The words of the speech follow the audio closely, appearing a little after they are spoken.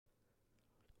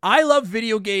I love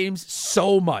video games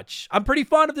so much. I'm pretty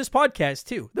fond of this podcast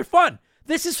too. They're fun.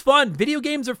 This is fun. Video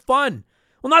games are fun.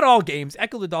 Well, not all games.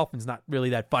 Echo the Dolphin's not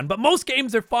really that fun, but most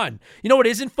games are fun. You know what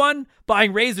isn't fun?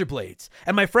 Buying razor blades.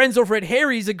 And my friends over at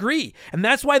Harry's agree. And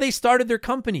that's why they started their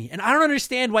company. And I don't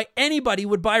understand why anybody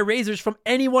would buy razors from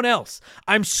anyone else.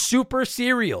 I'm super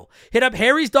serial. Hit up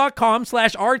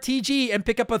harrys.com/RTG and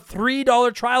pick up a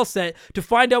 $3 trial set to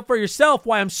find out for yourself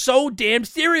why I'm so damn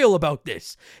serial about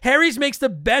this. Harry's makes the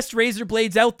best razor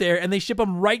blades out there and they ship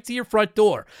them right to your front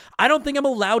door. I don't think I'm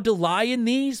allowed to lie in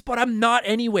these, but I'm not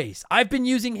anyways. I've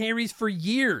been using Harry's for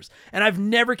years and I've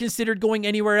never considered going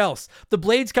anywhere else. The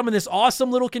blades come in this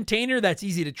awesome little container that's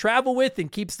easy to travel with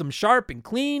and keeps them sharp and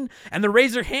clean, and the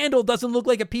razor handle doesn't look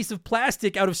like a piece of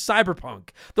plastic out of Cyberpunk.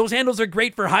 Those handles are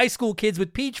great for high school kids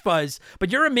with peach fuzz,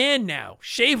 but you're a man now.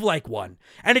 Shave like one.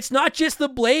 And it's not just the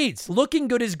blades. Looking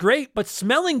good is great, but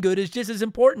smelling good is just as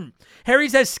important.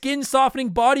 Harry's has skin softening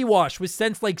body wash with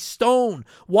scents like stone,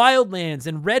 wildlands,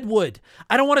 and redwood.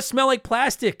 I don't want to smell like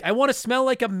plastic. I want to smell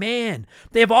like a man.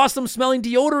 They have awesome smelling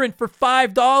deodorant for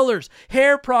 $5,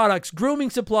 hair products, grooming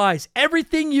supplies,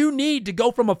 everything you need to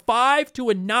go from a 5 to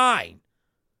a 9.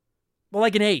 Well,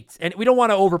 like an 8. And we don't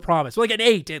want to overpromise. Well, like an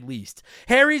 8 at least.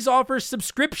 Harry's offers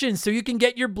subscriptions so you can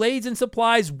get your blades and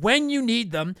supplies when you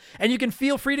need them, and you can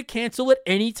feel free to cancel at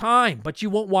any time, but you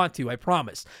won't want to, I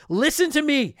promise. Listen to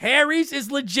me. Harry's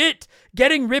is legit.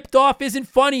 Getting ripped off isn't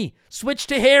funny. Switch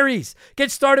to Harry's.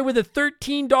 Get started with a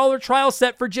 $13 trial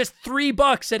set for just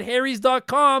 $3 at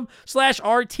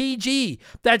harrys.com/RTG.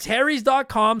 That's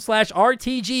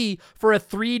harrys.com/RTG for a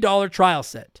 $3 trial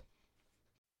set.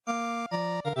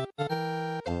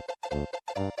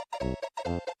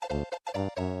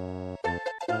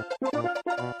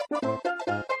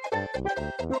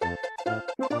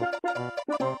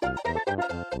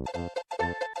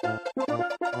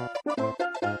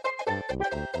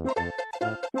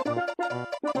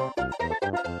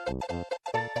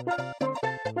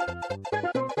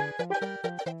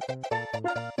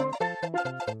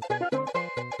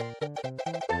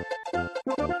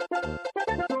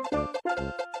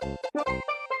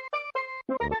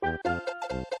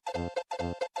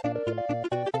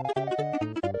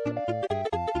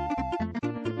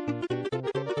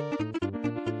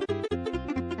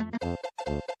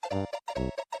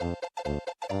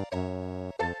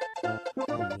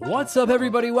 What's up,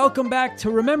 everybody? Welcome back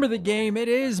to Remember the Game. It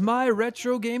is my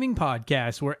retro gaming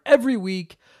podcast where every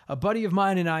week a buddy of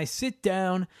mine and I sit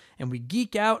down and we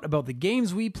geek out about the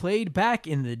games we played back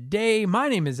in the day. My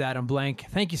name is Adam Blank.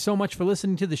 Thank you so much for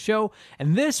listening to the show.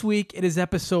 And this week it is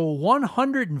episode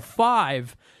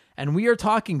 105 and we are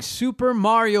talking Super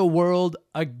Mario World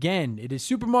again. It is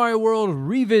Super Mario World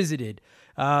Revisited.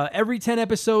 Every 10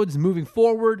 episodes moving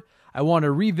forward, I want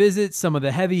to revisit some of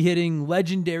the heavy-hitting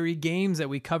legendary games that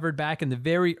we covered back in the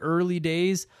very early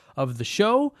days of the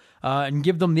show and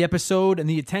give them the episode and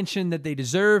the attention that they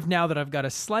deserve now that I've got a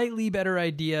slightly better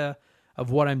idea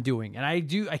of what I'm doing. And I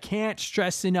can't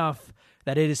stress enough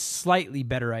that it is slightly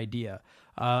better idea.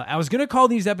 I was going to call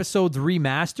these episodes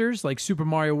remasters, like Super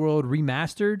Mario World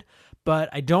Remastered, but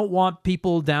I don't want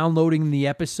people downloading the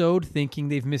episode thinking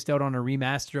they've missed out on a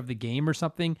remaster of the game or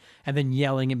something and then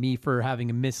yelling at me for having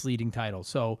a misleading title.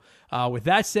 So with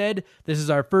that said, this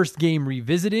is our first game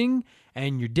revisiting,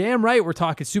 and you're damn right we're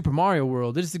talking Super Mario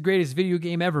World. This is the greatest video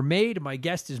game ever made. My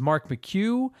guest is Mark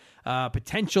McHugh,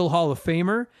 potential Hall of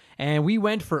Famer, and we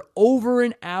went for over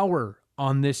an hour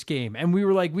on this game. And we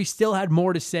were like, we still had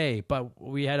more to say, but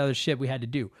we had other shit we had to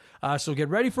do. So get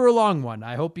ready for a long one.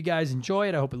 I hope you guys enjoy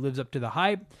it. I hope it lives up to the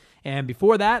hype. And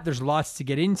before that, there's lots to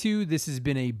get into. This has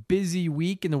been a busy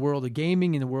week in the world of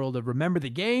gaming, in the world of Remember the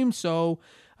Game. So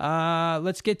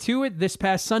let's get to it. This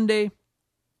past Sunday,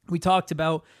 we talked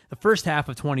about the first half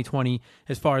of 2020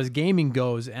 as far as gaming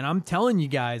goes, and I'm telling you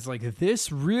guys, like,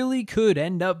 this really could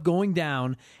end up going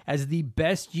down as the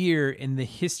best year in the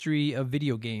history of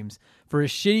video games. For as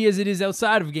shitty as it is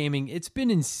outside of gaming, it's been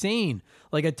insane.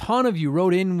 Like, a ton of you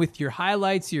wrote in with your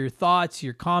highlights, your thoughts,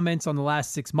 your comments on the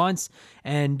last 6 months,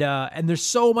 and there's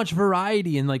so much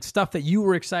variety and like stuff that you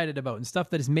were excited about and stuff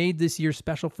that has made this year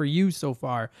special for you so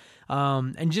far.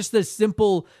 And just the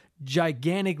simple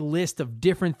gigantic list of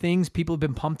different things people have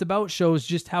been pumped about shows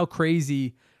just how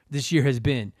crazy this year has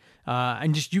been.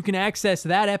 And just you can access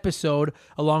that episode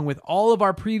along with all of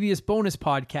our previous bonus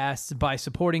podcasts by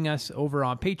supporting us over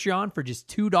on Patreon for just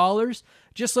 $2,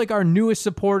 just like our newest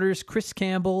supporters, Chris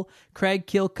Campbell, Craig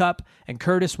Kilcup, and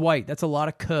Curtis White. That's a lot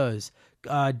of cuz.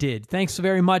 did. Thanks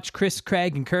very much, Chris,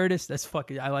 Craig, and Curtis. That's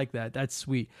fucking, I like that. That's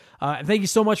sweet. And thank you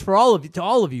so much for all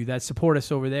of you that support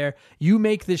us over there. You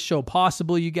make this show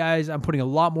possible, you guys. I'm putting a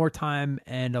lot more time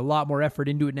and a lot more effort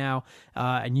into it now,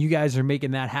 and you guys are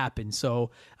making that happen.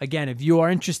 So again, if you are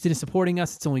interested in supporting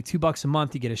us, it's only $2 a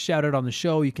month. You get a shout out on the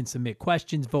show. You can submit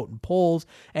questions, vote in polls,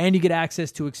 and you get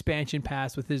access to Expansion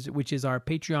Pass, which is our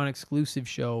Patreon exclusive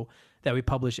show that we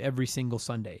publish every single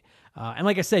Sunday. And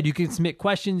like I said, you can submit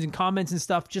questions and comments and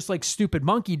stuff just like Stupid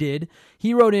Monkey did.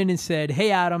 He wrote in and said, "Hey,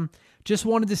 Adam, just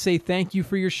wanted to say thank you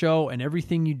for your show and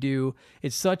everything you do.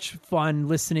 It's such fun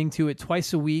listening to it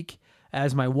twice a week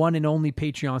as my one and only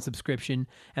Patreon subscription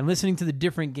and listening to the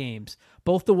different games,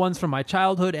 both the ones from my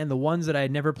childhood and the ones that I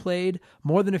had never played.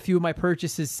 More than a few of my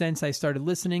purchases since I started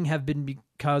listening have been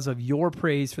because of your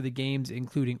praise for the games,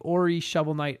 including Ori,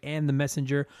 Shovel Knight, and The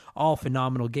Messenger. All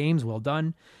phenomenal games. Well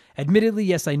done. Admittedly,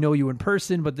 yes, I know you in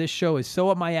person, but this show is so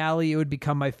up my alley, it would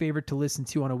become my favorite to listen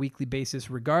to on a weekly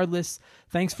basis regardless.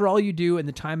 Thanks for all you do and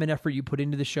the time and effort you put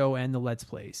into the show and the Let's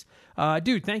Plays."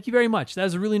 Dude, thank you very much. That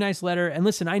was a really nice letter. And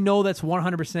listen, I know that's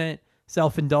 100%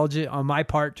 self-indulgent on my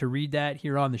part to read that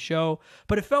here on the show,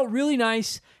 but it felt really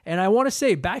nice. And I want to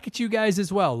say back at you guys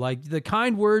as well, like the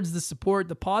kind words, the support,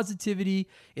 the positivity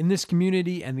in this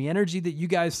community, and the energy that you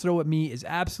guys throw at me is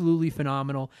absolutely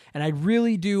phenomenal. And I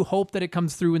really do hope that it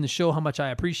comes through in the show how much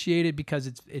I appreciate it,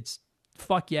 because it's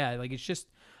fuck yeah. Like, it's just,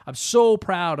 I'm so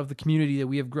proud of the community that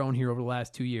we have grown here over the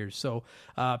last 2 years. So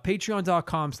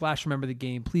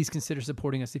patreon.com/rememberthegame. Please consider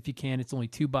supporting us if you can. It's only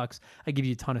 $2. I give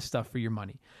you a ton of stuff for your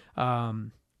money.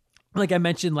 Like I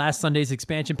mentioned, last Sunday's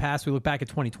Expansion Pass, we look back at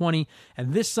 2020.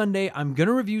 And this Sunday, I'm going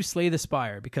to review Slay the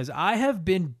Spire, because I have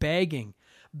been begging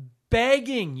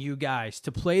you guys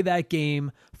to play that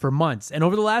game for months. And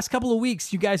over the last couple of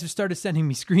weeks, you guys have started sending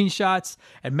me screenshots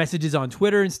and messages on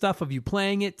Twitter and stuff of you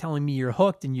playing it, telling me you're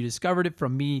hooked and you discovered it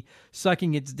from me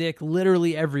sucking its dick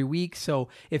literally every week. So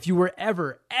if you were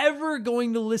ever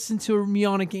going to listen to me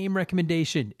on a game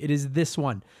recommendation, it is this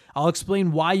one. I'll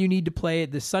explain why you need to play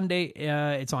it this Sunday.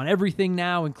 It's on everything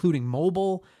now, including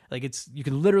mobile. Like, you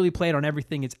can literally play it on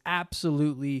everything. It's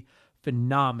absolutely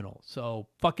phenomenal. So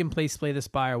fucking play Slay the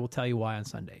Spire. We'll tell you why on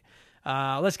Sunday.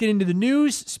 Let's get into the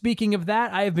news. Speaking of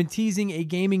that, I have been teasing a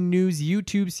gaming news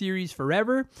YouTube series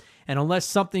forever. And unless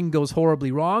something goes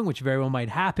horribly wrong, which very well might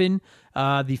happen,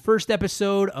 the first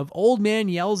episode of Old Man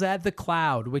Yells at the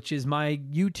Cloud, which is my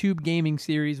YouTube gaming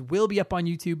series, will be up on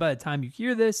YouTube by the time you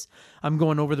hear this. I'm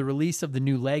going over the release of the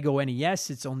new Lego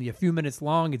NES. It's only a few minutes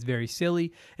long. It's very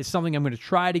silly. It's something I'm going to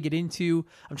try to get into.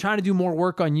 I'm trying to do more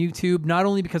work on YouTube, not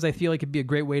only because I feel like it'd be a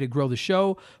great way to grow the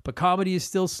show, but comedy is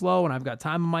still slow and I've got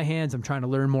time on my hands. I'm trying to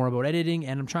learn more about editing,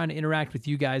 and I'm trying to interact with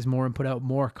you guys more and put out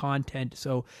more content.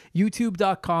 So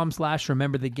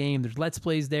youtube.com/rememberthegame. There's Let's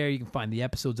Plays there. You can find the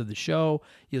episodes of the show.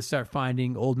 You'll start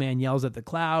finding Old Man Yells at the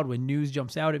Cloud when news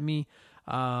jumps out at me.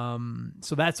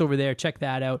 So that's over there. Check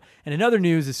that out. And in other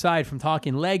news, aside from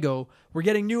talking Lego, we're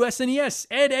getting new SNES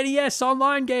and NES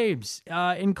online games.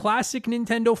 In classic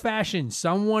Nintendo fashion,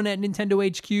 someone at Nintendo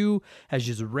HQ has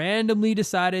just randomly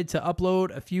decided to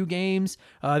upload a few games.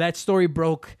 That story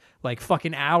broke like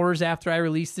fucking hours after I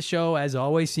released the show, as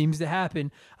always seems to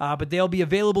happen. But they'll be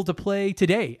available to play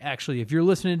today, actually. If you're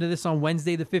listening to this on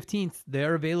Wednesday the 15th,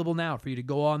 they're available now for you to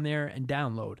go on there and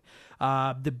download.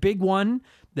 The big one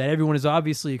that everyone is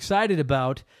obviously excited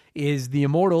about is The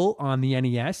Immortal on the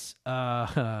NES.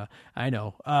 I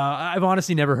know. I've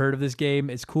honestly never heard of this game.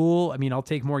 It's cool. I mean, I'll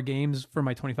take more games for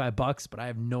my $25, but I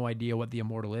have no idea what The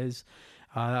Immortal is.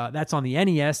 That's on the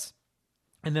NES.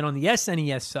 And then on the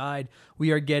SNES side,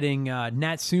 we are getting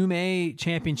Natsume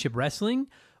Championship Wrestling,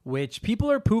 which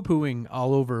people are poo-pooing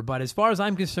all over. But as far as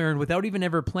I'm concerned, without even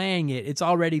ever playing it, it's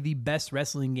already the best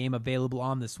wrestling game available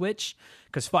on the Switch,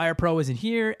 because Fire Pro isn't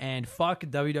here, and fuck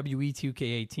WWE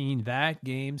 2K18. That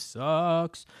game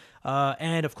sucks.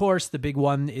 And of course, the big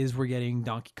one is we're getting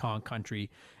Donkey Kong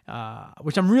Country,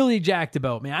 which I'm really jacked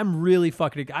about, man. I'm really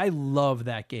I love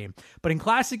that game. But in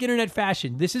classic internet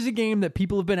fashion, this is a game that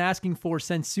people have been asking for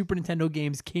since Super Nintendo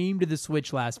games came to the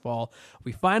Switch last fall.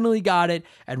 We finally got it,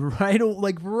 and right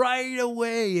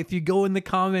away, if you go in the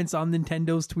comments on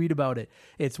Nintendo's tweet about it,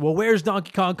 it's, well, where's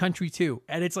Donkey Kong Country 2?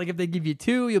 And it's like, if they give you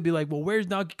 2, you'll be like, well, where's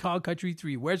Donkey Kong Country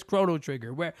 3? Where's Chrono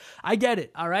Trigger? Where? I get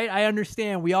it, all right? I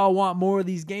understand. We all want more of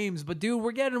these games, but dude,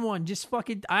 we're getting one. Just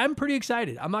fucking, I'm pretty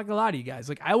excited. I'm not gonna lie to you guys.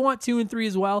 Like, I want 2 and 3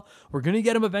 as well. We're gonna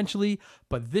get them eventually,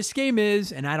 but this game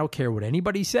is, and I don't care what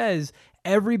anybody says,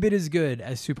 every bit as good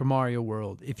as Super Mario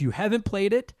World. If you haven't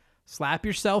played it, slap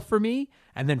yourself for me,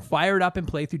 and then fire it up and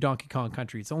play through Donkey Kong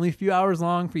Country. It's only a few hours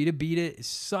long for you to beat it. It's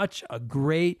such a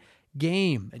great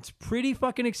game. It's pretty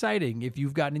fucking exciting if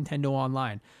you've got Nintendo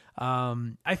Online.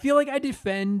 I feel like I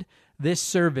defend this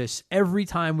service every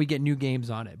time we get new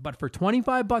games on it. But for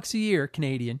 $25 a year,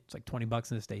 Canadian, it's like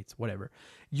 $20 in the States, whatever.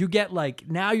 You get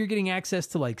now you're getting access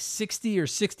to 60 or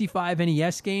 65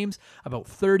 NES games, about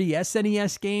 30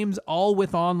 SNES games, all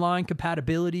with online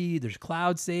compatibility. There's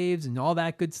cloud saves and all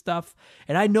that good stuff.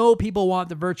 And I know people want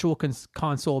the virtual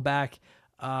console back.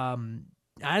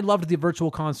 I loved the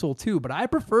virtual console too, but I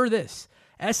prefer this.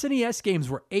 SNES games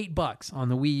were $8 on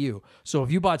the Wii U. So if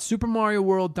you bought Super Mario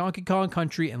World, Donkey Kong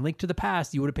Country, and Link to the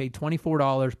Past, you would have paid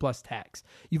 $24 plus tax.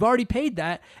 You've already paid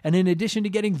that, and in addition to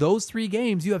getting those 3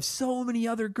 games, you have so many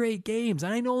other great games.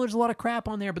 And I know there's a lot of crap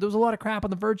on there, but there's a lot of crap on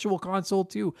the virtual console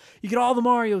too. You get all the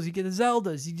Marios, you get the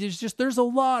Zeldas. There's a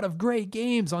lot of great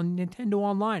games on Nintendo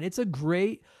Online. It's a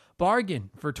great bargain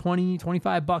for $20,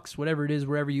 $25, whatever it is,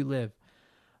 wherever you live.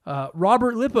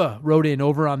 Robert Lippa wrote in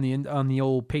over on the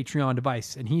old Patreon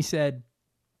device, and he said,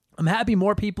 I'm happy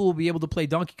more people will be able to play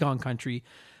Donkey Kong Country,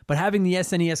 but having the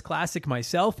SNES Classic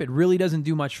myself, it really doesn't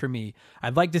do much for me.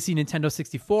 I'd like to see Nintendo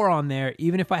 64 on there,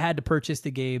 even if I had to purchase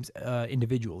the games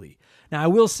individually. Now, I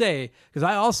will say, because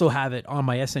I also have it on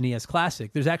my SNES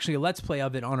Classic, there's actually a Let's Play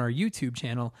of it on our YouTube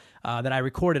channel that I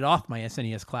recorded off my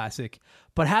SNES Classic,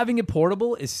 but having it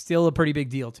portable is still a pretty big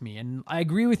deal to me. And I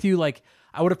agree with you,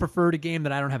 I would have preferred a game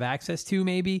that I don't have access to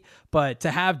maybe, but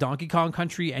to have Donkey Kong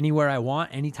Country anywhere I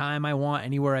want, anytime I want,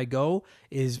 anywhere I go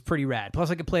is pretty rad.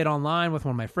 Plus I could play it online with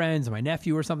one of my friends or my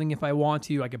nephew or something if I want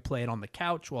to. I could play it on the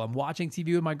couch while I'm watching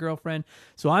TV with my girlfriend.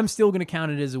 So I'm still going to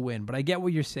count it as a win, but I get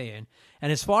what you're saying. And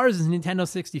as far as Nintendo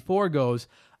 64 goes,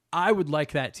 I would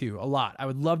like that too, a lot. I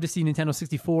would love to see Nintendo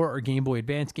 64 or Game Boy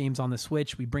Advance games on the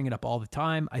Switch. We bring it up all the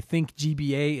time. I think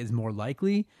GBA is more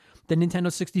likely than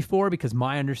Nintendo 64 because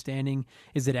my understanding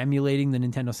is that emulating the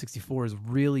Nintendo 64 is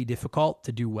really difficult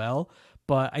to do well.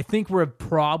 But I think we're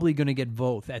probably going to get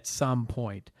both at some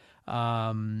point.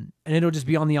 And it'll just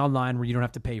be on the online where you don't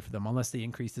have to pay for them unless they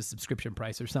increase the subscription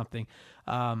price or something.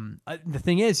 The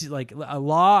thing is, a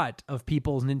lot of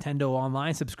people's Nintendo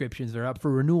Online subscriptions are up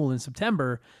for renewal in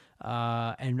September.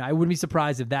 And I wouldn't be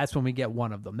surprised if that's when we get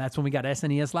one of them. That's when we got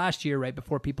SNES last year, right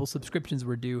before people's subscriptions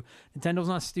were due. Nintendo's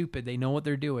not stupid. They know what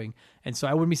they're doing. And so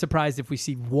I wouldn't be surprised if we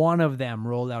see one of them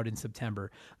rolled out in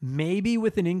September. Maybe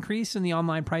with an increase in the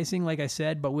online pricing, like I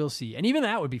said, but we'll see. And even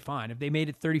that would be fine. If they made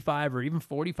it $35 or even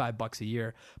 $45 a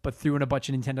year, but threw in a bunch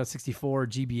of Nintendo 64 or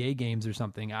GBA games or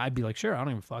something, I'd be like, sure, I don't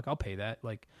even fuck. I'll pay that.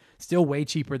 Still way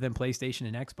cheaper than PlayStation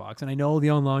and Xbox. And I know the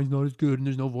online's not as good and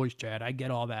there's no voice chat. I get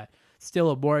all that.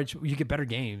 Still you get better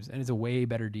games, and it's a way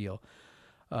better deal.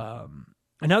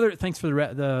 Thanks for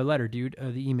the letter, dude,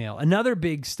 the email. Another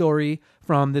big story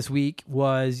from this week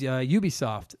was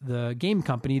Ubisoft, the game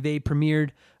company. They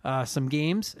premiered some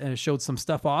games and showed some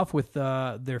stuff off with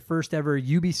their first ever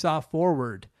Ubisoft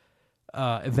Forward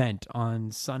event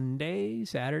on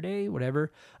Saturday,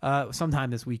 whatever, sometime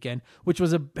this weekend, which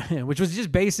was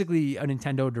just basically a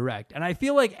Nintendo Direct. And I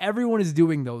feel like everyone is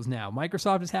doing those now.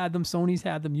 Microsoft has had them, Sony's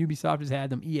had them, Ubisoft has had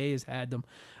them, EA has had them.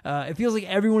 It feels like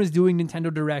everyone is doing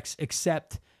Nintendo Directs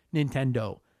except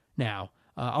Nintendo now.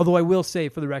 Although I will say,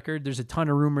 for the record, there's a ton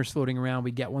of rumors floating around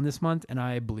we get one this month, and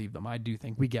I believe them. I do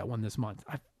think we get one this month.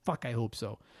 I hope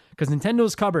so. Because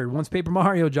Nintendo's cupboard, once Paper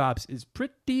Mario drops, is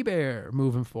pretty bare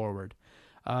moving forward.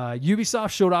 Ubisoft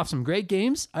showed off some great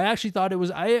games. I actually thought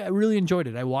I really enjoyed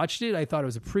it. I watched it. I thought it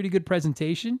was a pretty good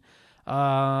presentation.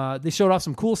 They showed off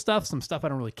some cool stuff, some stuff I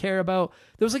don't really care about.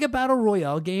 There was a battle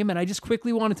royale game, and I just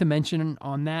quickly wanted to mention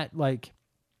on that,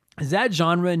 is that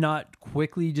genre not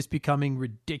quickly just becoming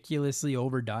ridiculously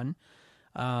overdone?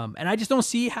 And I just don't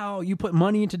see how you put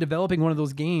money into developing one of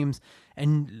those games,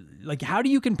 and how do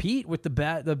you compete with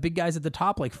the big guys at the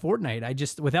top like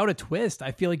Fortnite? Without a twist,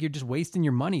 I feel like you're just wasting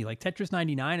your money. Tetris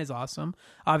 99 is awesome.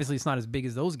 Obviously, it's not as big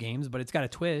as those games, but it's got a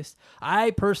twist.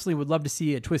 I personally would love to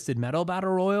see a Twisted Metal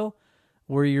battle royal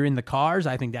where you're in the cars.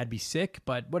 I think that'd be sick,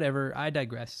 but whatever. I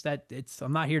digress.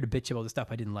 I'm not here to bitch about the stuff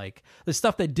I didn't like. The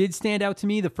stuff that did stand out to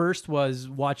me, the first was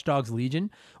Watch Dogs Legion,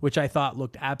 which I thought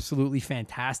looked absolutely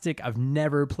fantastic. I've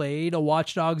never played a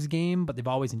Watch Dogs game, but they've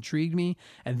always intrigued me,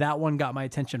 and that one got my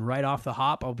attention right off the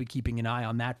hop. I'll be keeping an eye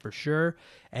on that for sure.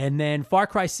 And then Far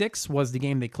Cry 6 was the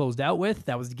game they closed out with.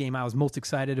 That was the game I was most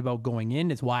excited about going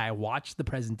in. It's why I watched the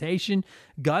presentation.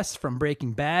 Gus from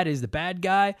Breaking Bad is the bad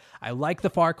guy. I like the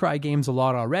Far Cry games a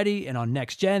lot already, and on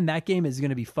next gen, that game is going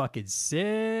to be fucking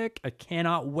sick. I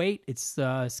cannot wait. It's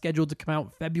scheduled to come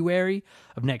out February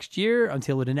of next year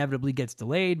until it inevitably gets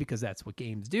delayed because that's what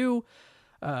games do.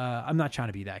 I'm not trying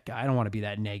to be that guy. I don't want to be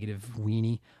that negative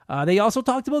weenie. They also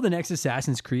talked about the next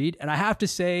Assassin's Creed, and I have to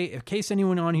say, in case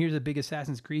anyone on here is a big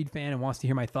Assassin's Creed fan and wants to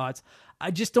hear my thoughts,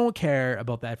 I just don't care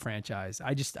about that franchise.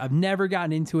 I've never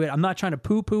gotten into it. I'm not trying to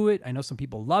poo-poo it. I know some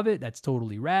people love it. That's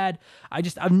totally rad.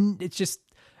 It's just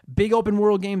big open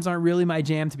world games aren't really my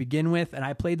jam to begin with, and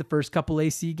I played the first couple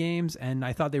AC games, and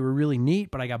I thought they were really neat,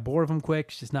 but I got bored of them quick.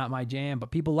 It's just not my jam,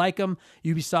 but people like them.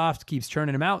 Ubisoft keeps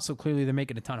churning them out, so clearly they're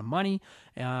making a ton of money,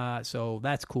 so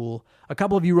that's cool. A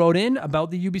couple of you wrote in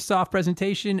about the Ubisoft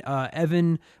presentation.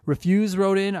 Evan Refuse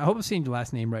wrote in. I hope I'm saying your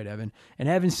last name right, Evan. And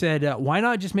Evan said, why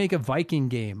not just make a Viking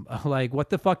game? Like, what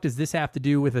the fuck does this have to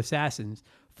do with Assassins?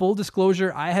 Full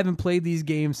disclosure, I haven't played these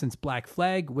games since Black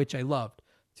Flag, which I loved,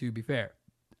 to be fair.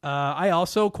 I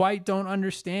also quite don't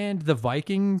understand the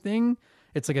Viking thing.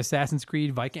 It's like Assassin's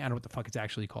Creed Viking. I don't know what the fuck it's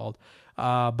actually called.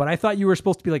 But I thought you were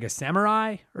supposed to be like a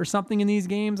samurai or something in these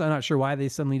games. I'm not sure why they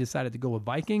suddenly decided to go with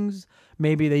Vikings.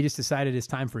 Maybe they just decided it's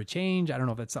time for a change. I don't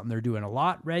know if that's something they're doing a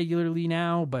lot regularly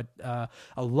now, but a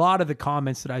lot of the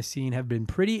comments that I've seen have been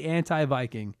pretty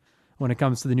anti-Viking when it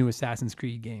comes to the new Assassin's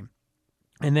Creed game.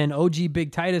 And then OG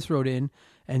Big Titus wrote in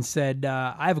and said,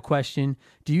 I have a question.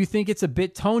 Do you think it's a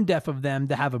bit tone deaf of them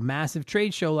to have a massive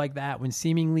trade show like that when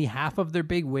seemingly half of their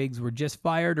bigwigs were just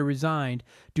fired or resigned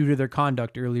due to their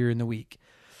conduct earlier in the week?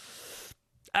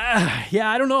 Yeah,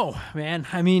 I don't know, man.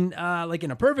 I mean, like in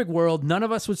a perfect world, none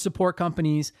of us would support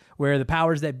companies where the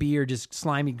powers that be are just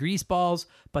slimy greaseballs,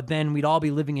 but then we'd all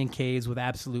be living in caves with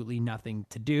absolutely nothing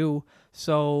to do.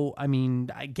 So, I mean,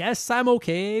 I guess I'm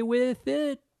okay with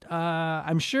it.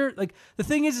 I'm sure, like, the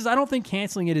thing is I don't think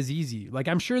canceling it is easy. Like,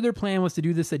 I'm sure their plan was to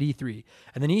do this at E3,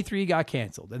 and then E3 got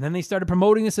canceled, and then they started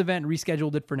promoting this event and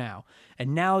rescheduled it for now.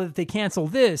 And now that they cancel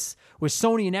this, with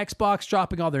Sony and Xbox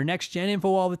dropping all their next-gen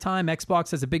info all the time,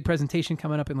 Xbox has a big presentation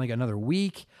coming up in like another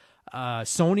week.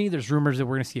 Sony, there's rumors that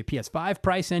we're going to see a PS5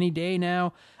 price any day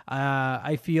now.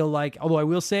 I feel like, although I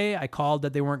will say I called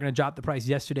that they weren't going to drop the price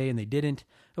yesterday and they didn't.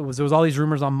 There was all these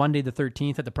rumors on Monday the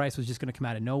 13th that the price was just going to come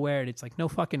out of nowhere. And it's like, no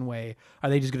fucking way. Are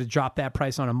they just going to drop that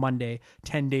price on a Monday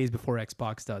 10 days before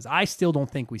Xbox does? I still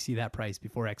don't think we see that price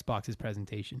before Xbox's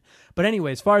presentation. But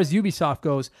anyway, as far as Ubisoft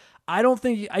goes, I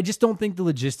just don't think the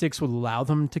logistics would allow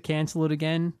them to cancel it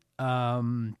again.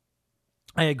 I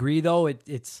agree though.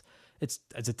 It's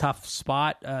a tough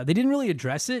spot. They didn't really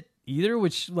address it either,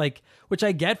 which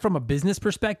I get from a business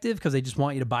perspective because they just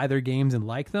want you to buy their games and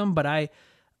like them. But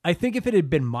I think if it had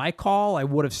been my call, I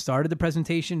would have started the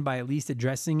presentation by at least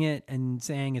addressing it and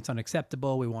saying it's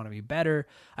unacceptable. We want to be better.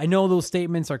 I know those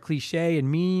statements are cliche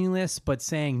and meaningless, but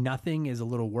saying nothing is a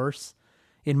little worse,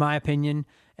 in my opinion.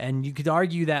 And you could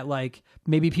argue that like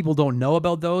maybe people don't know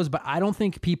about those, but I don't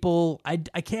think I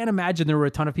can't imagine there were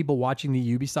a ton of people watching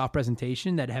the Ubisoft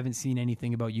presentation that haven't seen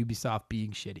anything about Ubisoft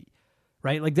being shitty,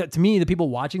 right? Like to me, the people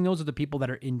watching those are the people that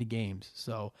are into games.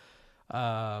 So,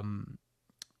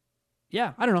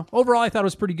 yeah, I don't know. Overall, I thought it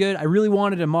was pretty good. I really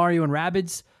wanted a Mario and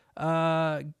Rabbids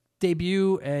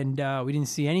debut, and we didn't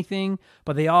see anything.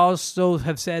 But they also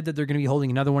have said that they're going to be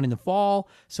holding another one in the fall,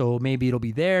 so maybe it'll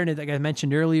be there. And like I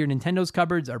mentioned earlier, Nintendo's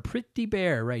cupboards are pretty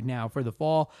bare right now for the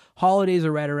fall. Holidays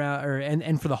are right around,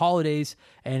 and for the holidays,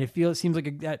 and it seems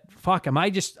like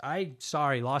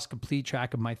lost complete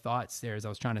track of my thoughts there as I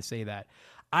was trying to say that.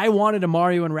 I wanted a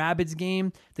Mario and Rabbids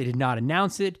game. They did not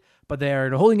announce it, but they're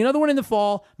holding another one in the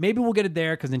fall. Maybe we'll get it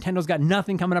there because Nintendo's got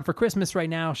nothing coming up for Christmas right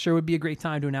now. Sure would be a great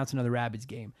time to announce another Rabbids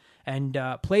game. And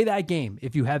play that game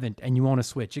if you haven't and you own a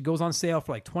Switch. It goes on sale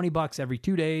for like $20 every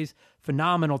 2 days.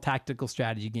 Phenomenal tactical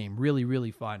strategy game. Really,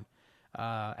 really fun.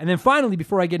 And then finally,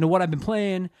 before I get into what I've been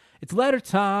playing, it's letter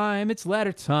time.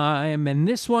 And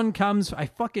this one comes, I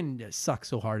fucking suck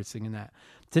so hard at singing that.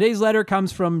 Today's letter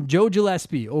comes from Joe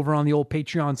Gillespie over on the old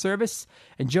Patreon service.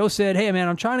 And Joe said, hey man,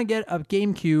 I'm trying to get a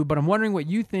GameCube, but I'm wondering what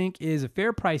you think is a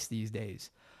fair price these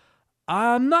days.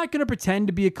 I'm not going to pretend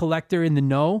to be a collector in the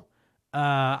know.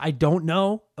 I don't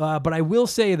know, but I will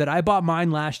say that I bought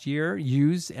mine last year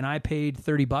used and I paid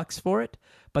 $30 for it.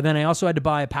 But then I also had to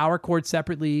buy a power cord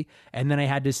separately, and then I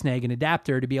had to snag an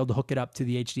adapter to be able to hook it up to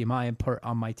the HDMI input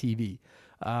on my TV.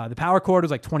 The power cord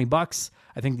was like $20.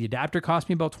 I think the adapter cost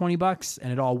me about $20,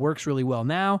 and it all works really well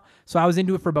now. So I was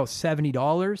into it for about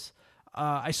 $70.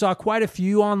 I saw quite a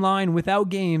few online without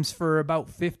games for about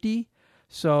 $50.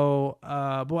 So,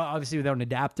 well, obviously without an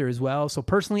adapter as well. So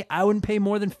personally, I wouldn't pay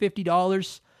more than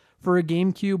 $50 for a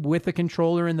GameCube with a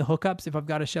controller and the hookups. If I've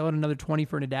got to shell out another $20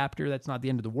 for an adapter, that's not the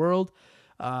end of the world.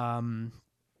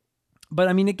 But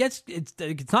I mean,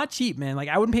 it's not cheap, man. Like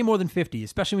I wouldn't pay more than 50,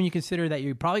 especially when you consider that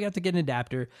you probably have to get an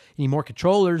adapter. You need more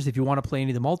controllers if you want to play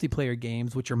any of the multiplayer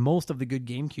games, which are most of the good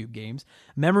GameCube games.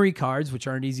 Memory cards, which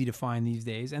aren't easy to find these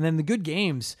days, and then the good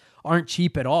games aren't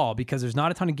cheap at all because there's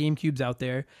not a ton of GameCubes out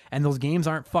there, and those games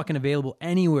aren't fucking available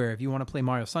anywhere. If you want to play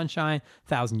Mario Sunshine,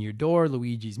 Thousand Year Door,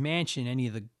 Luigi's Mansion, any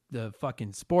of the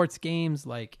fucking sports games,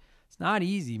 like it's not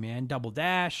easy, man. Double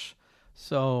Dash.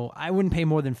 So I wouldn't pay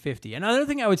more than 50. Another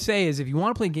thing I would say is if you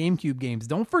want to play GameCube games,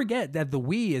 don't forget that the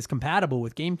Wii is compatible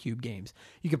with GameCube games.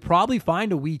 You could probably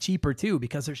find a Wii cheaper too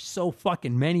because there's so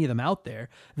fucking many of them out there.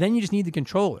 Then you just need the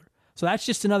controller. So that's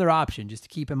just another option just to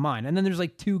keep in mind. And then there's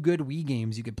like 2 good Wii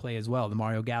games you could play as well, the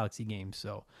Mario Galaxy games.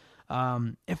 So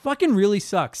it fucking really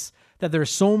sucks that there are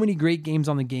so many great games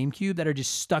on the GameCube that are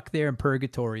just stuck there in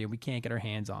purgatory and we can't get our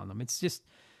hands on them. It's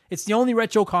the only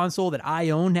retro console that I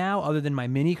own now other than my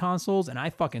mini consoles, and I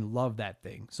fucking love that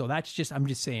thing. So I'm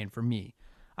just saying, for me,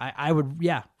 I would,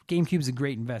 GameCube's a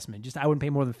great investment. I wouldn't pay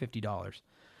more than $50.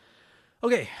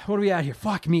 Okay, what are we at here?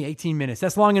 Fuck me, 18 minutes.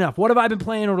 That's long enough. What have I been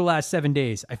playing over the last 7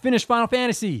 days? I finished Final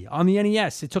Fantasy on the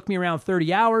NES. It took me around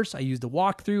 30 hours. I used a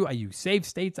walkthrough. I used save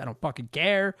states. I don't fucking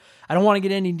care. I don't want to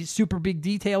get any super big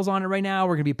details on it right now.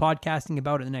 We're going to be podcasting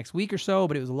about it the next week or so,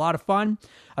 but it was a lot of fun.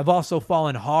 I've also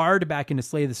fallen hard back into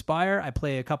Slay the Spire. I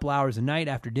play a couple hours a night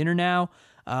after dinner now.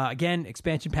 Again,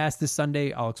 expansion pass this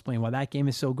Sunday. I'll explain why that game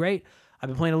is so great. I've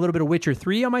been playing a little bit of Witcher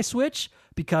 3 on my Switch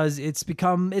because it's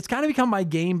kind of become my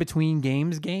game between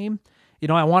games game. You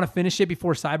know, I want to finish it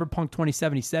before Cyberpunk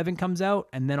 2077 comes out,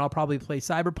 and then I'll probably play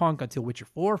Cyberpunk until Witcher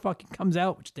 4 fucking comes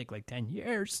out, which take like 10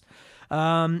 years.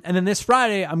 And then this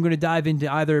Friday, I'm going to dive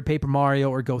into either Paper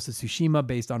Mario or Ghost of Tsushima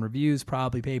based on reviews,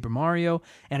 probably Paper Mario.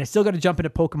 And I still got to jump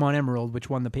into Pokemon Emerald, which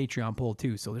won the Patreon poll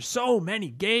too. So there's so many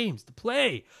games to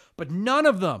play, but none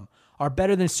of them are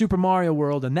better than Super Mario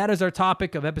World, and that is our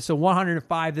topic of episode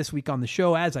 105 this week on the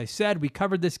show. As I said, we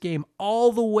covered this game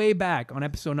all the way back on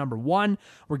episode number 1.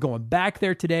 We're going back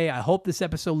there today. I hope this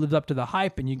episode lives up to the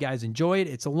hype and you guys enjoy it.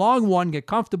 It's a long one. Get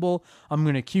comfortable. I'm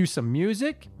going to cue some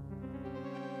music.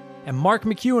 And Mark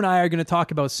McHugh and I are going to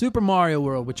talk about Super Mario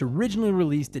World, which originally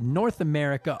released in North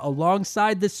America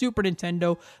alongside the Super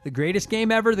Nintendo, the greatest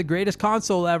game ever, the greatest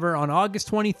console ever, on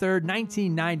August 23rd,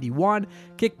 1991.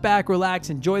 Kick back, relax,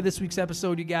 enjoy this week's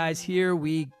episode, you guys. Here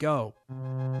we go.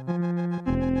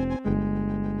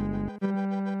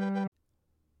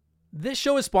 This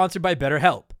show is sponsored by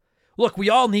BetterHelp. Look, we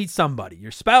all need somebody.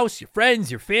 Your spouse, your friends,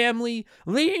 your family.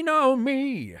 Lean on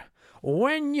me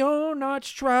when you're not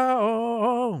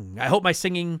strong. I hope my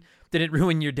singing didn't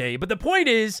ruin your day, but the point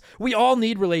is, we all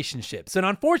need relationships, and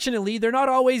unfortunately, they're not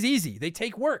always easy. They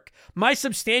take work. My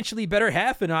substantially better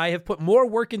half and I have put more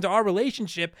work into our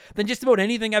relationship than just about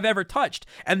anything I've ever touched,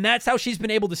 and that's how she's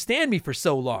been able to stand me for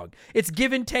so long. It's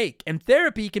give and take, and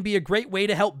therapy can be a great way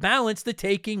to help balance the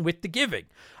taking with the giving.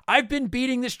 I've been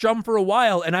beating this drum for a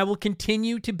while, and I will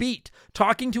continue to beat.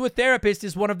 Talking to a therapist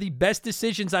is one of the best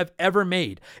decisions I've ever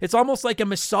made. It's almost like a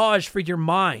massage for your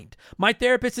mind. My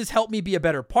therapist has helped me be a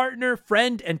better partner,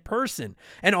 friend, and person.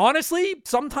 And honestly,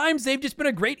 sometimes they've just been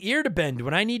a great ear to bend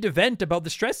when I need to vent about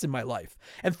the stress in my life.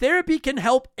 And therapy can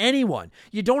help anyone.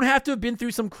 You don't have to have been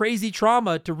through some crazy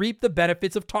trauma to reap the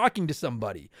benefits of talking to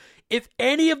somebody. If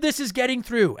any of this is getting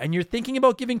through and you're thinking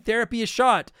about giving therapy a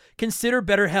shot, consider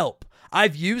BetterHelp.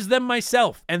 I've used them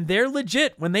myself, and they're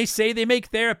legit when they say they make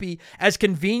therapy as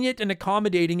convenient and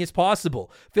accommodating as possible.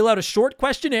 Fill out a short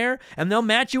questionnaire, and they'll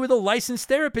match you with a licensed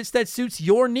therapist that suits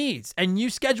your needs, and you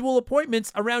schedule appointments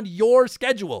around your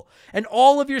schedule. And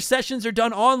all of your sessions are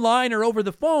done online or over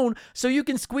the phone, so you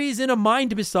can squeeze in a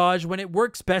mind massage when it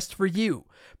works best for you.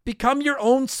 Become your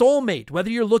own soulmate, whether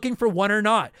you're looking for one or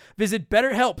not. Visit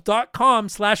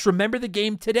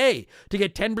BetterHelp.com/rememberthegame today to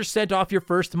get 10% off your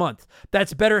first month.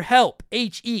 That's BetterHelp,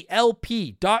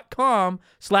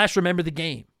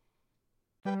 HELP.com/rememberthegame.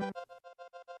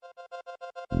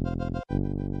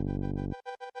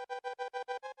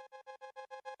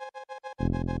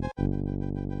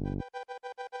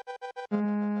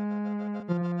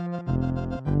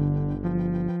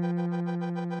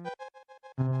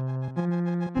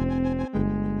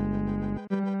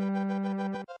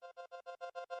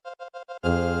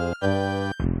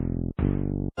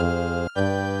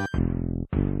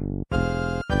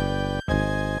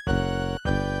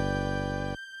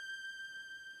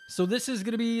 So this is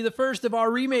going to be the first of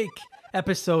our remake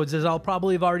episodes, as I'll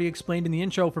probably have already explained in the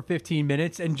intro for 15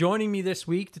 minutes. And joining me this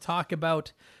week to talk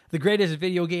about the greatest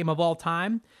video game of all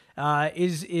time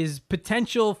is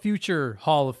potential future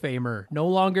Hall of Famer. No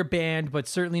longer banned, but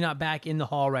certainly not back in the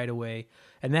Hall right away.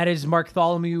 And that is Mark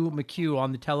Tholomew McHugh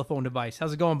on the telephone device.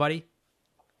 How's it going, buddy?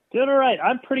 Doing all right.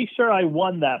 I'm pretty sure I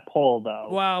won that poll, though.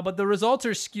 Wow, but the results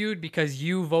are skewed because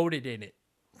you voted in it.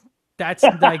 That's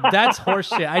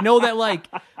horseshit. I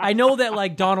know that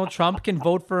like Donald Trump can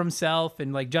vote for himself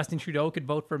and like Justin Trudeau could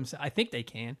vote for himself. I think they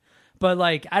can. But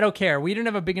like I don't care. We didn't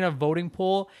have a big enough voting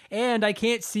pool and I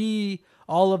can't see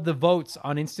all of the votes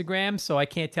on Instagram, so I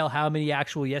can't tell how many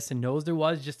actual yes and no's there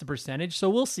was, just the percentage. So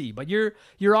we'll see. But you're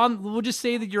on, we'll just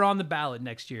say that you're on the ballot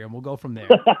next year and we'll go from there.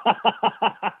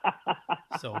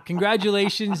 So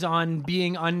congratulations on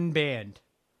being unbanned.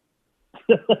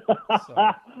 So,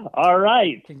 all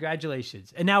right.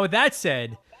 Congratulations. And now with that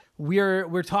said,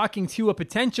 we're talking to a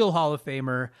potential Hall of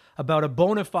Famer about a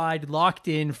bona fide, locked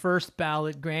in, first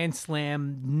ballot, Grand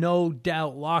Slam, no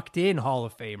doubt locked in Hall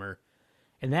of Famer.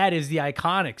 And that is the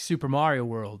iconic Super Mario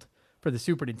World for the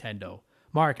Super Nintendo.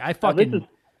 Mark,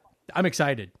 I'm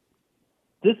excited.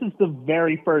 This is the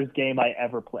very first game I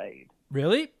ever played.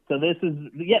 Really? So this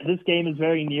game is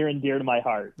very near and dear to my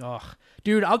heart. Oh,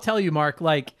 dude, I'll tell you, Mark,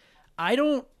 like,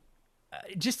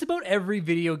 just about every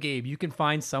video game, you can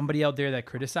find somebody out there that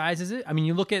criticizes it. I mean,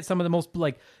 you look at some of the most,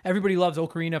 like, everybody loves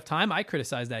Ocarina of Time. I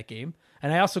criticize that game.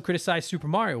 And I also criticize Super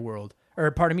Mario World. Or,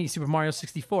 pardon me, Super Mario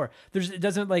 64.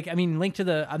 Link to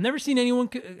the... I've never seen anyone...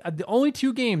 The only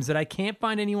two games that I can't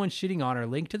find anyone shitting on are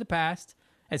Link to the Past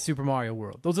and Super Mario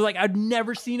World. Those are like... I've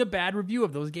never seen a bad review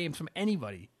of those games from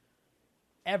anybody.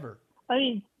 Ever. I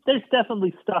mean, there's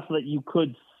definitely stuff that you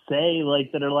could say,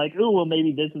 like, that are like, oh, well,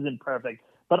 maybe this isn't perfect.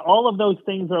 But all of those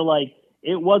things are like,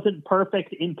 it wasn't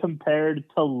perfect in compared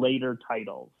to later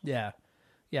titles. Yeah.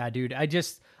 Yeah, dude.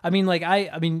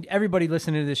 Everybody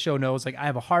listening to this show knows, like, I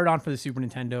have a hard-on for the Super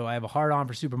Nintendo. I have a hard-on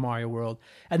for Super Mario World.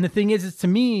 And the thing is to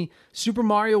me, Super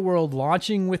Mario World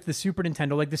launching with the Super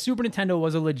Nintendo, like, the Super Nintendo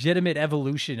was a legitimate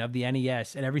evolution of the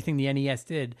NES and everything the NES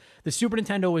did. The Super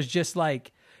Nintendo was just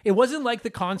like... It wasn't like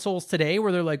the consoles today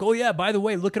where they're like, oh yeah, by the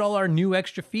way, look at all our new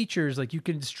extra features. Like you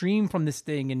can stream from this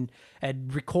thing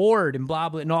and record and blah,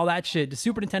 blah, and all that shit. The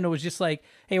Super Nintendo was just like,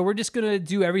 hey, we're just going to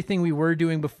do everything we were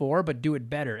doing before, but do it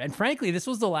better. And frankly, this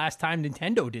was the last time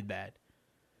Nintendo did that.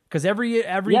 Because every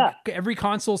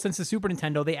console since the Super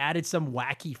Nintendo, they added some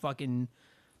wacky fucking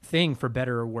thing for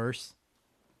better or worse.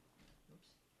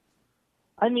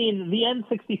 I mean, the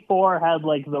N64 had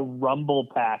like the rumble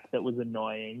pack that was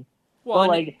annoying. Well,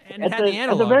 like and it had the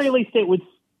analog. At the very least, it would.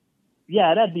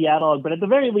 Yeah, it had the analog, but at the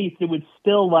very least, it would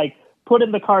still like put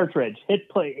in the cartridge,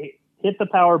 hit the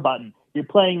power button. You're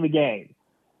playing the game.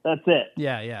 That's it.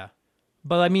 Yeah.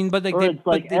 But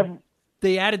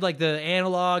they added like the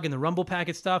analog and the rumble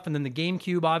packet stuff, and then the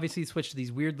GameCube obviously switched to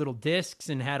these weird little discs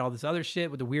and had all this other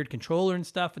shit with the weird controller and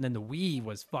stuff, and then the Wii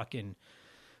was fucking.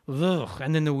 Ugh.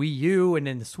 And then the Wii U and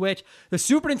then the Switch. The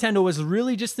Super Nintendo was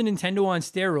really just the Nintendo on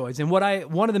steroids. And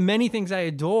one of the many things I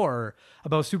adore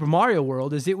about Super Mario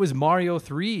World is it was Mario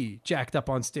 3 jacked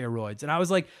up on steroids. And I was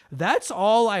like, that's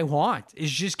all I want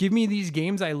is just give me these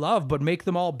games I love, but make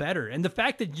them all better. And the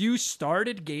fact that you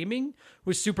started gaming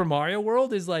with Super Mario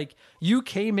World is like, you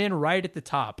came in right at the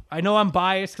top. I know I'm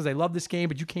biased because I love this game,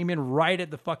 but you came in right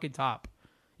at the fucking top.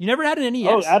 You never had an NES.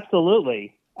 Oh,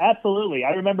 absolutely. Absolutely.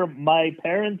 I remember my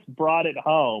parents brought it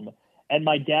home, and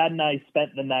my dad and I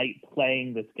spent the night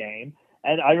playing this game.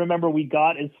 And I remember we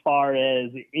got as far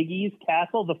as Iggy's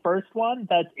Castle, the first one.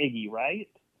 That's Iggy, right?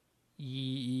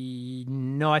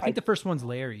 No, I think the first one's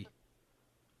Larry.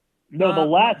 No, the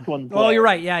last one's Larry. Oh, you're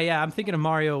right. Yeah. I'm thinking of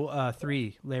Mario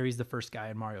 3. Larry's the first guy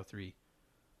in Mario 3.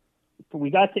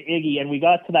 We got to Iggy, and we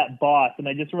got to that boss, and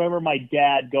I just remember my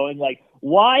dad going like,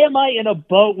 why am I in a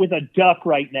boat with a duck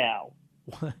right now?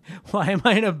 Why am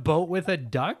I in a boat with a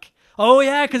duck? Oh,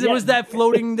 yeah, because it was that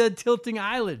the tilting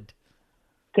island.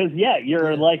 Because,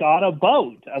 you're like on a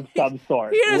boat of some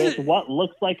sort with what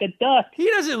looks like a duck. He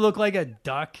doesn't look like a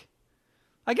duck.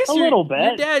 I guess a little bit.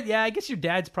 Your dad, I guess your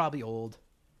dad's probably old.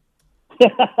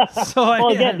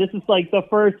 Again, this is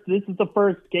the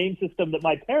first game system that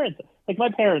my parents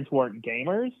weren't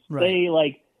gamers.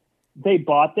 Right. They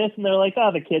bought this and they're like,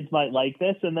 oh, the kids might like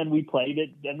this, and then we played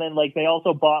it, and then like they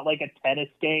also bought like a tennis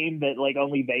game that like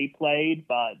only they played.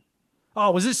 But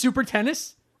was it Super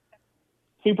Tennis?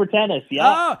 Super Tennis, yeah.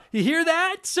 Oh, you hear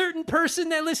that? Certain person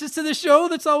that listens to the show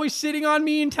that's always sitting on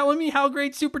me and telling me how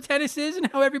great Super Tennis is and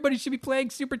how everybody should be playing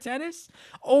Super Tennis.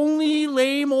 Only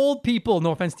lame old people,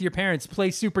 no offense to your parents,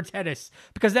 play Super Tennis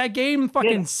because that game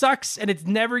fucking sucks and it's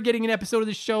never getting an episode of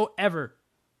the show ever.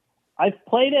 I've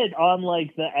played it on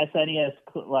like the SNES,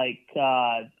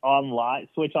 online,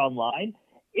 Switch Online.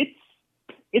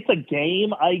 It's a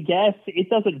game, I guess.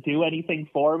 It doesn't do anything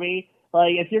for me.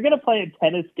 Like, if you're gonna play a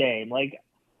tennis game, like,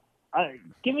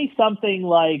 give me something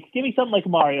like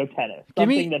Mario Tennis,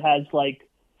 something that has like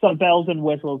some bells and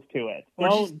whistles to it.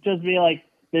 Don't just be like,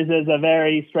 this is a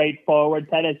very straightforward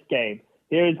tennis game.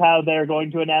 Here's how they're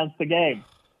going to announce the game.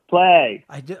 Play.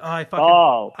 I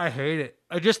hate it.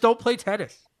 I just don't play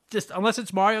tennis. Just unless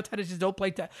it's Mario Tennis, just don't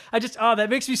play tennis. That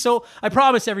makes me so. I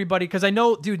promise everybody, because I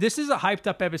know, dude, this is a hyped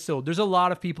up episode. There's a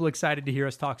lot of people excited to hear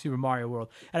us talk Super Mario World,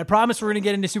 and I promise we're gonna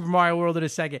get into Super Mario World in a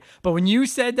second. But when you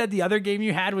said that the other game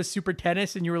you had was Super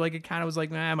Tennis, and you were like, it kind of was like,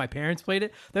 nah, my parents played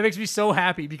it. That makes me so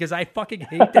happy because I fucking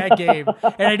hate that game,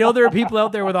 and I know there are people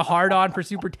out there with a hard on for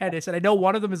Super Tennis, and I know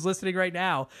one of them is listening right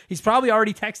now. He's probably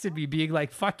already texted me being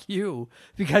like, "Fuck you,"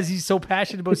 because he's so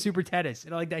passionate about Super Tennis.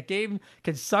 And like, that game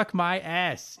can suck my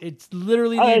ass. It's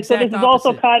literally the exact so this is opposite.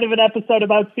 also kind of an episode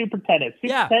about Super Tennis.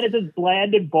 Super Tennis is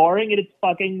bland and boring, and it's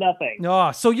fucking nothing.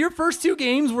 Oh, so your first two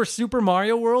games were Super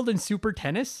Mario World and Super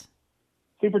Tennis?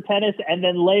 Super Tennis, and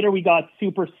then later we got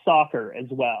Super Soccer as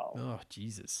well. Oh,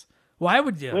 Jesus. Why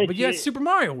would you? But you had Super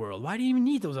Mario World. Why do you even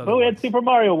need those other ones? We had Super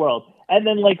Mario World. And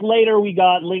then like later we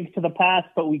got Link to the Past,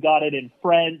 but we got it in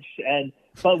French,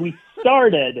 but we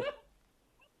started...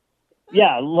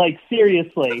 Yeah, like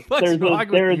seriously.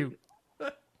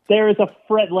 There is a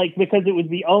friend, like, because it was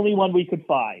the only one we could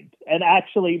find. And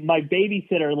actually, my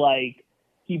babysitter, like,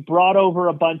 he brought over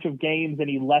a bunch of games and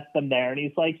he left them there. And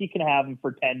he's like, you can have them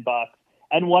for $10.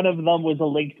 And one of them was A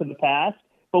Link to the Past,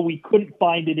 but we couldn't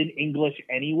find it in English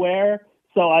anywhere.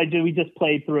 So we just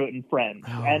played through it in French.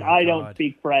 And I don't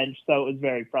speak French, so it was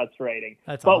very frustrating.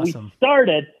 That's but awesome. We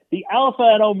started, the alpha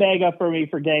and omega for me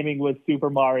for gaming was Super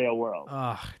Mario World.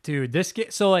 Oh, dude, this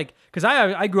game. So like, because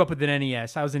I grew up with an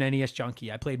NES. I was an NES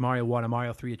junkie. I played Mario 1 and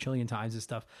Mario 3 a trillion times and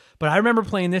stuff. But I remember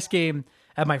playing this game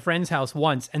at my friend's house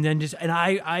once, and then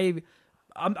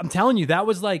I'm telling you, that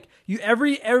was like,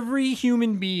 every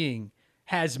human being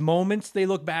has moments they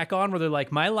look back on where they're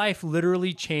like, my life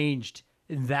literally changed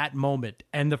in that moment.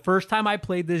 And the first time I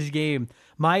played this game,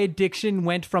 my addiction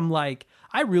went from like,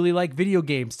 I really like video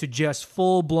games, to just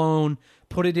full blown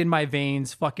put it in my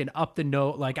veins, fucking up the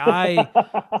note. Like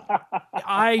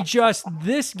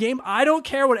this game, I don't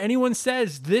care what anyone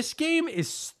says. This game is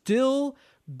still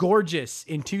gorgeous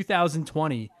in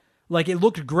 2020. Like, it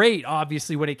looked great,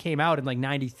 obviously, when it came out in like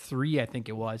 93, I think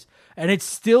it was. And it's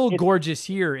still gorgeous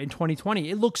here in 2020.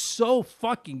 It looks so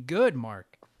fucking good, Mark.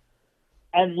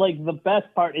 And like the best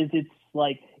part is it's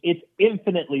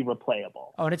infinitely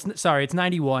replayable. Oh, and it's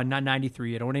 91, not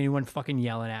 93. I don't want anyone fucking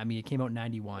yelling at me. It came out in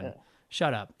 91. Yeah.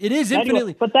 Shut up. It is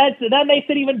infinitely. But that makes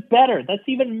it even better. That's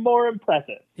even more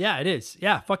impressive. Yeah, it is.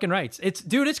 Yeah, fucking right.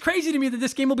 It's crazy to me that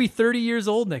this game will be 30 years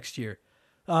old next year.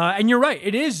 And you're right.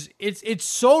 It is. It's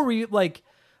so like,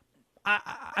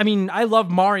 I mean, I love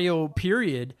Mario,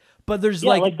 period. But there's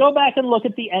like go back and look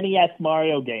at the NES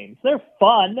Mario games. They're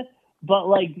fun. But,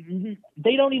 like,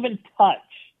 they don't even touch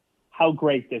how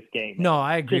great this game is. No,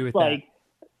 I agree with that.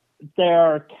 There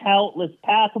are countless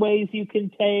pathways you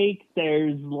can take.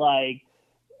 There's, like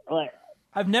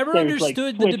I've never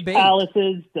understood the debate.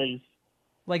 Palaces.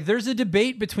 There's a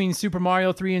debate between Super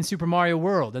Mario 3 and Super Mario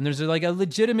World, and there's, like, a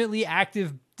legitimately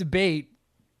active debate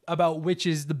about which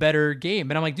is the better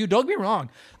game. And I'm like, dude, don't get me wrong.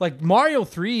 Like, Mario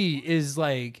 3 is,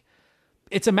 like...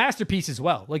 It's a masterpiece as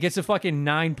well. Like, it's a fucking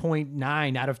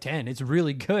 9.9 out of 10. It's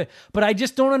really good. But I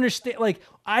just don't understand. Like,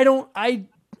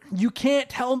 you can't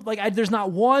tell, like, there's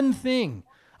not one thing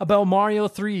about Mario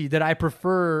 3 that I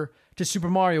prefer to Super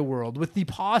Mario World, with the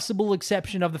possible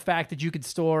exception of the fact that you could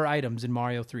store items in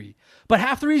Mario 3. But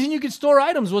half the reason you could store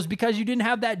items was because you didn't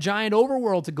have that giant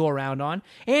overworld to go around on,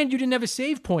 and you didn't have a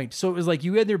save point. So it was like,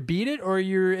 you either beat it or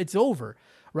it's over,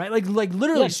 right? Like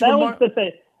literally, Super Mario.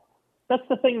 That's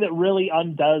the thing that really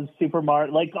undoes Super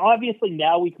Mario. Like, obviously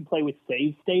now we can play with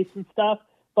save states and stuff,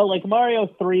 but like Mario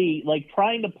 3, like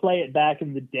trying to play it back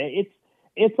in the day,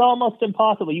 it's almost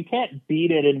impossible. You can't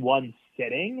beat it in one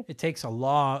sitting. It takes a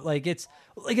long,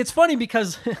 it's funny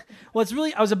because, well, it's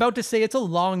really, I was about to say it's a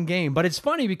long game, but it's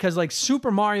funny because like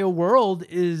Super Mario World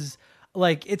is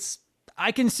like,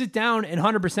 I can sit down and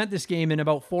 100% this game in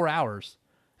about 4 hours.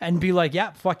 And be like,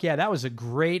 yeah, fuck yeah, that was a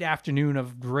great afternoon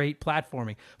of great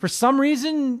platforming. For some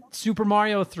reason, Super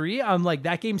Mario 3, I'm like,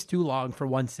 that game's too long for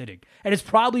one sitting. And it's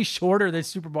probably shorter than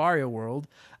Super Mario World.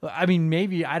 I mean,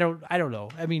 maybe, I don't know.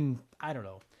 I mean, I don't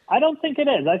know. I don't think it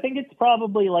is. I think it's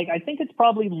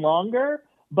probably longer,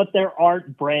 but there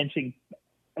aren't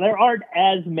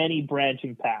as many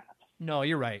branching paths. No,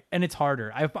 you're right. And it's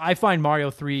harder. I find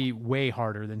Mario 3 way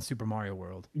harder than Super Mario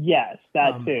World. Yes,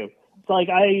 that too. So, like,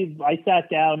 I sat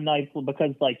down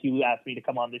because, like, you asked me to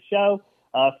come on the show.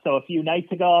 So a few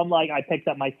nights ago, I picked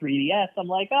up my 3DS. I'm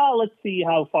like, let's see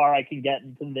how far I can get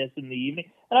into this in the evening.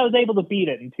 And I was able to beat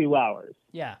it in 2 hours.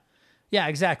 Yeah. Yeah,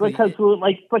 exactly.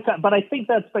 But I think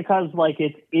that's because like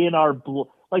it's in our blood.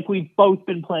 Like we've both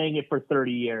been playing it for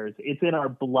 30 years. It's in our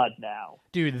blood now.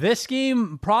 Dude, this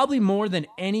game, probably more than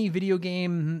any video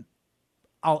game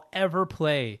I'll ever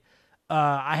play,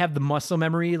 I have the muscle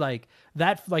memory. Like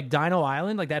that, like Dino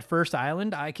Island, like that first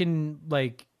island, I can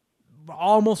like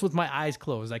almost with my eyes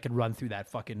closed, I could run through that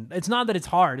fucking. It's not that it's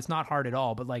hard. It's not hard at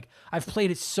all. But like I've played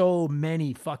it so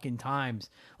many fucking times.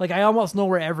 Like I almost know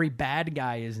where every bad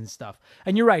guy is and stuff.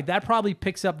 And you're right. That probably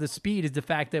picks up the speed is the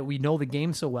fact that we know the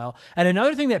game so well. And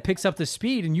another thing that picks up the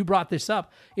speed, and you brought this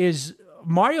up, is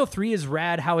Mario 3 is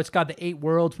rad. How it's got the 8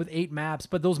 worlds with 8 maps,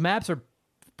 but those maps are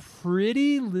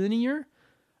pretty linear.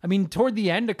 I mean, toward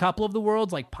the end, a couple of the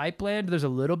worlds, like Pipeland, there's a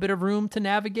little bit of room to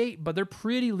navigate, but they're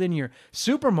pretty linear.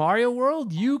 Super Mario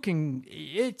World, you can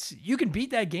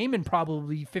beat that game in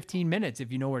probably 15 minutes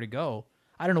if you know where to go.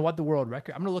 I don't know what the world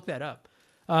record. I'm gonna look that up.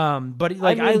 But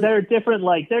like, there are different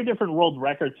world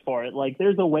records for it. Like,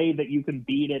 there's a way that you can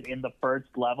beat it in the first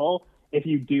level if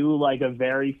you do like a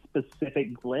very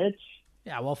specific glitch.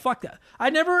 Yeah, well, fuck that.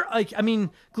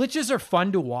 Glitches are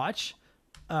fun to watch.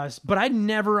 But I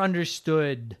never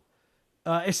understood.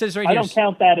 It says right here. I don't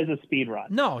count that as a speed run.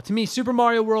 No, to me, Super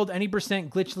Mario World, any percent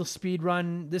glitchless speed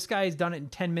run. This guy has done it in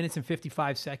 10 minutes and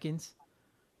 55 seconds.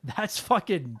 That's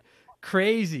fucking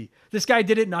crazy. This guy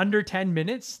did it in under 10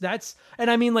 minutes. And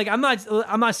I mean, like, I'm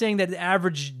not saying that the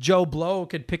average Joe Blow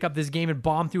could pick up this game and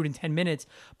bomb through it in 10 minutes.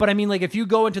 But I mean, like, if you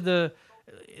go the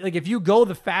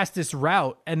fastest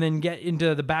route and then get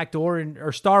into the back door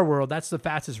or Star World, that's the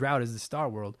fastest route is the Star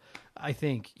World. I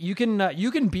think you can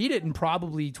beat it in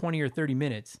probably 20 or 30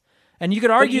 minutes. And you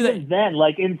could argue that then,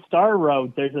 like in Star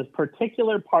Road, there's this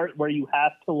particular part where you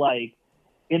have to like,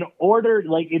 in order,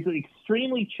 like it's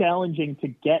extremely challenging to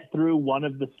get through one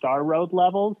of the Star Road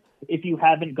levels if you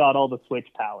haven't got all the Switch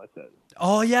Palaces.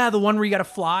 Oh yeah, the one where you got to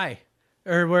fly,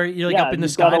 or where you're like up in the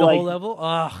sky the whole level.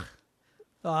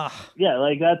 Ugh. Yeah,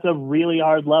 like that's a really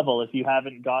hard level if you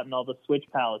haven't gotten all the Switch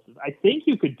Palaces. I think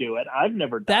you could do it. I've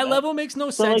never done that. Level makes no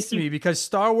sense to me because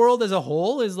Star World as a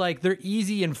whole is like they're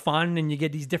easy and fun, and you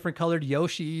get these different colored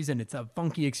Yoshis, and it's a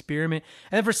funky experiment.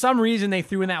 And then for some reason they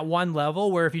threw in that one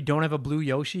level where if you don't have a blue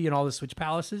Yoshi and all the Switch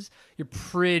Palaces, you're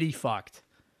pretty fucked.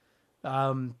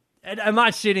 And I'm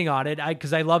not shitting on it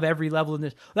because I love every level in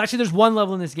this. Well, actually, there's one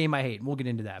level in this game I hate, and we'll get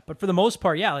into that. But for the most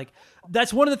part, yeah, like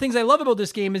that's one of the things I love about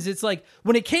this game is it's like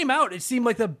when it came out, it seemed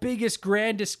like the biggest,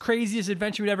 grandest, craziest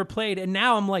adventure we'd ever played, and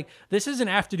now I'm like, this is an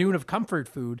afternoon of comfort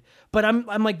food. But I'm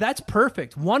like, that's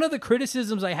perfect. One of the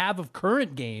criticisms I have of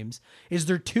current games is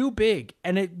they're too big,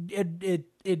 and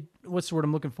it what's the word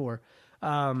I'm looking for?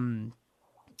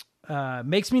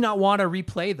 Makes me not want to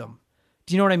replay them.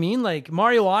 Do you know what I mean? Like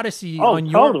Mario Odyssey on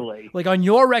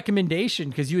your recommendation,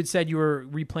 because you had said you were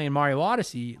replaying Mario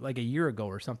Odyssey like a year ago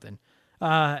or something.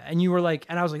 And you were like,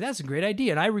 and I was like, that's a great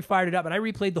idea. And I refired it up and I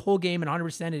replayed the whole game and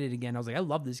 100%ed it again. I was like, I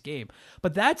love this game.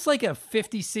 But that's like a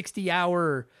 50, 60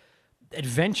 hour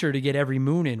adventure to get every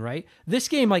moon in, right? This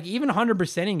game, like even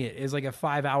 100%ing it is like a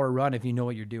 5-hour run if you know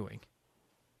what you're doing.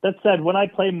 That said, when I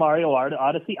play Mario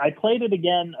Odyssey, I played it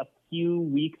again a few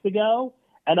weeks ago.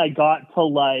 And I got to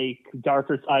like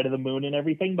Darker Side of the Moon and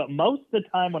everything, but most of the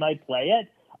time when I play it,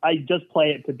 I just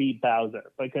play it to beat Bowser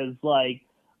because like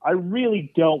I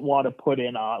really don't want to put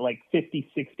in like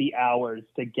 50, 60 hours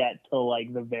to get to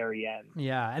like the very end.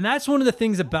 Yeah, and that's one of the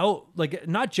things about like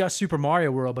not just Super Mario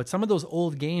World, but some of those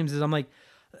old games is I'm like,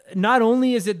 not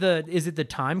only is it the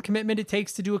time commitment it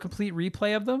takes to do a complete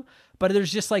replay of them, but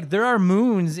there's just like there are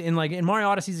moons in Mario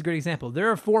Odyssey is a great example. There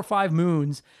are 4 or 5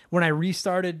 moons when I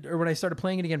started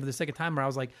playing it again for the second time where I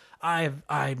was like,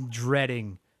 I'm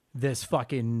dreading this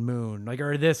fucking moon, like,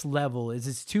 or this level. Is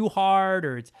it's too hard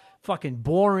or it's fucking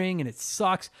boring and it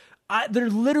sucks. There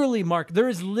is literally,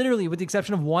 with the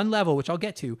exception of one level, which I'll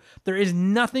get to, there is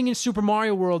nothing in Super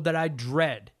Mario World that I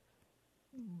dread.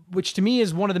 Which to me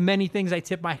is one of the many things I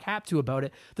tip my cap to about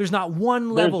it. There's not one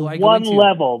level I go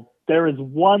into. There is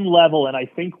one level, and I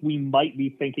think we might be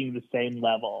thinking the same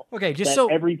level. Okay,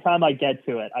 every time I get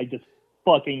to it, I just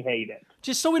fucking hate it.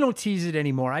 Just so we don't tease it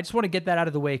anymore, I just want to get that out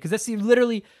of the way because that's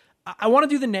literally. I want to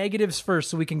do the negatives first,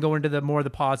 so we can go into the more of the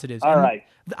positives. All right.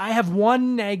 I have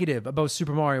one negative about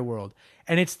Super Mario World,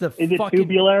 and it's Is it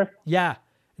tubular? Yeah,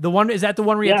 is that the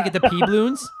one where you have to get the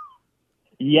P-balloons?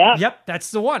 Yeah. Yep, that's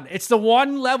the one. It's the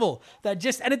one level that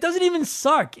and it doesn't even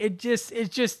suck. It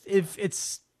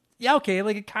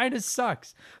kind of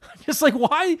sucks. Just like,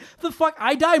 why the fuck?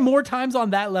 I die more times on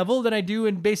that level than I do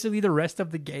in basically the rest of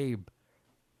the game.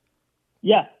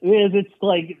 Yeah, it's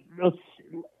like,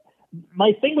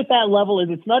 my thing with that level is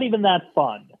it's not even that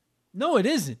fun. No, it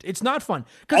isn't. It's not fun.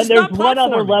 And there's one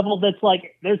other level that's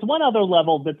like,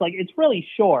 it's really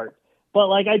short, but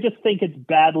like, I just think it's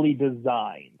badly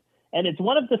designed. And it's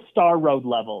one of the Star Road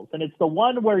levels, and it's the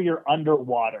one where you're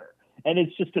underwater, and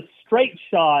it's just a straight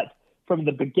shot from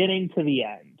the beginning to the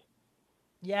end.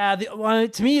 Yeah,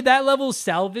 to me, that level's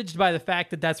salvaged by the fact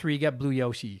that that's where you get Blue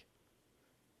Yoshi.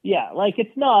 Yeah, like,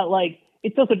 it's not like,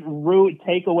 it doesn't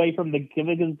take away from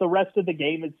because the rest of the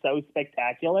game is so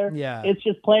spectacular. Yeah. It's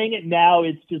just playing it now,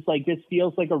 it's just like, this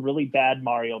feels like a really bad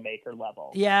Mario Maker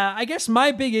level. Yeah, I guess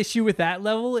my big issue with that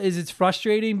level is it's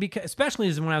frustrating because, especially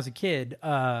as when I was a kid,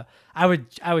 I would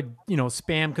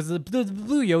spam because the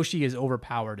Blue Yoshi is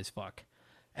overpowered as fuck.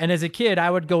 And as a kid, I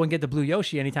would go and get the Blue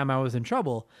Yoshi anytime I was in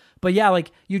trouble. But yeah,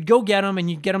 like, you'd go get him, and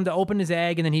you'd get him to open his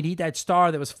egg, and then he'd eat that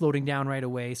star that was floating down right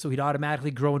away, so he'd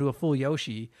automatically grow into a full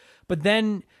Yoshi. But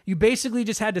then you basically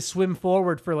just had to swim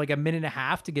forward for like a minute and a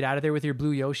half to get out of there with your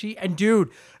Blue Yoshi. And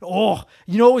dude, what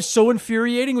was so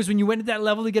infuriating was when you went to that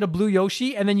level to get a Blue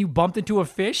Yoshi, and then you bumped into a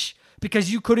fish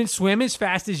because you couldn't swim as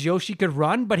fast as Yoshi could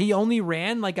run, but he only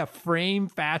ran like a frame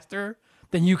faster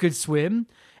than you could swim.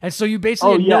 And so you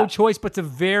basically had no choice but to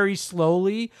very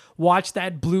slowly watch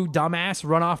that blue dumbass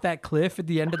run off that cliff at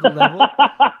the end of the level.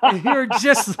 You're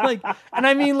just like, and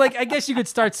I mean, like, I guess you could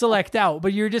start select out,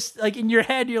 but you're just like, in your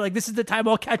head, you're like, this is the time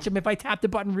I'll catch him if I tap the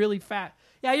button really fast.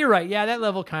 Yeah, you're right. Yeah, that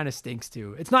level kind of stinks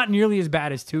too. It's not nearly as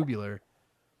bad as Tubular.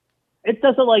 It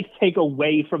doesn't like take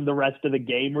away from the rest of the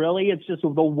game, really. It's just the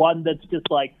one that's just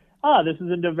like, this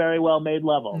isn't a very well made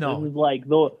level. No. This is like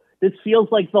this feels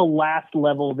like the last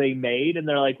level they made, and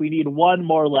they're like, we need one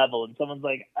more level. And someone's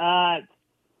like,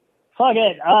 fuck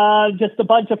it. Just a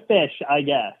bunch of fish, I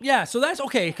guess. Yeah, so that's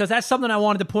okay, because that's something I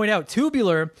wanted to point out.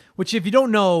 Tubular, which if you don't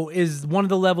know, is one of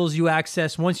the levels you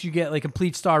access once you get like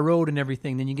complete Star Road and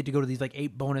everything, then you get to go to these like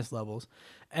 8 bonus levels.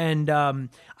 And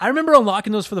I remember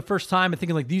unlocking those for the first time and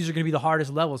thinking like, these are going to be the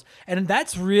hardest levels. And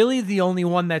that's really the only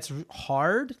one that's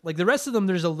hard. Like the rest of them,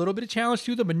 there's a little bit of challenge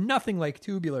to them, but nothing like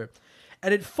Tubular.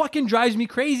 And it fucking drives me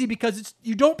crazy because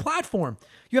you don't platform.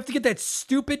 You have to get that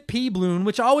stupid pea balloon,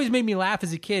 which always made me laugh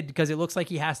as a kid because it looks like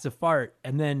he has to fart.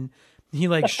 And then he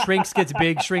like shrinks, gets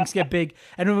big, shrinks, get big.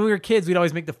 And when we were kids, we'd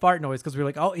always make the fart noise because we were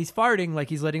like, oh, he's farting, like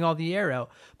he's letting all the air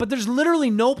out. But there's literally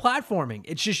no platforming.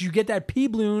 It's just you get that pea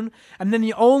balloon, and then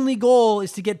the only goal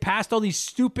is to get past all these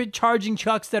stupid charging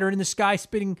chucks that are in the sky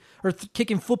spitting or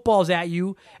kicking footballs at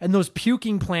you, and those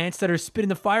puking plants that are spitting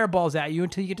the fireballs at you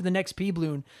until you get to the next pea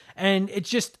balloon. And it's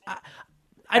just,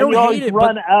 I don't hate it.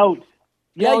 Run out.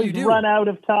 Yeah, you do. Run out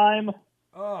of time.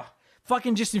 Ugh.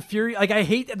 Fucking just infuriating. Like, I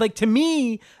hate, like, to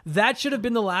me, that should have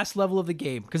been the last level of the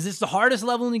game because it's the hardest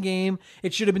level in the game.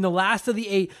 It should have been the last of the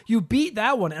 8. You beat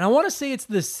that one, and I want to say it's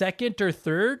the second or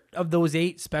third of those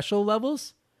 8 special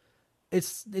levels.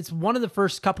 It's one of the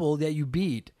first couple that you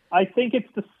beat. I think it's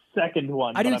the second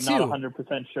one, I'm not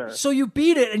 100% sure. So you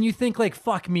beat it, and you think, like,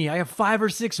 fuck me, I have 5 or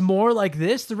 6 more like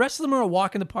this. The rest of them are a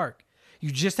walk in the park. You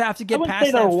just have to get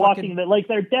past that. I wouldn't say they're walking,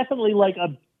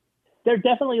 they're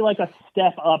definitely like a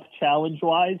step up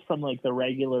challenge-wise from like the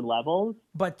regular levels.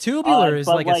 But Tubular is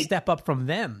like a step up from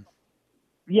them.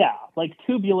 Yeah, like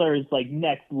Tubular is like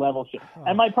next level shit.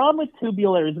 And my problem with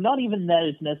Tubular is not even that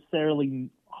it's necessarily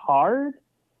hard,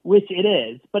 which it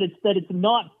is, but it's that it's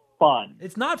not fun.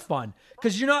 It's not fun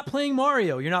because you're not playing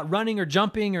Mario. You're not running or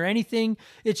jumping or anything.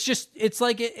 It's just it's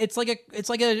like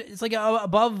a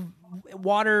above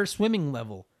water swimming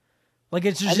level. Like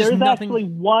it's just there's nothing. Actually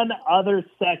one other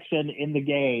section in the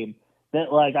game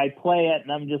that like I play it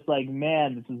and I'm just like,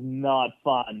 man, this is not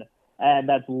fun. And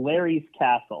that's Larry's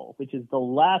Castle, which is the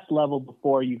last level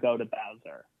before you go to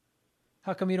Bowser.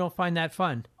 How come you don't find that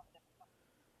fun?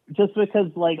 Just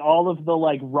because like all of the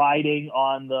like riding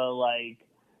on the like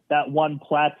that one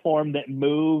platform that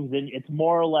moves, and it's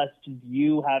more or less just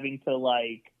you having to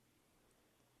like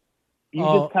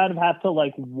just kind of have to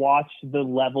like watch the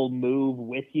level move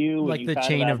with you, like the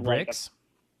chain of bricks.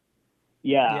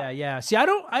 Yeah. See, I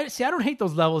don't hate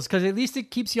those levels because at least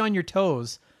it keeps you on your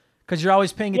toes because you're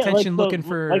always paying attention, looking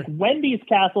for. Like Wendy's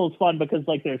Castle is fun because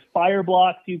like there's fire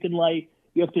blocks you can like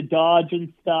you have to dodge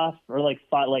and stuff, or like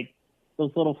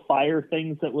those little fire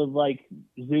things that would like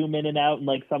zoom in and out and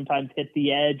like sometimes hit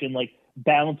the edge and like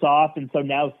bounce off, and so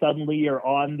now suddenly you're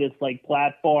on this like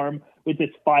platform with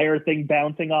this fire thing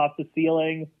bouncing off the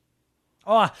ceiling.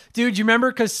 Oh, dude, you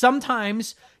remember? Because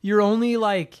sometimes you're only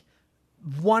like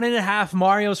 1.5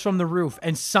 Marios from the roof,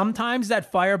 and sometimes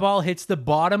that fireball hits the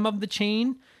bottom of the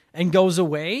chain and goes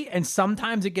away, and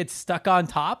sometimes it gets stuck on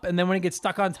top, and then when it gets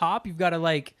stuck on top, you've got to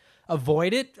like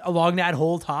avoid it along that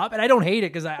whole top. And I don't hate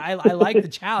it because I like the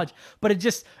challenge, but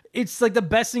it's like the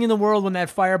best thing in the world when that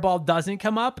fireball doesn't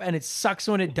come up, and it sucks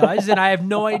when it does. And I have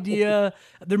no idea.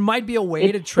 There might be a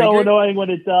way to trigger. It's so annoying when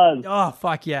it does. Oh,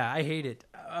 fuck yeah. I hate it.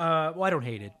 Well, I don't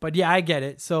hate it, but yeah, I get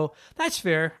it. So that's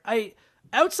fair.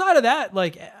 Outside of that,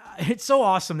 like, it's so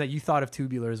awesome that you thought of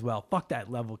Tubular as well. Fuck, that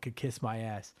level could kiss my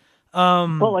ass.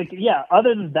 But like, yeah,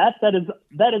 other than that, that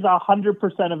is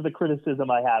 100% of the criticism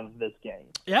I have of this game.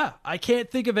 Yeah, I can't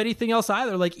think of anything else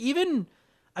either. Like, even,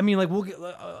 I mean, like, we'll get,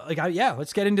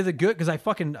 let's get into the good, because I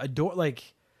fucking adore,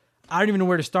 like, I don't even know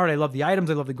where to start. I love the items.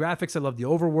 I love the graphics. I love the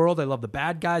overworld. I love the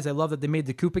bad guys. I love that they made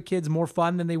the Koopa Kids more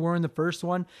fun than they were in the first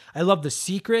one. I love the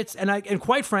secrets. And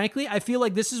quite frankly, I feel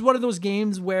like this is one of those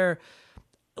games where,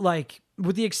 like,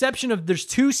 with the exception of there's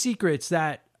 2 secrets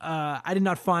that I did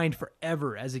not find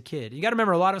forever as a kid. You got to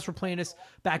remember, a lot of us were playing this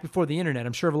back before the internet.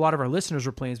 I'm sure a lot of our listeners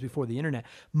were playing this before the internet.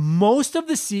 Most of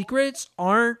the secrets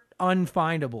aren't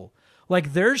unfindable.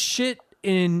 Like, there's shit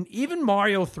in even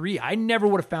Mario 3. I never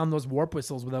would have found those warp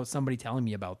whistles without somebody telling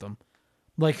me about them.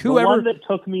 Like, whoever. The one that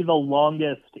took me the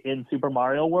longest in Super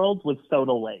Mario World was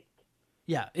Soda Lake.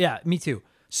 Yeah, me too.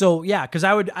 So yeah, because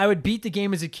I would beat the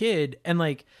game as a kid, and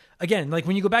like, again, like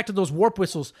when you go back to those warp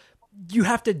whistles, you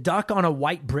have to duck on a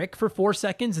white brick for 4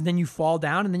 seconds, and then you fall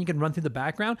down, and then you can run through the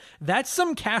background. That's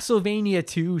some Castlevania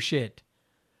 2 shit.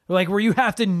 Like, where you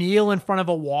have to kneel in front of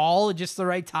a wall at just the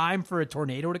right time for a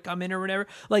tornado to come in or whatever.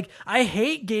 Like, I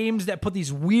hate games that put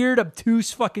these weird,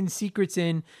 obtuse fucking secrets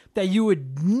in that you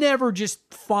would never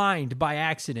just find by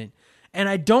accident. And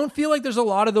I don't feel like there's a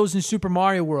lot of those in Super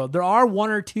Mario World. There are 1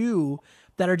 or 2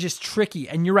 that are just tricky.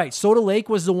 And you're right, Soda Lake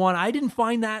was the one. I didn't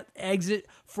find that exit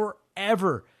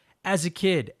forever as a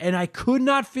kid. And I could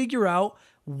not figure out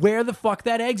where the fuck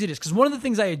that exit is. Because one of the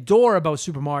things I adore about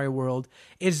Super Mario World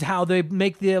is how they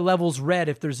make the levels red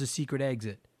if there's a secret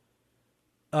exit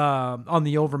on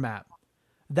the overmap.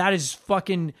 That is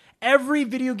fucking... Every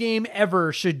video game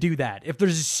ever should do that. If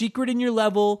there's a secret in your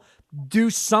level,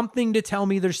 do something to tell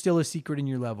me there's still a secret in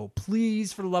your level.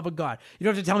 Please, for the love of God. You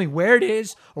don't have to tell me where it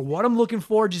is or what I'm looking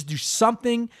for. Just do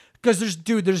something. Because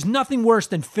there's nothing worse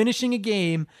than finishing a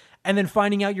game and then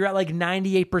finding out you're at like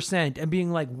 98% and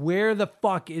being like, where the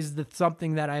fuck is the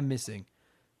something that I'm missing?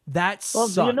 That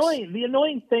sucks. The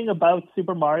annoying thing about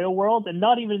Super Mario World, and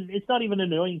it's not even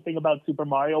an annoying thing about Super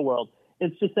Mario World.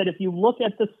 It's just that if you look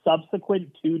at the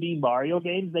subsequent 2D Mario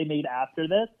games they made after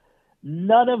this,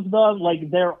 none of them, like,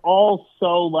 they're all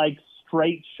so like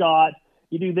straight shot.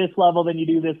 You do this level, then you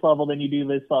do this level, then you do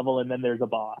this level, and then there's a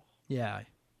boss. Yeah.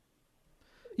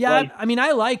 Yeah,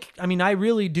 like, I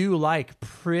really do like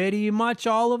pretty much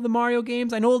all of the Mario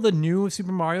games. I know the new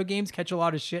Super Mario games catch a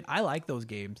lot of shit. I like those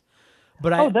games.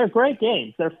 But they're great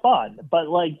games. They're fun. But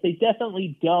like, they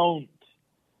definitely don't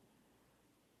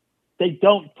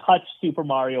touch Super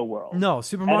Mario World. No,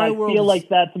 Super Mario World. I feel like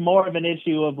that's more of an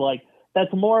issue of like,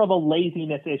 that's more of a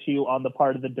laziness issue on the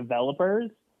part of the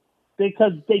developers,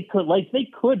 because they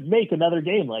could make another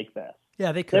game like this.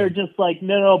 Yeah, they could. They're just like,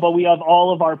 no, but we have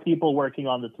all of our people working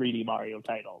on the 3D Mario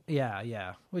title.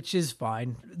 Yeah, which is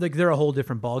fine. Like, they're a whole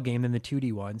different ball game than the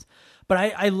 2D ones. But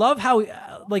I love how,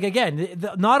 like, again,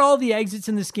 not all the exits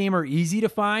in this game are easy to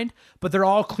find, but they're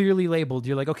all clearly labeled.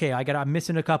 You're like, okay, I'm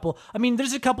missing a couple. I mean,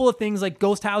 there's a couple of things, like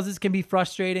ghost houses can be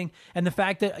frustrating. And the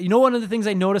fact that, one of the things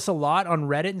I notice a lot on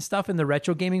Reddit and stuff in the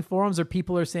retro gaming forums are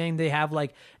people are saying they have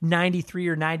like 93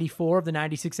 or 94 of the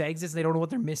 96 exits. They don't know what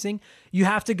they're missing. You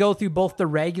have to go through both the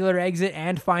regular exit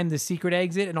and find the secret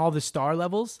exit and all the star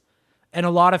levels. And a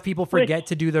lot of people forget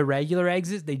to do the regular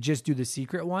exit. They just do the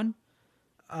secret one.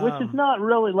 Which is not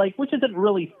really which isn't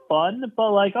really fun,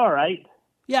 but like, all right.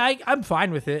 Yeah, I'm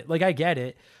fine with it. Like, I get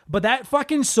it. But that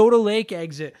fucking Soda Lake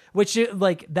exit, which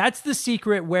that's the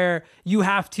secret where you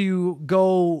have to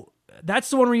go. That's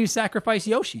the one where you sacrifice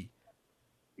Yoshi.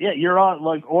 Yeah, you're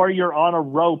on a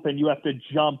rope and you have to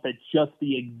jump at just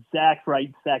the exact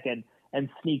right second and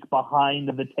sneak behind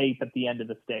the tape at the end of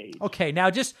the stage. Okay, now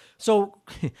just so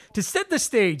to set the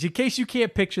stage, in case you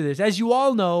can't picture this, as you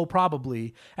all know,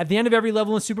 probably at the end of every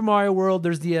level in Super Mario World,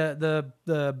 there's the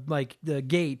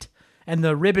gate, and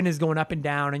the ribbon is going up and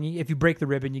down, and if you break the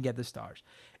ribbon, you get the stars.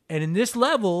 And in this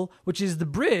level, which is the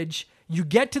bridge, you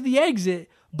get to the exit,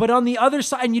 but on the other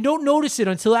side, and you don't notice it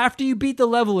until after you beat the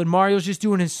level and Mario's just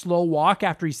doing his slow walk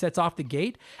after he sets off the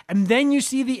gate, and then you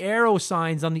see the arrow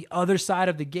signs on the other side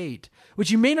of the gate.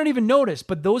 which you may not even notice,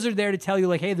 but those are there to tell you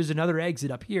like, hey, there's another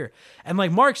exit up here. And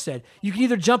like Mark said, you can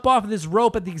either jump off of this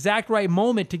rope at the exact right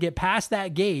moment to get past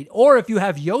that gate, or if you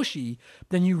have Yoshi,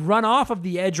 then you run off of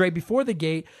the edge right before the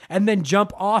gate and then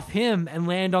jump off him and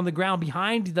land on the ground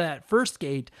behind that first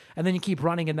gate, and then you keep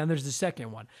running, and then there's the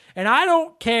second one. And I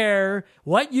don't care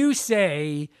what you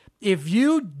say, if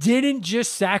you didn't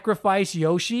just sacrifice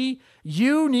Yoshi,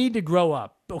 you need to grow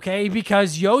up, okay?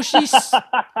 Because Yoshi's...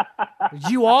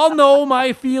 you all know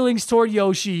my feelings toward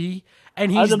Yoshi,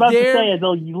 and he's there. I was about to say, as a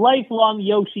lifelong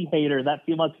Yoshi hater, that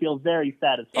must feel very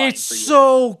satisfying. It's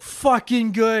so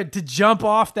fucking good to jump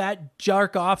off that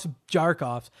Jarkoff's.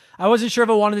 I wasn't sure if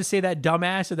I wanted to say that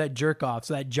dumbass or that jerk-off,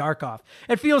 so that Jarkoff.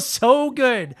 It feels so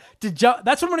good to jump.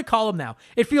 That's what I'm going to call him now.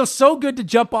 It feels so good to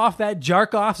jump off that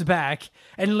Jarkoff's back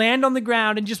and land on the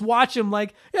ground and just watch him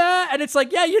like, yeah, and it's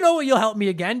like, yeah, you know what, you'll help me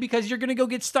again because you're going to go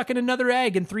get stuck in another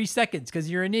egg in 3 seconds because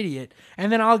you're an idiot,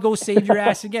 and then I'll go save your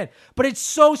ass again. But it's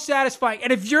so satisfying.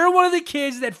 And if you're one of the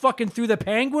kids that fucking threw the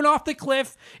penguin off the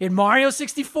cliff in Mario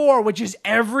 64, which is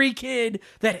every kid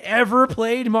that ever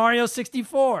played Mario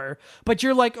 64, but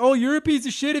you're like, oh, you're a piece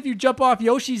of shit if you jump off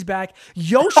Yoshi's back.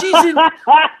 You're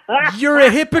a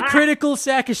hypocritical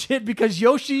sack of shit because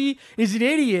Yoshi is an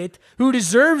idiot who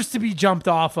deserves to be jumped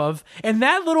off of, and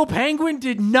that little penguin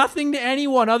did nothing to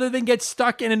anyone other than get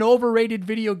stuck in an overrated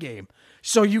video game.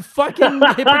 So you fucking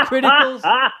hypocriticals.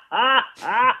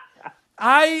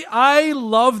 I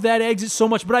love that exit so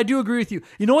much, but I do agree with you.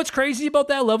 You know what's crazy about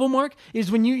that level, Mark,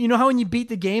 is when you know how when you beat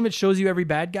the game, it shows you every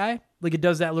bad guy? Like it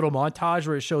does that little montage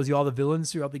where it shows you all the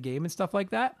villains throughout the game and stuff like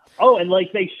that. Oh, and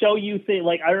like they show you things.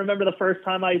 Like I remember the first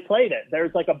time I played it,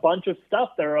 there's like a bunch of stuff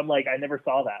there. I'm like, I never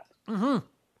saw that. Mm-hmm.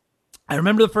 I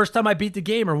remember the first time I beat the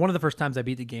game, or one of the first times I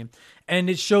beat the game, and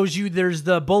it shows you there's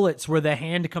the bullets where the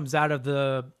hand comes out of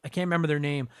the, I can't remember their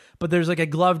name, but there's like a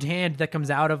gloved hand that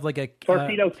comes out of like a...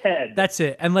 Torpedo Ted. That's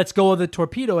it. And lets go of the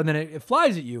torpedo, and then it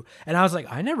flies at you. And I was like,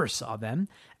 I never saw them.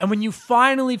 And when you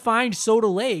finally find Soda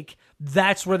Lake,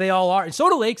 that's where they all are. And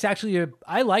Soda Lake's actually,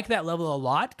 I like that level a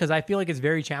lot because I feel like it's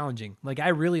very challenging. Like I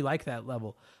really like that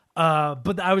level.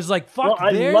 But I was like, fuck,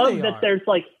 well, there I love they that are. There's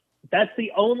like, that's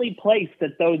the only place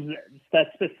that that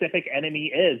specific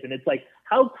enemy is. And it's like,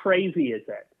 how crazy is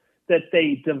it that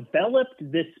they developed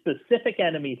this specific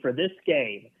enemy for this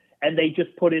game and they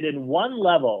just put it in one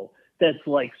level that's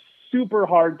like super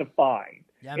hard to find.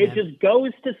 Yeah, it just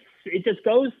goes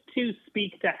to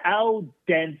speak to how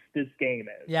dense this game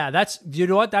is. Yeah, you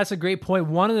know what? That's a great point.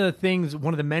 One of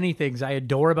the many things I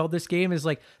adore about this game is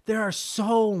like there are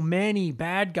so many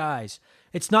bad guys.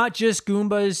 It's not just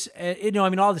Goombas.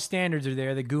 All the standards are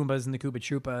there. The Goombas and the Koopa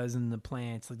Troopas and the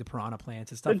plants, like the piranha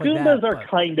plants and stuff like that. The Goombas are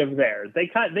kind of there.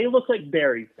 They look like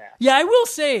berries now. Yeah, I will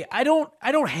say I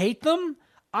don't hate them.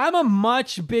 I'm a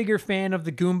much bigger fan of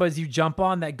the Goombas you jump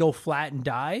on that go flat and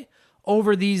die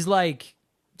over these like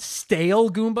stale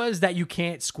Goombas that you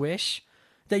can't squish,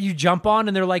 that you jump on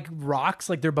and they're like rocks,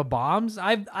 like they're bombs.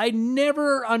 I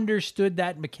never understood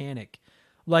that mechanic.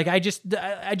 Like I just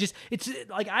it's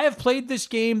like I have played this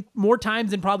game more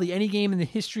times than probably any game in the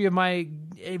history of my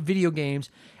video games,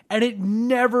 and it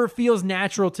never feels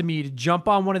natural to me to jump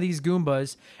on one of these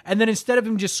Goombas and then instead of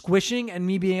him just squishing and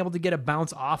me being able to get a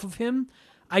bounce off of him,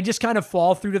 I just kind of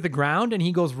fall through to the ground and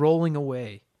he goes rolling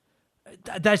away.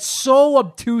 That's so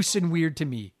obtuse and weird to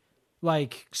me.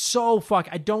 Like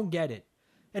I don't get it.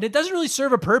 And it doesn't really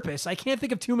serve a purpose. I can't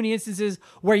think of too many instances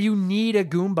where you need a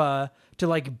Goomba to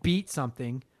like beat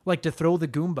something, like to throw the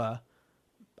Goomba.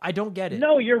 I don't get it.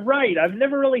 No, you're right. I've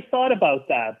never really thought about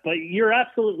that, but you're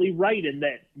absolutely right in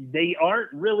that they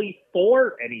aren't really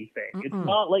for anything. Mm-mm. It's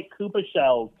not like Koopa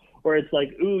shells where it's like,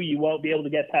 ooh, you won't be able to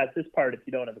get past this part if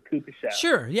you don't have a Koopa shell.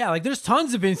 Sure, yeah. Like there's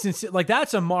tons of instances, like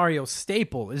that's a Mario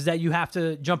staple, is that you have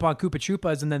to jump on Koopa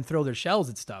Troopas and then throw their shells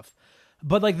and stuff.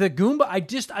 But like the Goomba,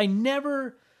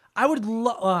 I would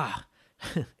love...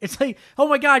 It's like, oh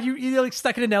my God, you're like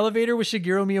stuck in an elevator with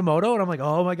Shigeru Miyamoto, and I'm like,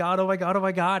 oh my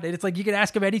God. And it's like, you can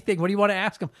ask him anything. What do you want to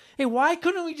ask him? Hey, why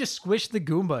couldn't we just squish the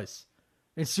Goombas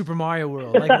in Super Mario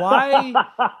World? Like, why?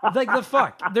 Like, the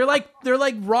fuck? They're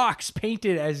like rocks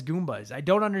painted as Goombas. I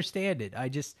don't understand it.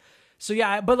 Obviously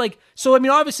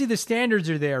the standards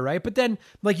are there, right? But then,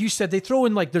 like you said, they throw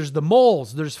in like, there's the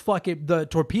moles, there's fucking the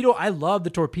torpedo. I love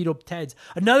the torpedo Teds.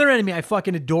 Another enemy I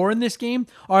fucking adore in this game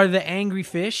are the angry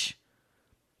fish.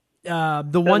 The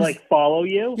ones like follow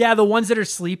you. Yeah, the ones that are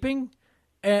sleeping,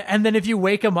 and then if you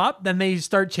wake them up, then they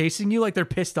start chasing you like they're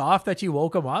pissed off that you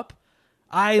woke them up.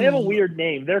 They have a weird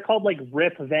name. They're called like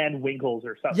Rip Van Winkles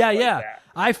or something. Yeah. That.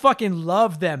 I fucking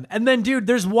love them. And then, dude,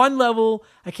 there's one level.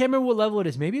 I can't remember what level it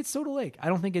is. Maybe it's Soda Lake. I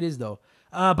don't think it is though.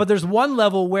 But there's one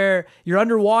level where you're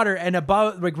underwater and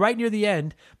about like right near the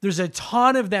end, there's a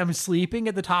ton of them sleeping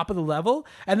at the top of the level.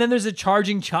 And then there's a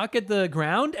charging Chuck at the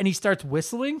ground and he starts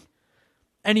whistling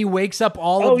and he wakes up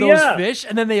all of those fish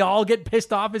and then they all get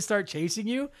pissed off and start chasing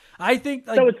you. I think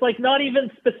so it's like not even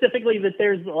specifically that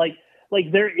there's like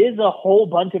there is a whole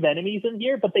bunch of enemies in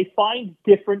here, but they find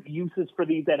different uses for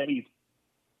these enemies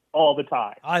all the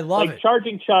time. I love it.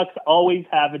 Charging Chucks always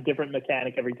have a different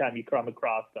mechanic every time you come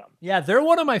across them. Yeah, they're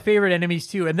one of my favorite enemies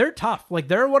too, and they're tough. Like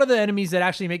they're one of the enemies that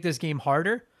actually make this game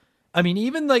harder. I mean,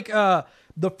 even like the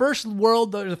first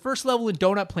level in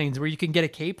Donut Plains where you can get a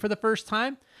cape for the first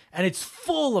time, and it's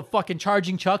full of fucking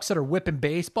charging Chucks that are whipping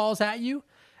baseballs at you.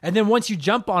 And then once you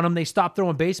jump on them, they stop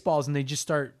throwing baseballs and they just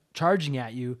start charging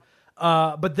at you.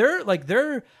 But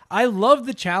I love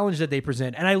the challenge that they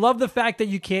present. And I love the fact that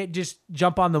you can't just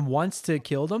jump on them once to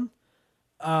kill them.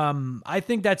 I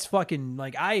think that's fucking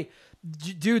like,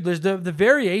 dude, there's the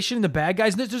variation in the bad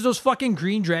guys. There's those fucking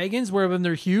green dragons where when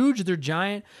they're huge, they're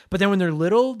giant. But then when they're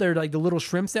little, they're like the little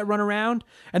shrimps that run around.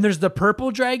 And there's the purple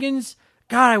dragons.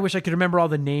 God, I wish I could remember all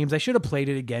the names. I should have played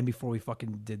it again before we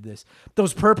fucking did this.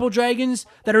 Those purple dragons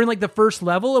that are in like the first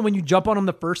level. And when you jump on them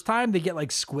the first time, they get like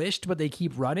squished, but they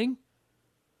keep running.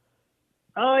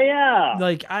 Oh yeah.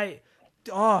 Like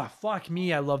fuck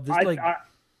me. I love this. I've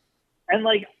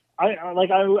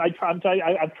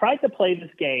tried to play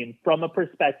this game from a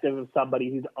perspective of somebody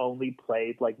who's only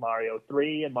played like Mario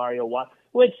 3 and Mario 1,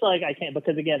 which like I can't,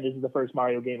 because again, this is the first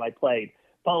Mario game I played.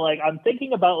 But like I'm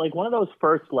thinking about like one of those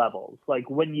first levels, like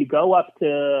when you go up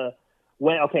to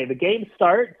the game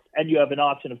starts and you have an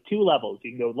option of two levels.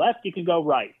 You can go left, you can go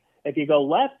right. If you go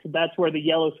left, that's where the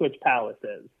Yellow Switch Palace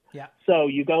is. Yeah. So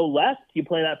you go left, you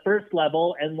play that first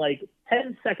level, and like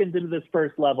 10 seconds into this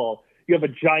first level, you have a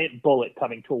giant bullet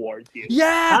coming towards you.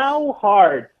 Yeah. How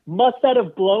hard must that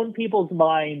have blown people's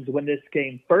minds when this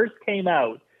game first came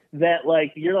out? That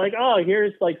like you're like, oh,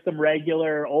 here's like some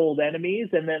regular old enemies,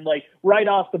 and then like right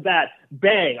off the bat,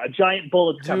 bang, a giant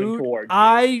bullet's coming towards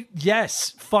you.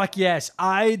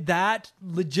 That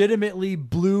legitimately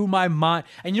blew my mind.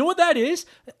 And you know what that is?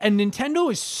 And Nintendo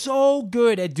is so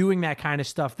good at doing that kind of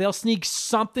stuff. They'll sneak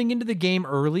something into the game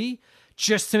early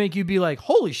just to make you be like,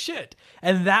 holy shit.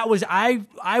 And that was, I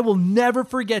will never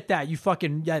forget that.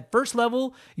 That first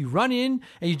level, you run in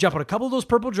and you jump on a couple of those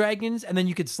purple dragons, and then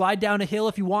you could slide down a hill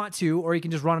if you want to, or you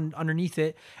can just run underneath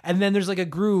it. And then there's like a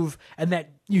groove, and that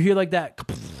you hear like that,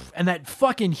 and that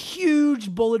fucking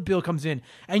huge bullet bill comes in,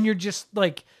 and you're just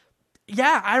like,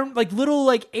 yeah, I don't like little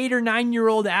like 8 or 9 year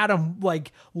old Adam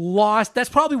like lost. That's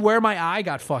probably where my eye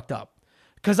got fucked up.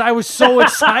 Because I was so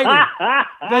excited.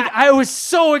 I was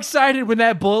so excited when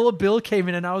that bullet bill came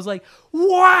in, and I was like,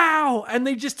 wow. And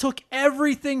they just took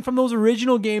everything from those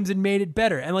original games and made it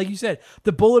better. And like you said,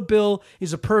 the bullet bill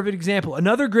is a perfect example.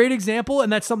 Another great example,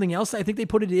 and that's something else, I think they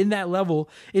put it in that level,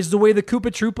 is the way the Koopa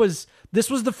Troopas,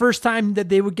 this was the first time that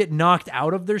they would get knocked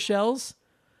out of their shells.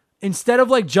 Instead of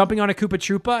like jumping on a Koopa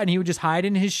Troopa and he would just hide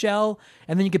in his shell,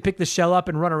 and then you could pick the shell up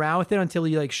and run around with it until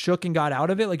he like shook and got out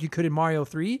of it like you could in Mario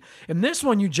 3. In this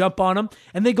one, you jump on them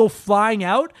and they go flying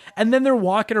out, and then they're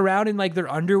walking around in like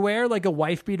their underwear, like a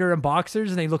wife beater and boxers,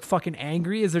 and they look fucking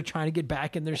angry as they're trying to get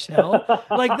back in their shell.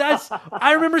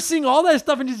 I remember seeing all that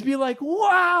stuff and just be like,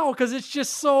 wow, because it's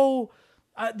just so...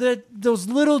 those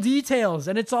little details,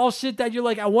 and it's all shit that you're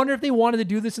like, I wonder if they wanted to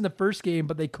do this in the first game,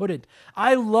 but they couldn't.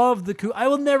 I love I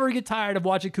will never get tired of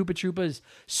watching Koopa Troopas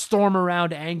storm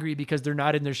around angry because they're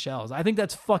not in their shells. I think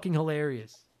that's fucking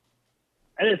hilarious.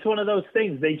 And it's one of those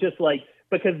things they just like,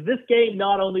 because this game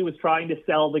not only was trying to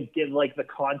sell the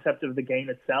concept of the game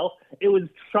itself, it was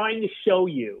trying to show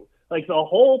you. Like, the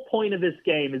whole point of this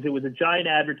game is it was a giant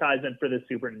advertisement for the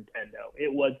Super Nintendo.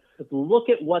 It was, look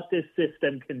at what this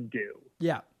system can do.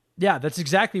 Yeah. Yeah, that's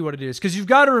exactly what it is. Because you've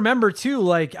got to remember, too,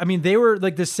 like, I mean, they were,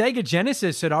 like, the Sega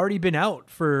Genesis had already been out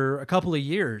for a couple of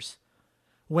years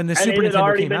when the Super Nintendo came out. And it had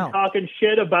already been talking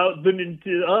shit about the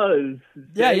Nintendo.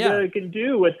 Sega can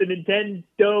do what the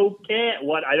Nintendo can't.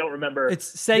 What? I don't remember.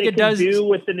 It's Sega does do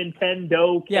what the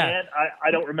Nintendo can't.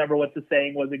 I don't remember what the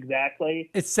saying was exactly.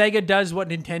 It's Sega does what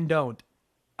Nintendo don't.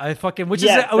 Which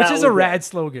is a rad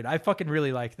slogan. I fucking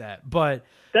really like that. But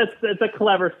that's a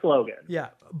clever slogan. Yeah,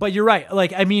 but you're right.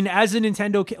 Like, I mean, as a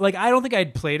Nintendo, like, I don't think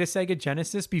I'd played a Sega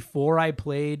Genesis before I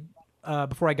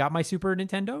got my Super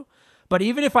Nintendo. But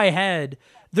even if I had,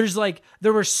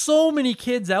 there were so many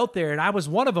kids out there, and I was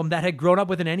one of them that had grown up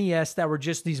with an NES that were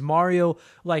just these Mario,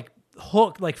 like,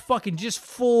 hooked, like fucking just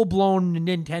full blown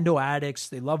Nintendo addicts.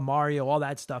 They love Mario, all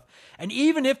that stuff. And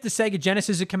even if the Sega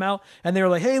Genesis had come out and they were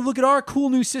like, hey, look at our cool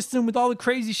new system with all the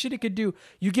crazy shit it could do,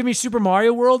 you give me Super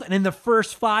Mario World, and in the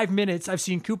first 5 minutes, I've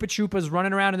seen Koopa Troopas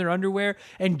running around in their underwear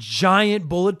and giant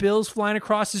bullet bills flying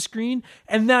across the screen.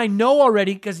 And then I know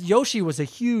already, because Yoshi was a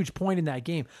huge point in that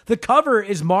game. The cover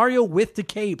is Mario with the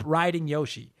cape riding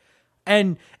Yoshi.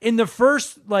 And in the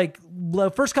first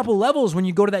couple levels, when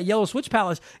you go to that Yellow Switch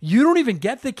Palace, you don't even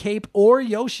get the cape or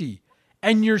Yoshi.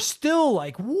 And you're still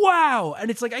like, wow. And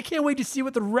it's like, I can't wait to see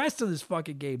what the rest of this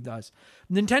fucking game does.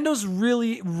 Nintendo's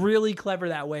really, really clever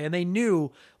that way. And they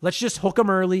knew, let's just hook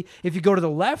them early. If you go to the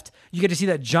left, you get to see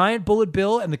that giant bullet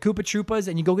bill and the Koopa Troopas,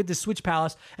 and you go get the Switch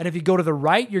Palace. And if you go to the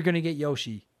right, you're going to get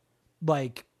Yoshi.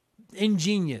 Like,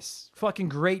 ingenious. Fucking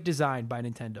great design by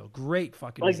Nintendo. Great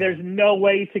fucking like design. There's no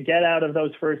way to get out of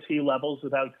those first few levels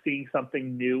without seeing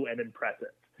something new and impressive.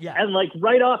 Yeah. And like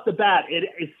right off the bat, it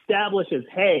establishes,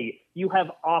 hey, you have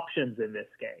options in this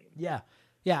game. Yeah.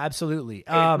 Yeah, absolutely. It's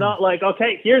not like,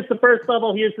 okay, here's the first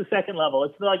level, here's the second level.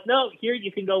 It's like, no, here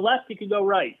you can go left, you can go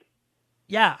right.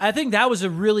 Yeah, I think that was a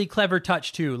really clever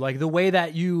touch too. Like the way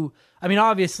that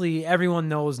obviously everyone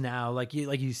knows now, like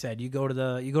you said, you go to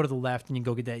the left and you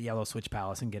go get that Yellow Switch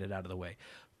Palace and get it out of the way.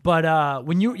 But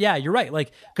you're right.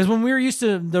 Like, because when we were used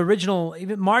to the original,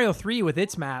 even Mario 3 with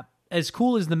its map, as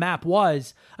cool as the map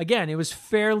was, again, it was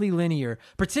fairly linear,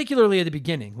 particularly at the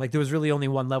beginning. Like there was really only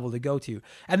one level to go to.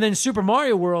 And then Super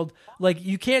Mario World, like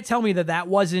you can't tell me that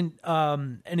wasn't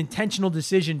an intentional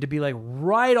decision to be like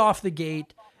right off the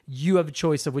gate, you have a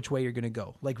choice of which way you're going to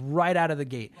go, like right out of the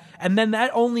gate. And then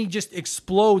that only just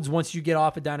explodes once you get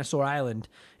off of Dinosaur Island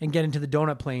and get into the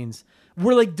Donut Plains.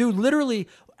 We're like, dude, literally.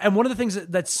 And one of the things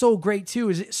that's so great too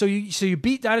is so you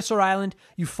beat Dinosaur Island,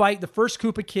 you fight the first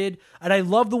Koopa Kid, and I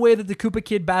love the way that the Koopa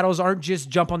Kid battles aren't just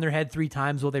jump on their head 3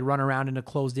 times while they run around in a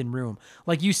closed-in room.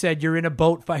 Like you said, you're in a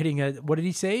boat fighting what did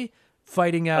he say?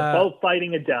 Fighting a boat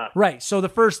fighting a duck. Right. So the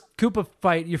first Koopa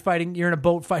fight, you're in a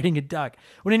boat fighting a duck.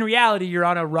 When in reality, you're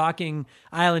on a rocking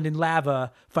island in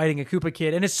lava fighting a Koopa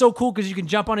Kid. And it's so cool because you can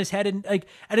jump on his head and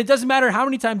it doesn't matter how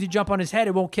many times you jump on his head,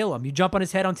 it won't kill him. You jump on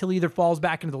his head until he either falls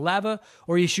back into the lava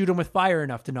or you shoot him with fire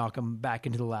enough to knock him back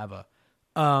into the lava.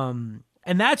 And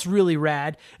that's really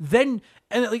rad. Then,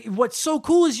 what's so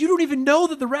cool is you don't even know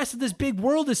that the rest of this big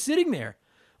world is sitting there.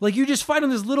 Like, you just fight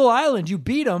on this little island, you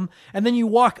beat them, and then you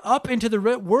walk up into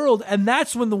the world, and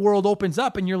that's when the world opens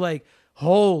up, and you're like,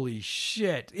 holy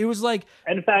shit. It was like...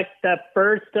 In fact, that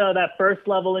first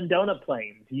level in Donut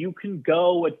Plains, you can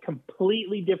go a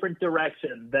completely different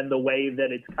direction than the way that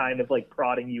it's kind of, like,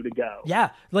 prodding you to go. Yeah.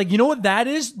 Like, you know what that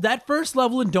is? That first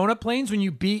level in Donut Plains, when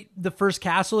you beat the first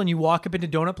castle and you walk up into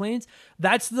Donut Plains,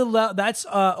 that's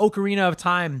Ocarina of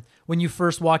Time when you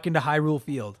first walk into Hyrule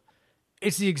Field.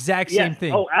 It's the exact same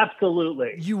thing. Oh,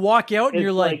 absolutely. You walk out and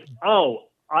you're like, oh,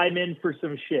 I'm in for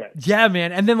some shit. Yeah,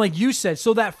 man. And then like you said,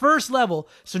 so that first level,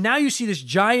 so now you see this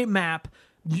giant map.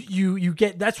 You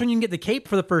get, that's when you can get the cape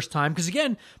for the first time. Because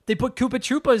again, they put Koopa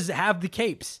Troopas have the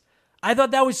capes. I thought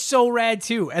that was so rad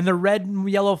too. And the red and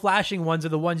yellow flashing ones are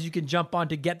the ones you can jump on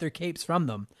to get their capes from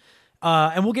them.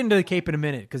 And we'll get into the cape in a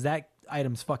minute because that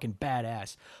item's fucking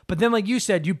badass. But then like you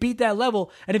said, you beat that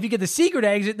level, and if you get the secret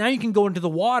exit, now you can go into the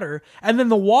water, and then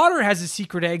the water has a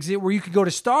secret exit where you can go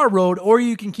to Star Road, or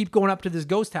you can keep going up to this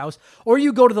ghost house, or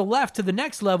you go to the left to the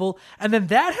next level, and then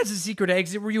that has a secret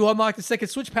exit where you unlock the second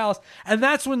Switch Palace, and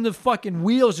that's when the fucking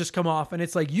wheels just come off, and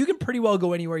it's like you can pretty well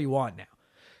go anywhere you want now.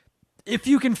 If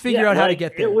you can figure out how to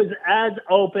get there. It was as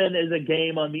open as a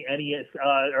game on the NES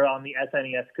or on the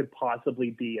SNES could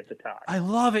possibly be at the time. I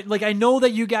love it. Like, I know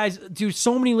that you guys do,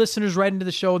 so many listeners write into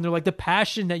the show and they're like, the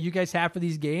passion that you guys have for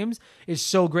these games is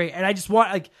so great. And I just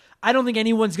want, like, I don't think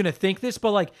anyone's going to think this,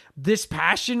 but like, this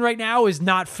passion right now is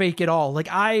not fake at all. Like,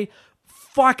 I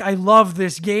love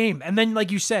this game. And then,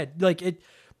 like you said, like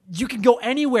you can go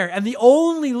anywhere, and the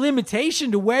only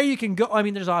limitation to where you can go, I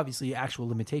mean, there's obviously actual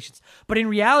limitations, but in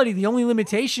reality, the only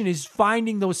limitation is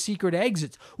finding those secret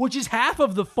exits, which is half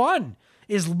of the fun,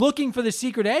 is looking for the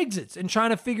secret exits and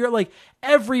trying to figure out like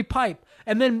every pipe.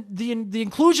 And then the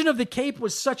inclusion of the cape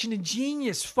was such an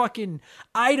ingenious fucking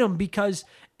item because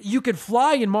you could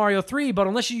fly in Mario 3, but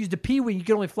unless you used a P-Wing, you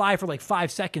could only fly for like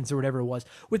 5 seconds or whatever it was.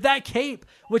 With that cape,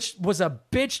 which was a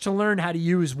bitch to learn how to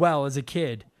use well as a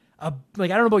kid. Like,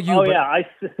 I don't know about you. Oh,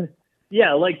 but...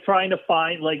 yeah. Like trying to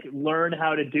learn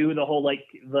how to do the whole, like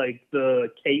the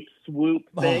cape swoop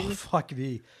thing. Oh, fuck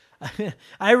me.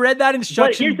 I read that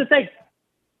instruction. But here's the thing.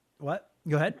 What?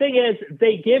 Go ahead. The thing is,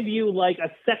 they give you like a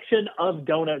section of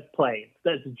Donut Plains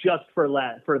that's just for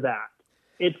that.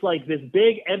 It's like this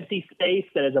big empty space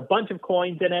that has a bunch of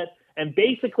coins in it, And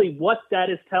basically what that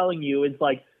is telling you is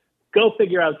like, go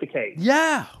figure out the cape.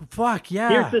 Yeah, fuck yeah.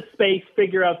 Here's the space,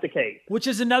 figure out the cape. Which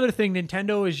is another thing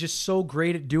Nintendo is just so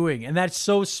great at doing, and that's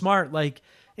so smart. Like,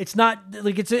 it's not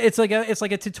like it's like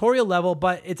a tutorial level,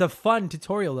 but it's a fun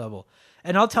tutorial level.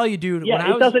 And I'll tell you, dude.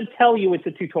 Yeah, doesn't tell you it's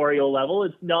a tutorial level.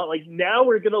 It's not like, now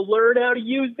we're gonna learn how to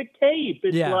use the cape.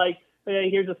 It's like,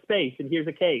 hey, here's a space and here's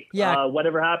a cape. Yeah,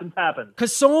 whatever happens, happens.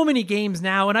 Because so many games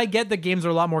now, and I get that games are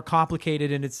a lot more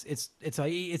complicated, and it's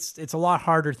a lot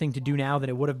harder thing to do now than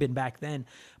it would have been back then.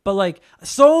 But like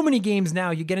so many games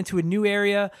now, you get into a new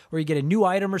area or you get a new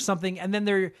item or something, and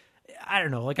then I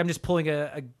don't know, like I'm just pulling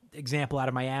a example out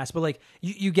of my ass, but like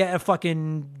you get a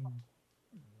fucking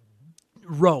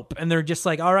rope and they're just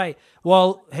like, all right,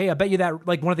 well, hey, I bet you that,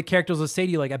 like, one of the characters will say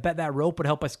to you, like, I bet that rope would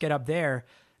help us get up there.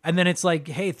 And then it's like,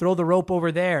 hey, throw the rope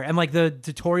over there. And like the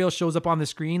tutorial shows up on the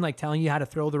screen, like telling you how to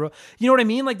throw the rope. You know what I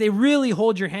mean? Like they really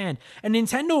hold your hand. And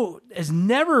Nintendo has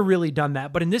never really done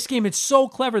that. But in this game, it's so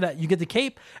clever that you get the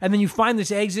cape and then you find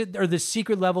this exit or this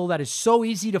secret level that is so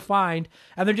easy to find.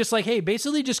 And they're just like, hey,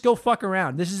 basically just go fuck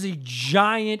around. This is a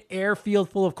giant airfield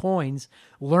full of coins.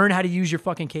 Learn how to use your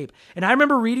fucking cape. And I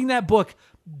remember reading that book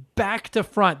back to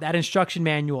front, that instruction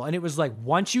manual, and it was like,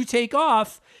 once you take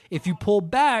off, if you pull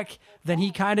back, then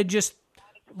he kind of just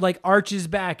like arches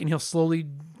back and he'll slowly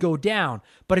go down.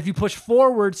 But if you push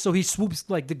forward, so he swoops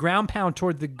like the ground pound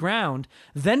toward the ground,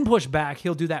 then push back,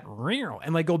 he'll do that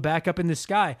and like go back up in the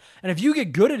sky. And if you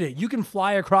get good at it, you can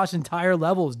fly across entire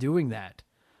levels doing that.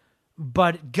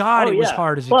 But God, it was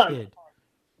hard as a kid.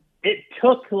 It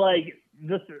took like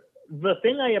the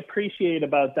thing I appreciate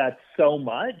about that so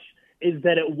much is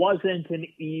that it wasn't an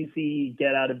easy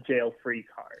get out of jail free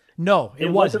card. No,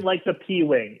 it wasn't like the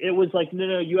P-Wing. It was like,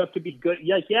 no, you have to be good.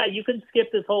 Yeah, you can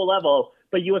skip this whole level,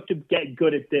 but you have to get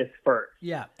good at this first.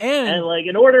 Yeah. And like,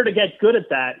 in order to get good at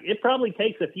that, it probably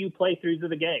takes a few playthroughs of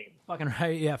the game. Fucking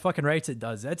right. Yeah, fucking rights it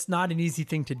does. That's not an easy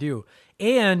thing to do.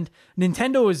 And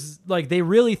Nintendo is like, they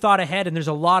really thought ahead, and there's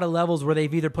a lot of levels where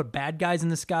they've either put bad guys in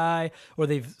the sky or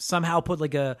they've somehow put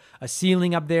like a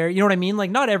ceiling up there. You know what I mean?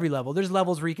 Like, not every level. There's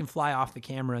levels where you can fly off the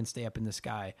camera and stay up in the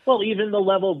sky. Well, even the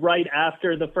level right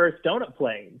after the first donut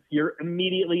plains, you're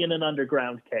immediately in an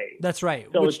underground cave. That's right,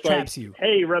 so which traps you.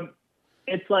 Hey,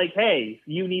 it's like, hey,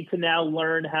 you need to now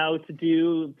learn how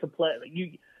to play.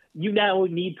 You now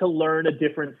need to learn a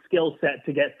different skill set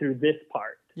to get through this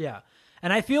part. Yeah.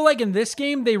 And I feel like in this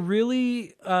game, they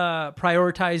really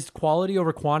prioritized quality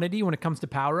over quantity when it comes to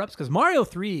power-ups. Because Mario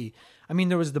 3, I mean,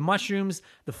 there was the mushrooms,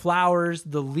 the flowers,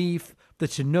 the leaf, the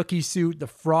Tanuki suit, the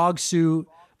frog suit,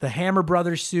 the Hammer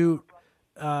Brothers suit.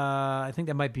 I think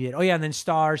that might be it. Oh, yeah, and then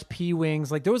stars,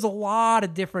 P-Wings. Like, there was a lot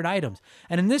of different items.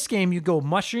 And in this game, you go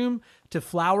mushroom to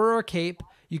flower or cape.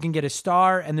 You can get a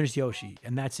star, and there's Yoshi,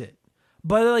 and that's it.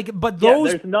 But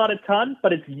those, there's not a ton,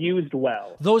 but it's used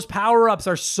well. Those power-ups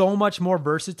are so much more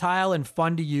versatile and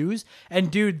fun to use.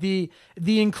 And dude, the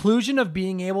inclusion of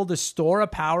being able to store a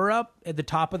power-up at the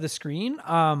top of the screen,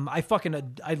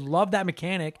 I love that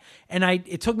mechanic. And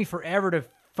it took me forever to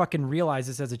fucking realize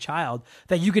this as a child,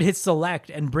 that you could hit select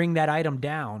and bring that item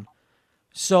down.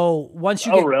 So once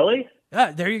you really?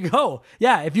 There you go.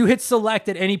 Yeah, if you hit select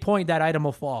at any point, that item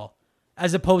will fall,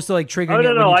 as opposed to like triggering.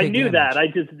 Oh no, I knew that.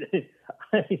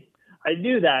 I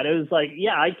knew that. It was like,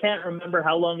 yeah, I can't remember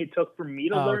how long it took for me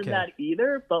to learn that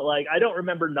either, but like, I don't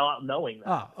remember not knowing that.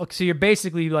 Oh, okay, so you're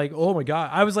basically like, oh my God.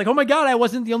 I was like, oh my God, I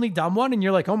wasn't the only dumb one. And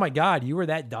you're like, oh my God, you were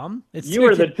that dumb? You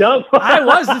were the dumb one. I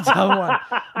was the dumb one.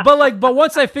 But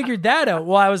once I figured that out,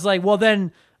 well, I was like, well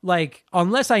then, like,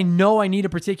 unless I know I need a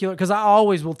particular, because I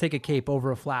always will take a cape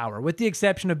over a flower, with the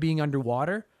exception of being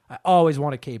underwater. I always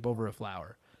want a cape over a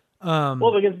flower.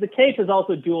 Well, because the cape is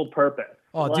also dual purpose.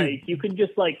 Oh, like, dude. you can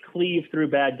just like cleave through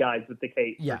bad guys with the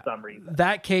cape for some reason.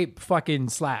 That cape fucking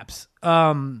slaps.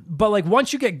 But like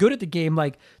once you get good at the game,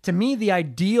 like to me, the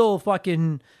ideal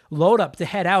fucking load up to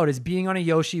head out is being on a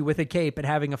Yoshi with a cape and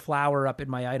having a flower up in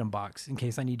my item box in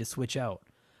case I need to switch out.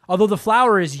 Although the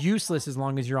flower is useless as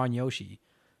long as you're on Yoshi.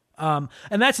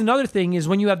 And that's another thing is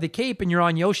when you have the cape and you're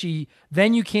on Yoshi,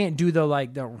 then you can't do the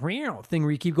real thing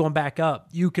where you keep going back up.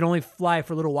 You can only fly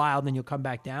for a little while, then you'll come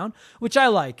back down, which I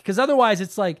like, because otherwise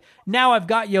it's like, now I've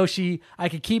got Yoshi, I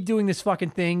could keep doing this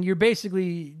fucking thing. You're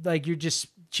basically like, you're just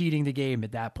cheating the game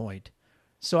at that point.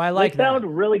 So I like that. They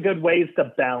found really good ways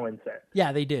to balance it.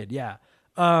 Yeah, they did. Yeah.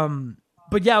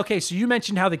 But yeah, okay. So you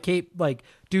mentioned how the cape, like,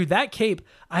 dude, that cape,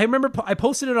 I remember I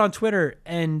posted it on Twitter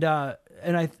and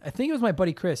I think it was my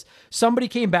buddy Chris. Somebody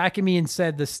came back at me and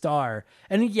said the star.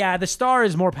 And yeah, the star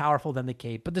is more powerful than the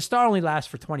cape, but the star only lasts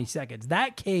for 20 seconds.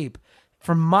 That cape,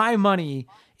 for my money,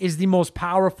 is the most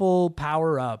powerful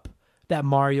power-up that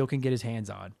Mario can get his hands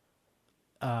on.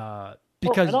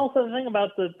 Because and also the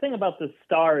thing about the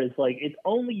star is like it's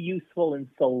only useful in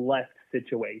select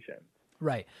situations.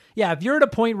 right. Yeah, if you're at a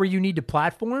point where you need to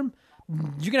platform,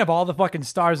 you can have all the fucking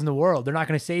stars in the world. They're not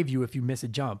going to save you if you miss a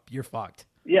jump. You're fucked.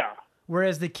 Yeah.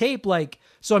 Whereas the cape,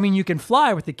 you can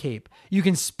fly with the cape. You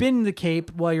can spin the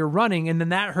cape while you're running, and then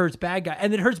that hurts bad guys.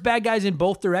 And it hurts bad guys in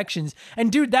both directions.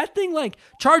 And dude, that thing,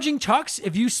 charging chucks,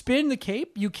 if you spin the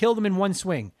cape, you kill them in one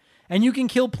swing. And you can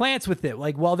kill plants with it,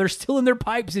 while they're still in their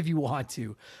pipes if you want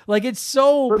to. It's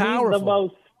so For powerful.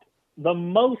 Me, the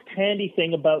most handy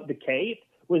thing about the cape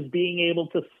was being able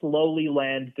to slowly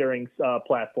land during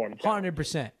platform jumps.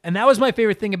 100%. And that was my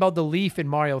favorite thing about the leaf in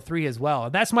Mario 3 as well.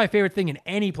 That's my favorite thing in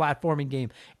any platforming game.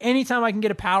 Anytime I can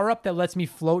get a power-up that lets me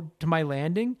float to my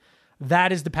landing,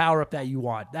 that is the power-up that you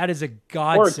want. That is a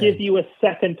godsend. Or give you a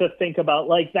second to think about,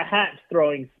 the hat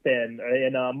throwing spin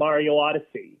in Mario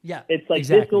Odyssey. Yeah, it's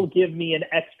exactly. This will give me an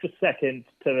extra second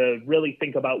to really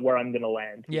think about where I'm going to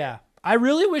land. Yeah. I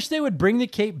really wish they would bring the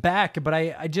cape back, but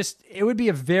it would be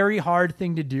a very hard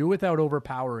thing to do without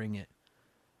overpowering it.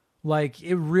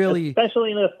 It really...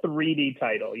 Especially in a 3D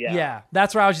title, yeah. Yeah,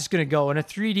 that's where I was just going to go. In a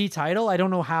 3D title, I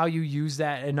don't know how you use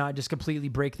that and not just completely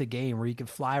break the game where you can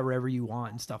fly wherever you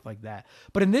want and stuff like that.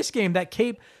 But in this game, that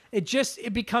cape,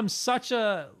 it becomes such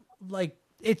a...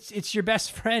 It's your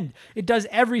best friend. It does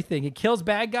everything. It kills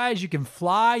bad guys. You can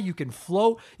fly. You can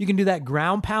float. You can do that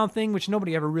ground pound thing, which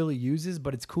nobody ever really uses,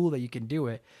 but it's cool that you can do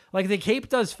it. The cape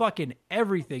does fucking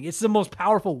everything. It's the most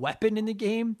powerful weapon in the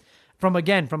game from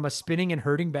a spinning and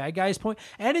hurting bad guys point.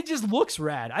 And it just looks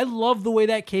rad. I love the way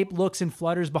that cape looks and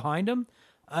flutters behind him.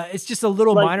 It's just a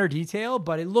little minor detail,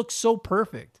 but it looks so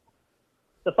perfect.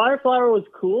 The Fire Flower was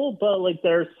cool, but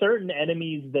there are certain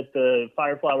enemies that the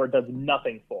Fire Flower does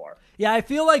nothing for. Yeah, I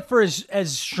feel for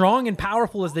as strong and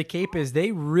powerful as the cape is,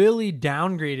 they really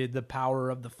downgraded the power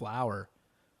of the flower.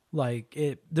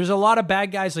 There's a lot of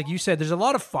bad guys, like you said. There's a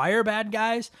lot of fire bad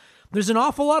guys. There's an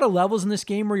awful lot of levels in this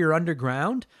game where you're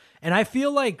underground, and I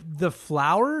feel the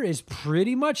flower is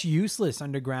pretty much useless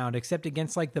underground, except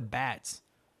against the bats.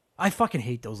 I fucking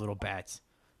hate those little bats.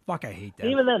 Fuck, I hate that.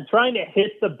 Even then, trying to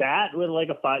hit the bat with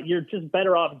a fire, you're just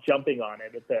better off jumping on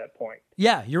it at that point.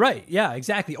 Yeah, you're right. Yeah,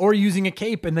 exactly. Or using a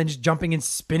cape and then just jumping and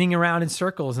spinning around in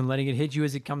circles and letting it hit you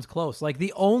as it comes close.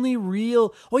 The only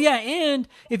real... Oh, yeah, and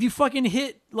if you fucking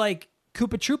hit, Koopa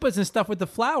Troopas and stuff with the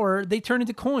flower, they turn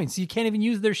into coins, so you can't even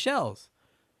use their shells.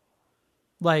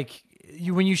 When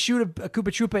you shoot a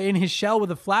Koopa Troopa in his shell with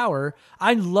a flower,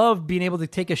 I love being able to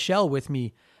take a shell with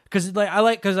me. Because,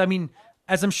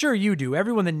 as I'm sure you do,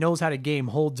 everyone that knows how to game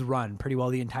holds run pretty well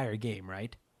the entire game,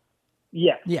 right?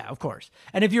 Yeah. Yeah, of course.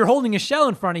 And if you're holding a shell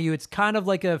in front of you, it's kind of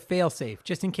like a fail-safe.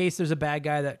 Just in case there's a bad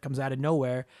guy that comes out of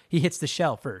nowhere, he hits the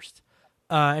shell first.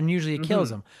 And usually it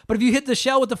kills him. But if you hit the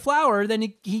shell with the flower, then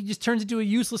he just turns into a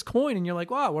useless coin, and you're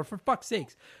like, wow, well, for fuck's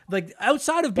sakes.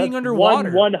 Outside of being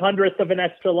underwater... 1/100th of an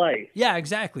extra life. Yeah,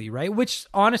 exactly, right? Which,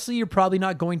 honestly, you're probably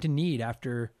not going to need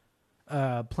after...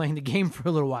 playing the game for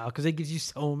a little while, because it gives you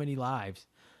so many lives.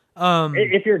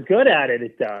 If you're good at it,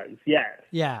 it does, yes.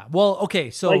 Yeah, well, okay,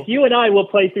 so... you and I will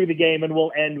play through the game and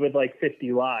we'll end with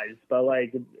 50 lives, but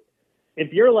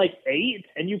if you're 8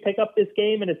 and you pick up this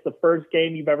game and it's the first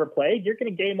game you've ever played, you're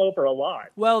going to game over a lot.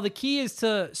 Well, the key is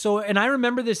to... and I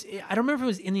remember this, I don't remember if it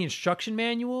was in the instruction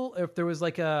manual or if there was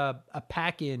a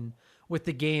pack-in with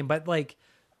the game, but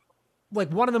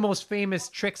one of the most famous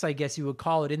tricks, I guess you would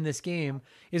call it, in this game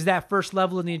is that first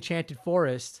level in the Enchanted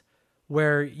Forest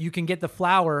where you can get the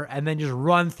flower and then just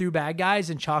run through bad guys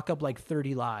and chalk up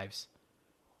 30 lives.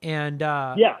 And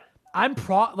yeah, I'm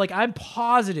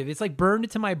positive, it's burned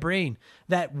into my brain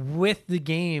that with the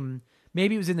game,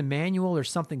 maybe it was in the manual or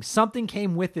something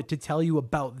came with it to tell you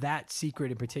about that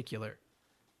secret in particular.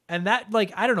 And that,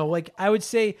 I don't know, I would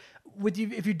say with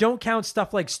you, if you don't count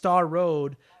stuff like Star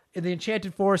Road, and the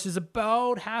Enchanted Forest is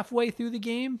about halfway through the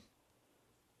game,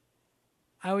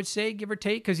 I would say, give or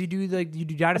take, because you do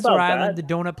Dinosaur Island, the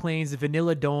Donut Plains, the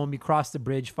Vanilla Dome, you cross the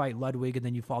bridge, fight Ludwig, and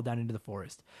then you fall down into the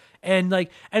forest. And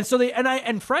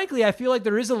frankly, I feel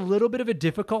there is a little bit of a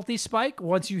difficulty spike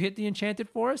once you hit the Enchanted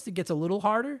Forest. It gets a little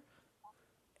harder,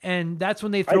 and that's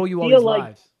when they throw you all these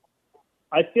lives.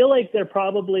 I feel they're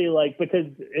probably because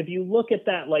if you look at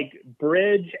that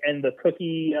bridge and the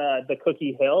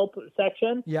Cookie Hill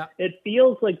section, yeah, it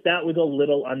feels that was a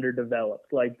little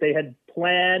underdeveloped. They had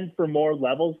planned for more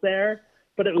levels there,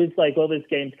 but it was this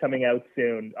game's coming out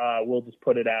soon. We'll just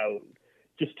put it out.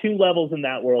 Just 2 levels in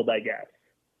that world, I guess.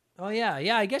 Oh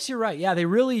yeah, I guess you're right. Yeah, they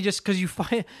really just because you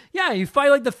fight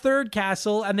the 3rd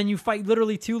castle, and then you fight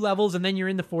literally 2 levels, and then you're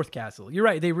in the 4th castle. You're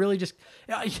right. They really just,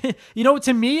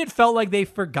 to me, it felt like they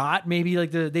forgot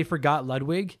they forgot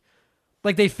Ludwig,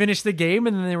 Like they finished the game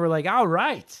and then they were like, all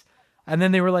right. And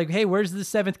then they were like, hey, where's the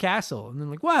seventh castle? And then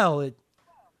like, well,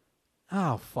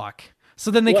 oh, fuck. So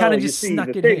then they kind of just snuck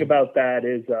it in. The thing about that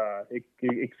is,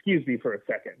 excuse me for a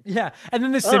second. Yeah. And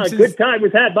then the Simpsons. Good time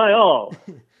was had by all.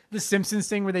 The Simpsons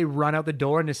thing where they run out the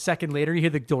door and a second later you hear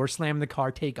the door slam and the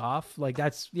car take off. Like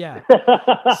that's, yeah.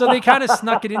 So they kind of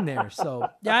snuck it in there. So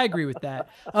yeah, I agree with that.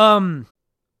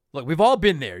 Look, we've all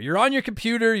been there. You're on your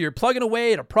computer, you're plugging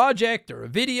away at a project or a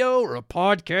video or a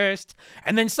podcast,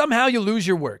 and then somehow you lose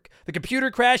your work. The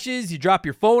computer crashes, you drop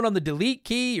your phone on the delete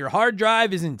key, your hard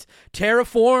drive isn't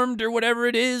terraformed or whatever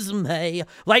it is. Hey,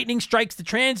 lightning strikes the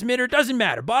transmitter, doesn't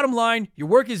matter. Bottom line, your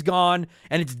work is gone,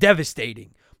 and it's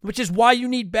devastating. Which is why you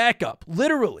need backup,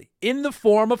 literally, in the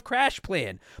form of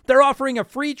CrashPlan. They're offering a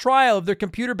free trial of their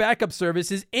computer backup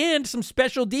services and some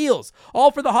special deals,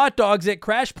 all for the hot dogs at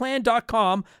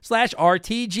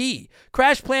crashplan.com/RTG.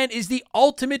 CrashPlan is the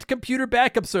ultimate computer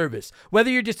backup service. Whether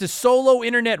you're just a solo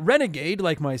internet renegade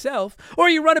like myself, or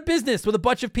you run a business with a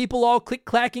bunch of people all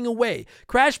click-clacking away,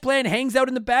 CrashPlan hangs out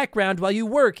in the background while you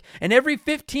work, and every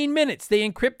 15 minutes they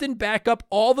encrypt and back up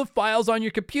all the files on your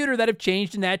computer that have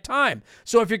changed in that time.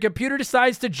 So if your computer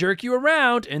decides to jerk you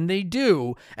around, and they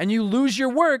do, and you lose your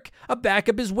work, a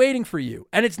backup is waiting for you.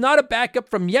 And it's not a backup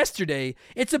from yesterday,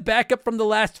 it's a backup from the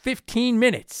last 15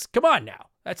 minutes. Come on now.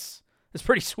 That's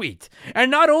pretty sweet.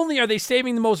 And not only are they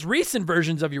saving the most recent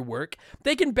versions of your work,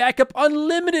 they can back up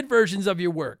unlimited versions of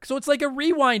your work. So it's like a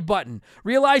rewind button.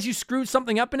 Realize you screwed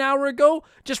something up an hour ago?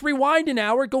 Just rewind an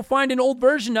hour, go find an old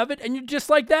version of it, and you're just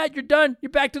like that. You're done. You're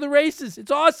back to the races.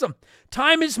 It's awesome.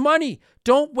 Time is money.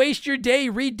 Don't waste your day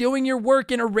redoing your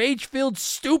work in a rage-filled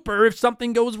stupor if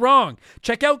something goes wrong.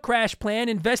 Check out CrashPlan,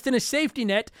 invest in a safety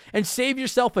net, and save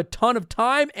yourself a ton of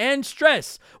time and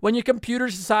stress when your computer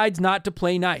decides not to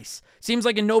play nice. Seems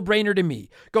like a no-brainer to me.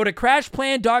 Go to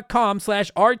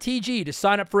crashplan.com/RTG to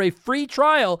sign up for a free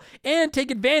trial and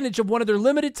take advantage of one of their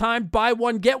limited-time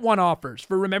buy-one-get-one offers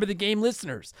for Remember the Game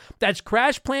listeners. That's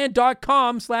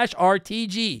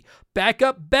crashplan.com/RTG. Back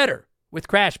up better with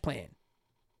CrashPlan.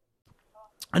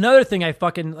 Another thing I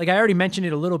already mentioned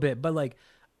it a little bit, but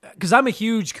because I'm a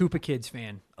huge Koopa Kids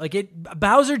fan.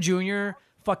 Bowser Jr.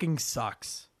 fucking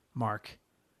sucks, Mark.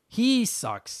 He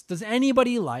sucks. Does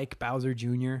anybody like Bowser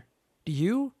Jr.? Do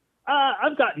you?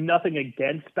 I've got nothing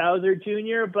against Bowser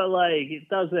Jr., but it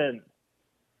doesn't.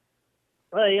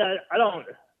 I don't.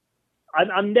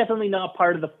 I'm definitely not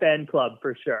part of the fan club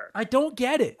for sure. I don't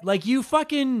get it.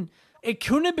 It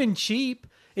couldn't have been cheap.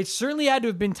 It certainly had to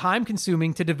have been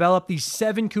time-consuming to develop these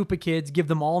 7 Koopa Kids, give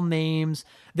them all names.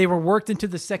 They were worked into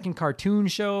the second cartoon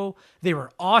show. They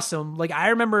were awesome. I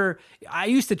remember I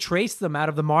used to trace them out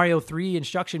of the Mario 3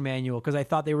 instruction manual because I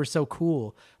thought they were so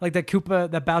cool.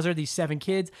 That Bowser, these 7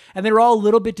 kids. And they were all a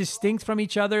little bit distinct from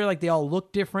each other. They all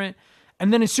looked different.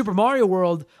 And then in Super Mario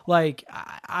World,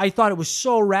 I thought it was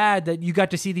so rad that you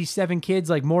got to see these 7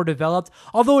 kids, more developed.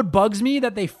 Although it bugs me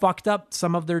that they fucked up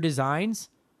some of their designs.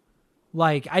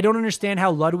 I don't understand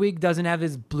how Ludwig doesn't have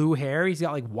his blue hair. He's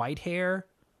got white hair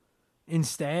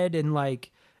instead. And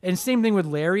same thing with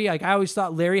Larry. I always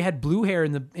thought Larry had blue hair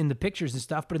in the pictures and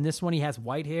stuff, but in this one he has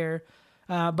white hair.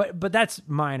 But that's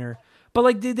minor.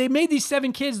 But they made these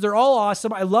 7 kids. They're all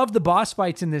awesome. I love the boss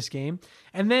fights in this game.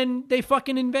 And then they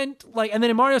fucking invent and then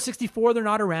in Mario 64 they're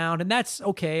not around, and that's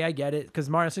okay. I get it because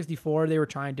Mario 64 they were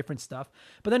trying different stuff.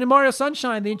 But then in Mario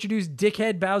Sunshine they introduced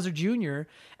Dickhead Bowser Jr.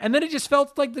 And then it just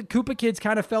felt like the Koopa Kids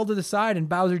kind of fell to the side and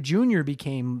Bowser Jr.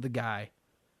 became the guy.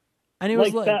 And it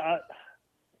was I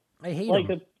hate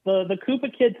him. The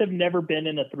Koopa Kids have never been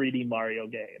in a 3D Mario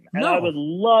game, and No. I would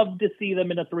love to see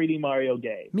them in a 3D Mario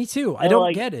game. Me too. I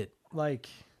don't get it.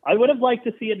 I would have liked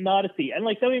to see it in Odyssey. And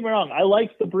don't get me wrong, I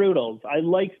liked the Brutals. I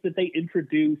liked that they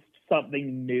introduced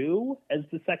something new as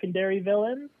the secondary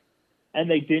villains. And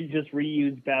they didn't just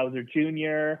reuse Bowser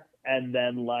Jr. And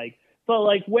then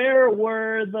where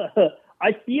were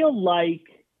I feel like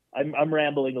I'm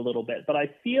rambling a little bit, but I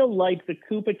feel like the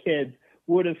Koopa Kids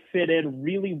would have fit in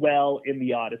really well in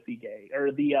the Odyssey game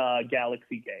or the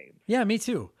Galaxy game. Yeah, me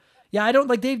too. Yeah, I don't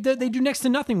they do next to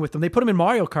nothing with them. They put them in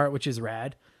Mario Kart, which is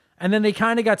rad. And then they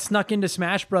kind of got snuck into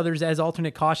Smash Brothers as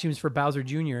alternate costumes for Bowser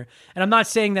Jr. And I'm not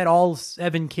saying that all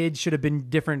 7 kids should have been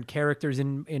different characters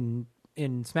in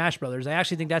Smash Brothers. I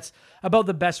actually think that's about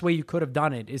the best way you could have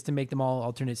done it, is to make them all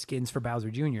alternate skins for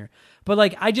Bowser Jr.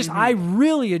 But I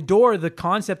really adore the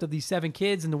concept of these 7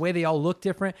 kids and the way they all look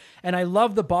different. And I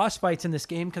love the boss fights in this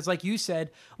game because, like you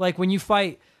said, when you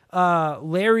fight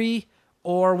Larry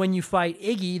or when you fight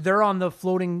Iggy, they're in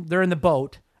the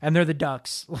boat. And they're the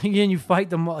ducks. And you fight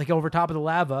them over top of the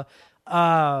lava.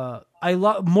 I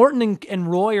love Morton and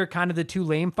Roy are kind of the 2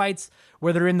 lame fights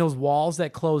where they're in those walls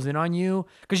that close in on you.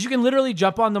 Because you can literally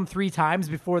jump on them 3 times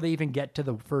before they even get to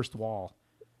the first wall.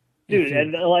 Dude,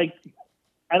 and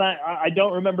I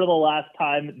don't remember the last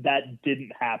time that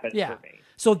didn't happen for me.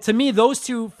 So to me, those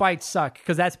 2 fights suck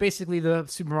because that's basically the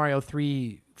Super Mario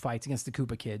 3 fights against the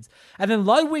Koopa kids. And then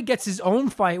Ludwig gets his own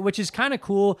fight, which is kind of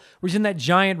cool, where he's in that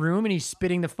giant room and he's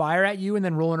spitting the fire at you and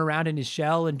then rolling around in his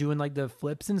shell and doing like the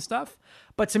flips and stuff.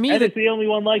 But to me, it's the only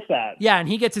one like that. Yeah, and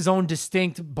he gets his own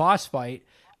distinct boss fight.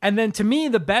 And then to me,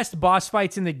 the best boss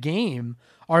fights in the game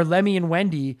are Lemmy and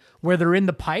Wendy, where they're in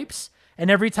the pipes,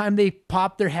 and every time they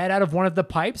pop their head out of one of the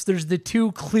pipes, there's the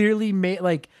 2 clearly made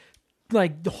like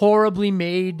horribly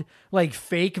made like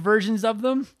fake versions of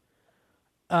them.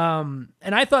 And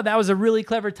I thought that was a really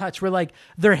clever touch where like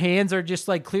their hands are just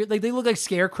like clear, like they look like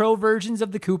scarecrow versions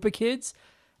of the Koopa kids.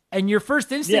 And your first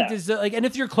instinct is like, and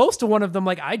if you're close to one of them,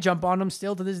 like I jump on them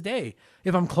still to this day.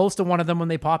 If I'm close to one of them when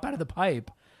they pop out of the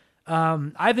pipe,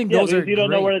 I think those are. You don't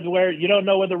great. know where you don't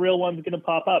know where the real one's going to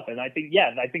pop up, and I think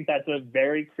that's a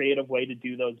very creative way to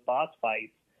do those boss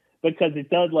fights. Because it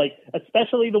does, like,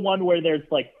 especially the one where there's,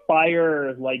 like,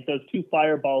 fire, like those 2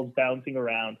 fireballs bouncing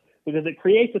around, because it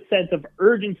creates a sense of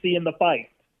urgency in the fight.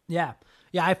 Yeah.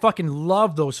 Yeah, I fucking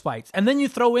love those fights. And then you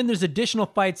throw in, there's additional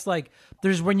fights, like,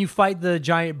 there's when you fight the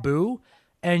giant Boo,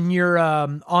 and you're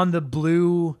on the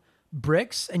blue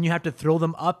bricks, and you have to throw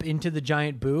them up into the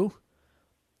giant Boo.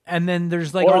 And then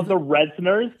there's like all the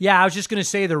Reznors. Yeah, I was just gonna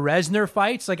say the Reznor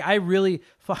fights. Like I really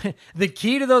find the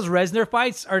key to those Reznor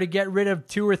fights are to get rid of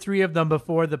 2 or 3 of them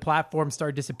before the platforms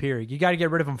start disappearing. You got to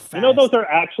get rid of them fast. You know, those are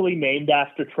actually named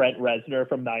after Trent Reznor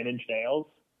from Nine Inch Nails.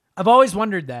 I've always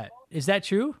wondered that. Is that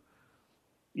true?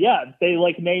 Yeah, they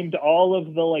like named all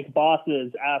of the like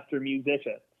bosses after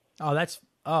musicians. I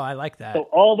like that. So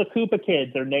all the Koopa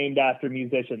kids are named after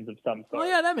musicians of some sort. Oh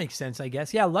yeah, that makes sense. I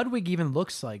guess. Yeah, Ludwig even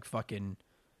looks like fucking.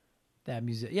 That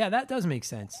music, yeah, that does make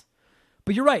sense.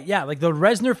 But you're right, yeah, like the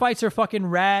Reznor fights are fucking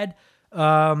rad.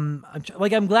 I'm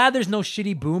glad there's no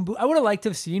shitty Boom Boom. I would have liked to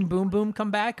have seen Boom Boom come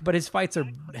back, but his fights are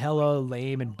hella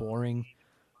lame and boring,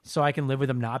 so I can live with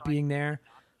him not being there.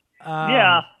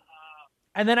 Yeah.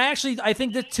 And then I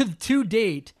think that to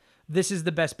date, this is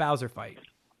the best Bowser fight.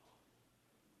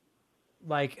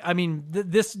 Like, I mean,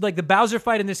 the Bowser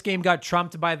fight in this game got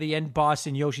trumped by the end boss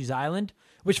in Yoshi's Island,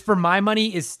 which for my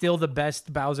money is still the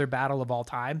best Bowser battle of all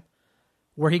time.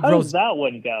 Where he grows. How does that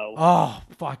one go? Oh,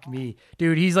 fuck me.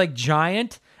 Dude, he's like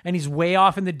giant and he's way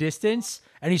off in the distance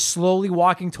and he's slowly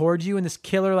walking towards you and this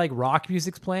killer like rock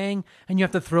music's playing and you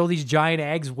have to throw these giant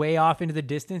eggs way off into the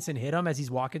distance and hit him as he's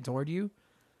walking toward you.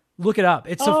 Look it up.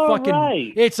 It's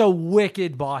it's a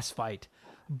wicked boss fight.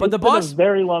 But it's been a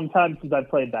very long time since I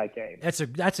played that game. That's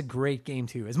a great game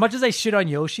too. As much as I shit on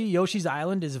Yoshi, Yoshi's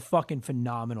Island is a fucking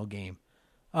phenomenal game.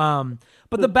 But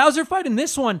the Bowser fight in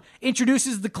this one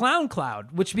introduces the Clown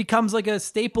Cloud, which becomes like a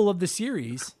staple of the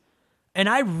series. And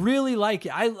I really like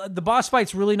it. The boss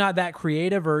fight's really not that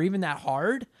creative or even that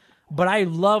hard, but I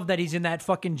love that he's in that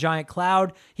fucking giant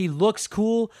cloud. He looks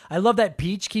cool. I love that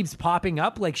Peach keeps popping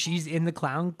up like she's in the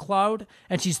Clown Cloud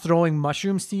and she's throwing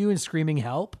mushrooms to you and screaming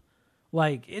help.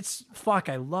 Like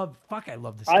I love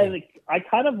this game. I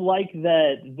kind of like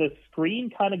that the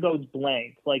screen kind of goes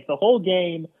blank. Like the whole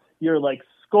game, you're like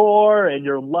score and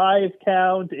your live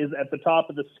count is at the top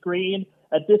of the screen.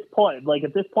 At this point of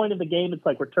the game, it's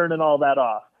like we're turning all that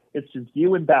off. It's just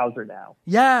you and Bowser now.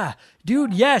 Yeah,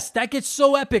 dude, yes, that gets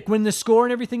so epic when the score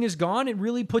and everything is gone. It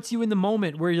really puts you in the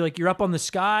moment where you're up on the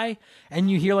sky and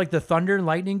you hear like the thunder and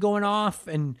lightning going off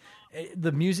and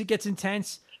the music gets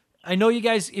intense. I know you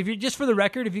guys, if you're just for the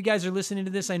record, if you guys are listening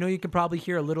to this, I know you can probably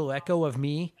hear a little echo of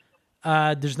me.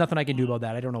 There's nothing I can do about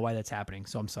that. I don't know why that's happening,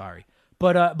 so I'm sorry.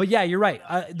 But yeah, you're right.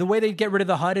 The way they get rid of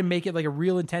the HUD and make it like a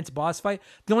real intense boss fight,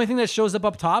 the only thing that shows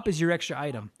up top is your extra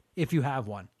item, if you have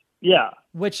one. Yeah.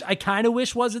 Which I kind of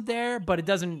wish wasn't there, but it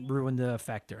doesn't ruin the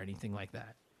effect or anything like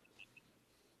that.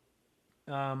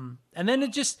 And then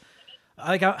it just,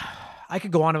 like, I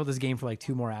could go on about this game for like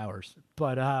 2 more hours,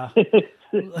 but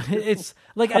it's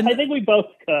like I think we both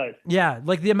could. Yeah,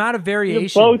 like the amount of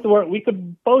variation. We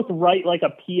could both write like a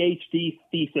PhD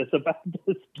thesis about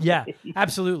this game. Yeah,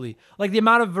 absolutely. Like the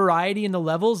amount of variety in the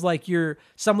levels. Like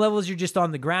some levels you're just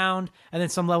on the ground, and then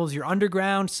some levels you're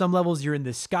underground. Some levels you're in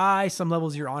the sky. Some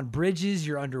levels you're on bridges.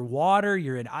 You're underwater.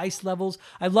 You're in ice levels.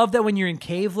 I love that when you're in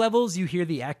cave levels, you hear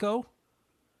the echo.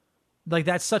 Like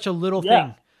that's such a little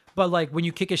thing. But like when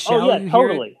you kick a shell, you hear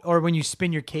it, or when you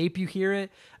spin your cape, you hear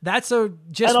it. That's one of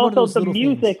those little things. And also the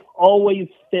music always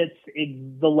fits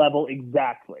the level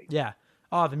exactly. Yeah.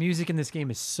 Oh, the music in this game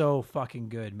is so fucking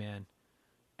good, man.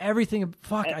 Everything.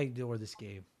 I adore this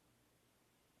game.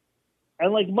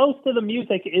 And like most of the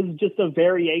music is just a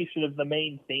variation of the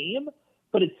main theme,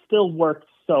 but it still works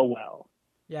so well.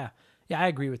 Yeah. Yeah, I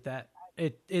agree with that.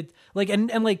 It like,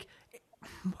 and like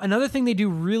another thing they do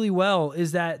really well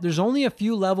is that there's only a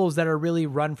few levels that are really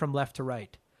run from left to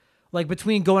right. Like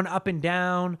between going up and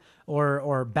down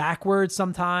or backwards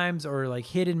sometimes, or like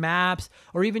hidden maps,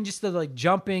 or even just the like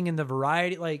jumping and the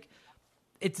variety. Like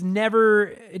it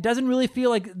doesn't really feel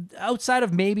like, outside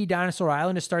of maybe Dinosaur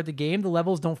Island to start the game, the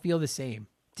levels don't feel the same.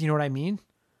 Do you know what I mean?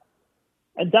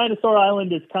 And Dinosaur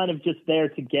Island is kind of just there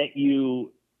to get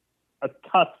you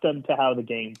accustomed to how the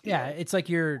game feels. Yeah, it's like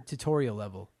your tutorial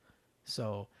level.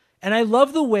 So, and I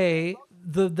love the way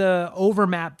the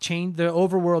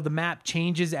overworld, the map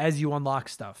changes as you unlock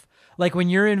stuff. Like when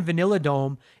you're in Vanilla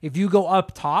Dome, if you go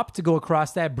up top to go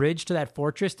across that bridge to that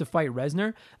fortress to fight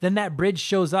Reznor, then that bridge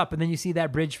shows up, and then you see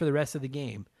that bridge for the rest of the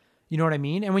game. You know what I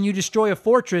mean? And when you destroy a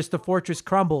fortress, the fortress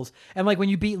crumbles. And like when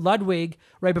you beat Ludwig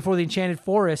right before the Enchanted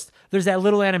Forest, there's that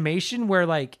little animation where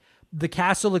like the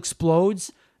castle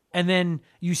explodes, and then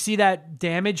you see that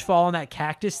damage fall on that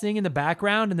cactus thing in the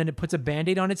background, and then it puts a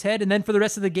Band-Aid on its head. And then for the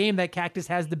rest of the game, that cactus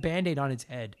has the Band-Aid on its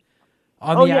head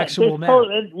on the actual map.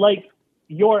 Like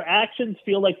your actions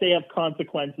feel like they have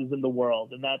consequences in the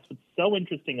world, and that's what's so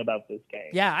interesting about this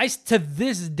game. Yeah, to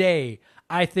this day,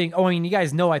 I think, you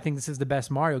guys know I think this is the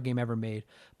best Mario game ever made.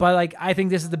 But like I think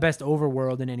this is the best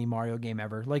overworld in any Mario game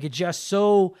ever. Like it's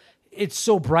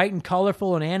so bright and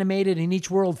colorful and animated, and each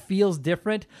world feels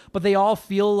different, but they all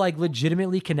feel like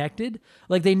legitimately connected.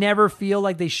 Like they never feel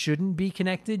like they shouldn't be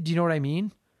connected. Do you know what I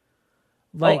mean?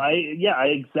 Like,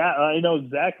 I know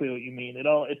exactly what you mean.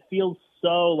 It feels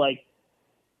so like,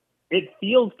 it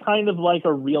feels kind of like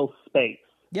a real space.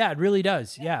 Yeah, it really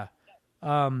does. Yeah.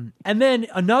 And then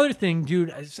another thing,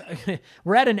 dude,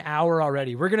 we're at an hour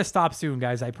already. We're going to stop soon,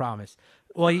 guys. I promise.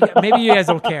 Well, maybe you guys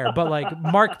don't care, but like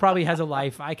Mark probably has a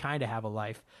life. I kind of have a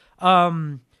life.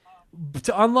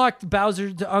 To unlock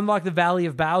the Valley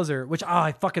of Bowser, which,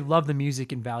 I fucking love the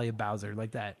music in Valley of Bowser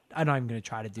like that. I know I'm going to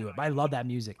try to do it, but I love that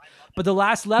music. But the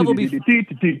last level there it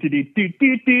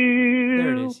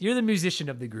is. You're the musician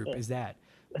of the group, is that.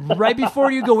 Right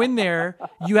before you go in there,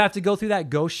 you have to go through that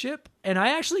ghost ship. And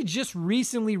I actually just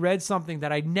recently read something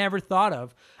that I never thought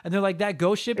of. And they're like, that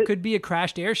ghost ship could be a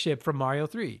crashed airship from Mario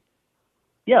 3.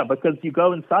 Yeah, because you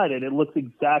go inside it, it looks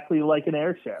exactly like an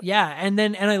airship. Yeah, and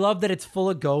I love that it's full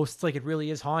of ghosts, like it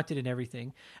really is haunted and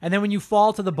everything. And then when you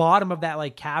fall to the bottom of that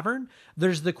like cavern,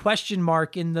 there's the question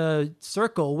mark in the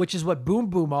circle, which is what Boom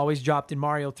Boom always dropped in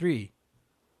Mario 3.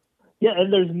 Yeah,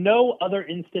 and there's no other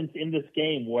instance in this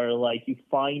game where like you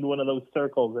find one of those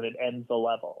circles and it ends the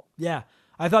level. Yeah.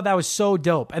 I thought that was so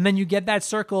dope. And then you get that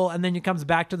circle, and then it comes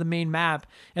back to the main map,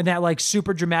 and that like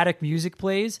super dramatic music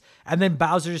plays, and then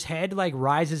Bowser's head like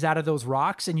rises out of those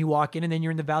rocks, and you walk in, and then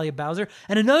you're in the Valley of Bowser.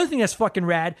 And another thing that's fucking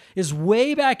rad is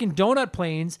way back in Donut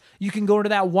Plains, you can go into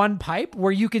that one pipe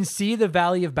where you can see the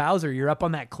Valley of Bowser. You're up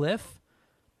on that cliff,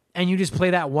 and you just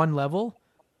play that one level.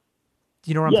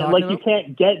 Do you know what I'm talking about? Yeah, like you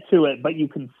can't get to it, but you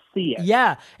can see it.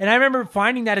 Yeah, and I remember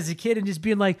finding that as a kid and just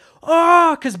being like,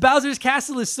 oh, because Bowser's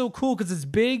castle is so cool because it's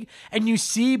big, and you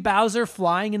see Bowser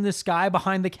flying in the sky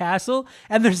behind the castle,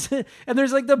 and there's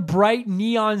like the bright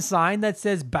neon sign that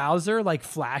says Bowser like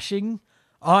flashing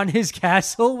on his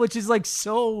castle, which is like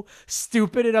so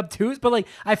stupid and obtuse. But like,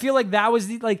 I feel like that was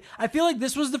I feel like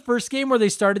this was the first game where they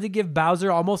started to give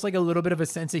Bowser almost like a little bit of a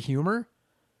sense of humor.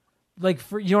 Like,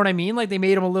 you know what I mean? Like they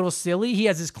made him a little silly. He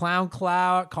has his cloud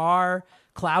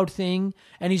thing,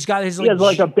 and he's got his he has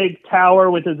like a big tower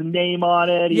with his name on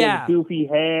it. He yeah, has goofy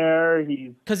hair.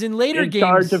 He's because in later games,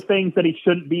 charge of things that he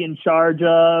shouldn't be in charge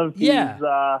of.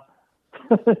 Yeah,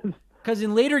 because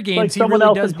in later games, like someone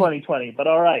else in 2020. But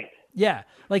all right, yeah,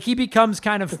 like he becomes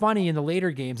kind of funny in the later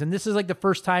games, and this is like the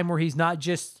first time where he's not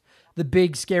just the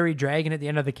big scary dragon at the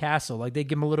end of the castle. Like they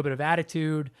give him a little bit of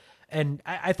attitude. And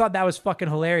I thought that was fucking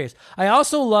hilarious. I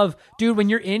also love, dude, when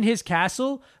you're in his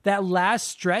castle, that last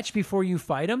stretch before you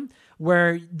fight him,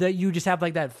 where you just have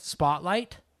like that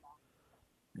spotlight.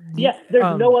 Yeah,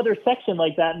 there's no other section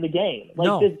like that in the game. Like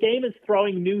no. This game is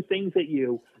throwing new things at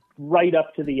you right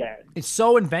up to the end. It's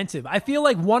so inventive. I feel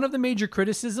like one of the major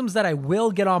criticisms that I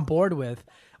will get on board with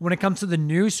when it comes to the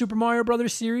new Super Mario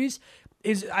Brothers series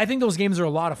is I think those games are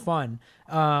a lot of fun,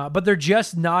 but they're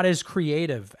just not as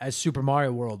creative as Super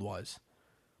Mario World was.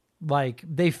 Like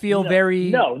they feel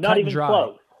not even dry.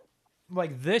 Close.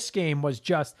 Like this game was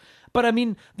just, but I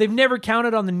mean, they've never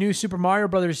counted on the new Super Mario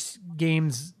Brothers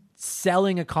games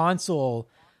selling a console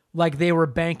like they were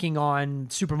banking on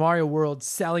Super Mario World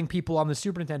selling people on the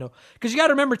Super Nintendo. Because you got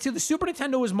to remember too, the Super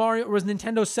Nintendo was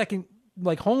Nintendo's second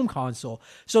like home console.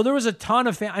 So there was a ton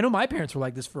of I know my parents were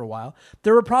like this for a while.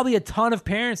 There were probably a ton of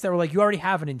parents that were like, you already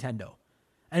have a Nintendo.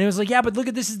 And it was like, yeah, but look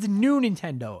at this is the new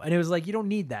Nintendo. And it was like, you don't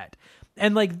need that.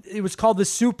 And like, it was called the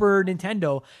Super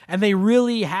Nintendo. And they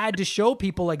really had to show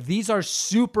people like, these are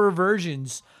super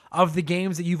versions of the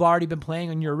games that you've already been playing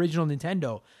on your original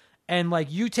Nintendo. And like,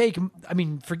 you take, I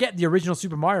mean, forget the original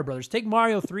Super Mario Brothers, take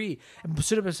Mario 3 and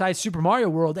sit it beside Super Mario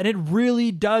World. And it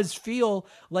really does feel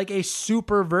like a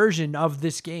super version of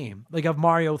this game, like of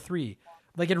Mario 3.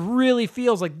 Like, it really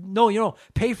feels like, no, you know,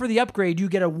 pay for the upgrade, you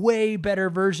get a way better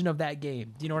version of that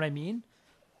game. Do you know what I mean?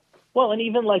 Well, and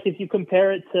even like if you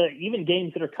compare it to even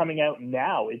games that are coming out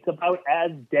now, it's about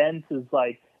as dense as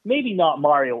like, maybe not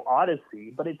Mario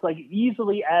Odyssey, but it's like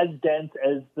easily as dense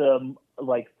as the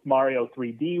like Mario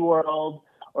 3D World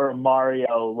or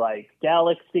Mario like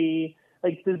Galaxy.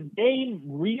 Like, this game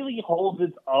really holds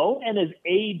its own and has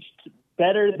aged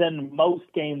better than most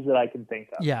games that I can think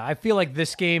of. Yeah, I feel like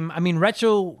this game, I mean,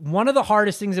 retro, one of the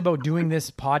hardest things about doing this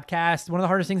podcast, one of the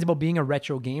hardest things about being a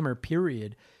retro gamer,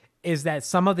 period, is that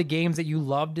some of the games that you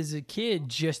loved as a kid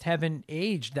just haven't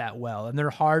aged that well, and they're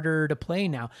harder to play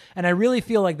now. And I really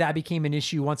feel like that became an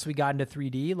issue once we got into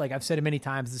 3D. Like I've said it many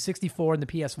times, the 64 and the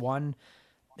PS1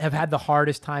 have had the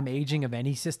hardest time aging of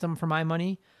any system for my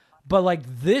money. But like,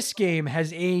 this game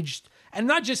has aged, and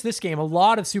not just this game, a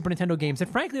lot of Super Nintendo games,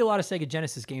 and frankly, a lot of Sega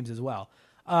Genesis games as well.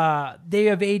 They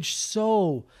have aged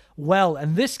so well.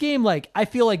 And this game, like, I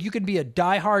feel like you could be a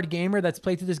diehard gamer that's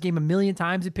played through this game a million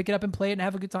times and pick it up and play it and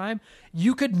have a good time.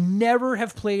 You could never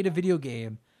have played a video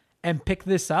game and pick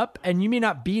this up, and you may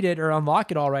not beat it or unlock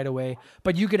it all right away,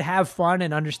 but you could have fun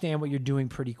and understand what you're doing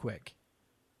pretty quick.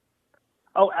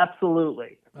 Oh,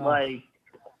 absolutely.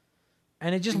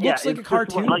 And it just looks like a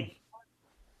cartoon.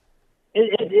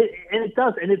 It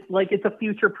does, and it's like it's a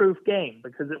future-proof game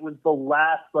because it was the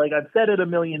last. Like I've said it a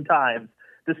million times,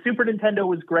 the Super Nintendo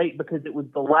was great because it was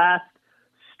the last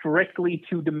strictly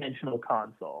two-dimensional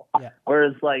console. Yeah.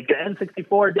 Whereas like the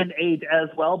N64 didn't age as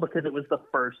well because it was the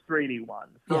first 3D one.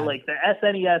 So like the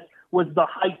SNES was the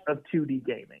height of 2D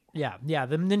gaming. Yeah.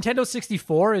 The Nintendo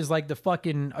 64 is like the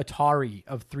fucking Atari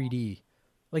of 3D.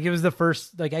 Like, it was the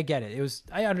first, like, I get it. It was,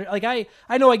 I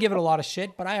know I give it a lot of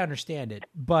shit, but I understand it.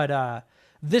 But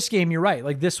this game, you're right.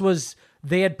 Like, this was,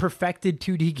 they had perfected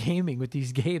 2D gaming with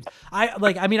these games. I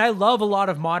love a lot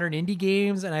of modern indie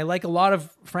games, and I like a lot of,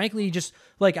 frankly, just,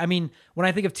 like, I mean, when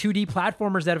I think of 2D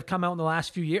platformers that have come out in the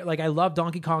last few years, like, I love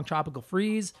Donkey Kong Tropical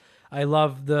Freeze. I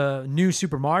love the new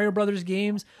Super Mario Brothers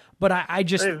games, but I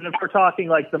just... If we're talking,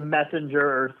 like, the Messenger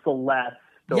or Celeste,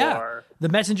 yeah, the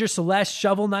Messenger, Celeste,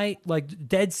 Shovel Knight, like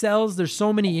Dead Cells. There's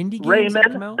so many indie games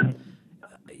that come out.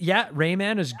 Yeah,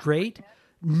 Rayman is great.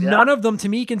 None of them to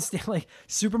me can stand. Like,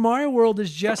 Super Mario World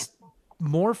is just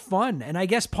more fun, and I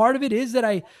guess part of it is that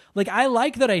I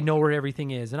like that I know where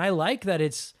everything is, and I like that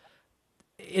it's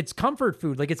comfort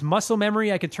food. Like, it's muscle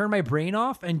memory. I can turn my brain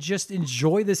off and just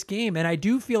enjoy this game, and I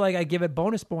do feel like I give it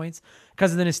bonus points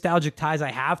because of the nostalgic ties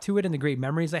I have to it and the great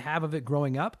memories I have of it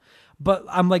growing up. But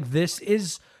I'm like, this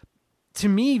is, to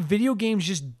me, video games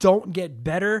just don't get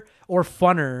better or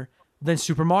funner than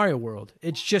Super Mario World.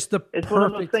 It's just the perfect... It's one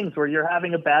of those things where you're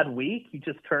having a bad week, you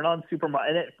just turn on Super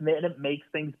Mario, and it makes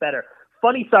things better.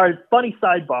 Funny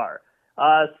sidebar.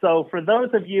 So for those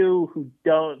of you who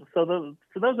don't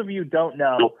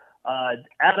know,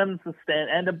 Adam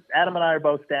and I are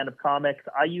both stand-up comics.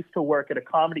 I used to work at a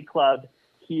comedy club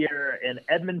here in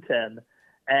Edmonton,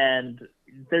 and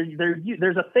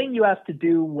there's a thing you have to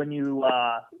do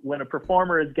when a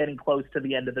performer is getting close to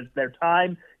the end of their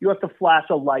time. You have to flash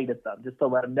a light at them just to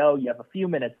let them know you have a few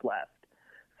minutes left.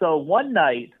 So one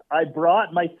night I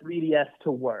brought my 3DS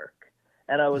to work,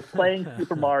 and I was playing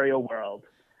Super Mario World.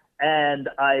 And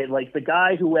I, like, the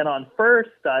guy who went on first,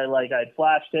 I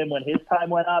flashed him when his time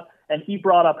went up, and he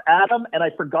brought up Adam, and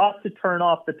I forgot to turn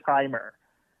off the timer.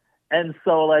 And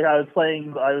so, like, I was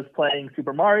playing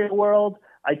Super Mario World.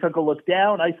 I took a look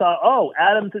down. I saw,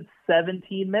 Adam's at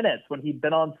 17 minutes when he'd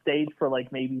been on stage for,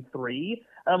 like, maybe 3.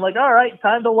 And I'm like, all right,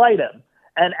 time to light him.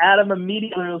 And Adam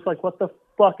immediately was like, what the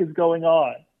fuck is going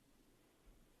on?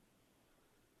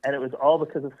 And it was all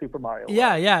because of Super Mario World.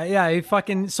 Yeah.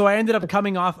 So I ended up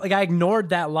coming off, like, I ignored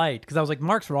that light because I was like,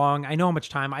 Mark's wrong. I know how much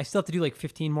time. I still have to do like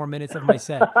 15 more minutes of my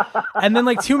set. And then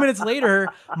like 2 minutes later,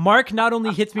 Mark not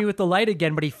only hits me with the light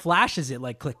again, but he flashes it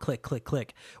like click, click, click,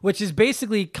 click, which is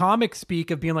basically comic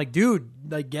speak of being like, dude,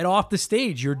 like, get off the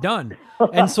stage. You're done.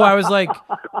 And so I was like,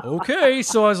 okay.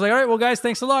 So I was like, all right, well, guys,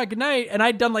 thanks a lot. Good night. And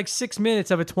I'd done like 6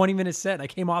 minutes of a 20-minute set. And I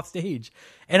came off stage.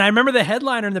 And I remember the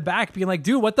headliner in the back being like,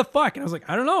 dude, what the fuck? And I was like,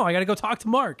 I don't know. I got to go talk to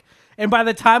Mark. And by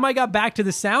the time I got back to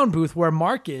the sound booth where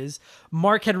Mark is,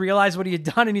 Mark had realized what he had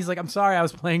done. And he's like, I'm sorry, I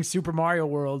was playing Super Mario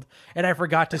World and I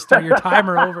forgot to start your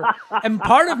timer over. And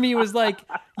part of me was like,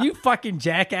 you fucking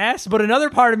jackass. But another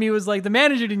part of me was like, the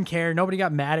manager didn't care. Nobody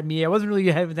got mad at me. I wasn't really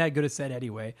having that good a set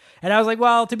anyway. And I was like,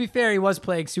 well, to be fair, he was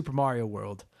playing Super Mario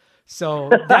World.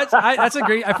 So that's a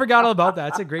great, I forgot all about that.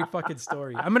 It's a great fucking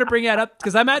story. I'm going to bring that up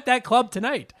because I'm at that club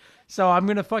tonight. So I'm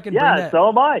going to fucking bring that. So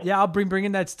am I. Yeah, I'll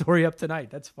bringing that story up tonight.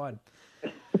 That's fun.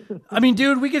 I mean,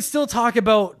 dude, we could still talk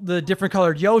about the different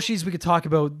colored Yoshis. We could talk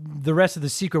about the rest of the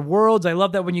secret worlds. I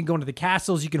love that when you go into the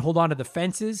castles, you can hold on to the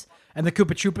fences and the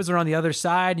Koopa Troopas are on the other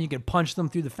side and you can punch them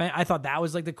through the fence. I thought that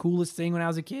was like the coolest thing when I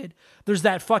was a kid. There's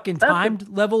that fucking timed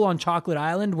level on Chocolate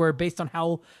Island where based on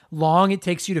how long it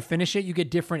takes you to finish it, you get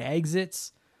different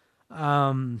exits.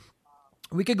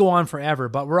 We could go on forever,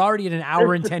 but we're already at an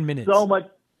hour and 10 minutes. So much.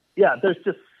 Yeah, there's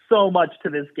just so much to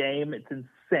this game. It's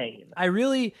insane. I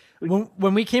really,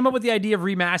 when we came up with the idea of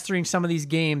remastering some of these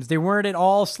games, they weren't at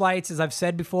all slights, as I've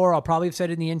said before. I'll probably have said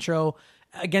it in the intro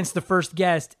against the first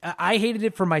guest. I hated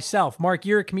it for myself. Mark,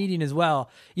 you're a comedian as well.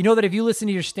 You know that if you listen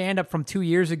to your stand-up from 2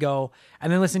 years ago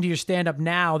and then listen to your stand-up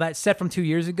now, that set from 2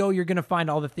 years ago, you're going to find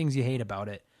all the things you hate about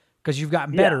it because you've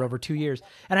gotten better over 2 years.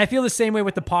 And I feel the same way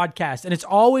with the podcast. And it's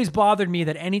always bothered me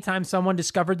that anytime someone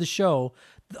discovered the show,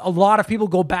 a lot of people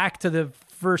go back to the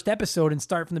first episode and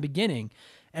start from the beginning.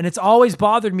 And it's always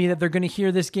bothered me that they're going to hear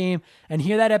this game and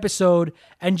hear that episode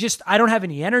and just, I don't have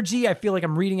any energy. I feel like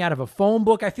I'm reading out of a phone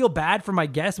book. I feel bad for my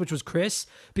guest, which was Chris,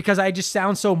 because I just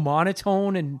sound so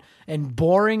monotone and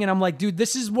boring. And I'm like, dude,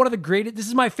 this is one of the greatest, this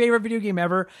is my favorite video game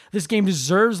ever. This game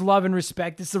deserves love and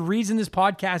respect. It's the reason this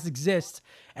podcast exists.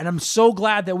 And I'm so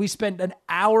glad that we spent an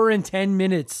hour and 10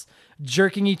 minutes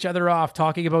jerking each other off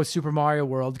talking about Super Mario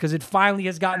World because it finally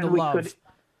has gotten the love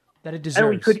that it deserves. And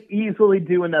we could easily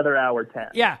do another hour 10.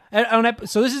 Yeah.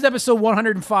 So this is episode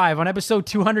 105. On episode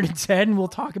 210, we'll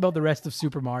talk about the rest of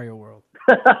Super Mario World.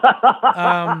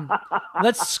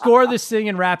 Let's score this thing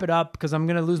and wrap it up because I'm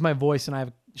going to lose my voice and I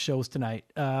have shows tonight.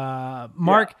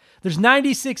 Mark, there's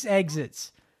 96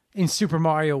 exits in Super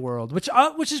Mario World, which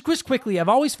is just quickly, I've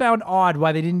always found odd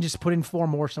why they didn't just put in 4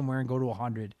 more somewhere and go to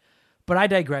 100. But I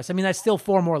digress. I mean, that's still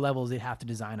 4 more levels they'd have to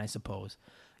design, I suppose.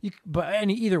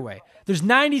 Either way, there's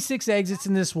 96 exits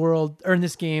in this world or in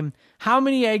this game. How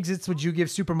many exits would you give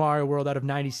Super Mario World out of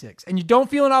 96? And you don't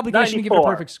feel an obligation 94. to give it a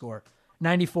perfect score.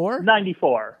 94?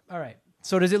 94. All right.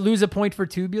 So does it lose a point for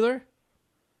Tubular?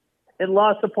 It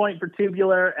lost a point for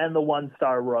Tubular and the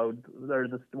 1-star road, or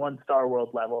the 1-star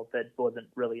world level that wasn't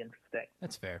really interesting.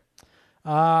 That's fair.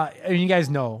 I mean, you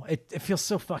guys know it feels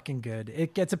so fucking good.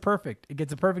 It gets a perfect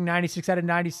 96 out of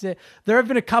 96. There have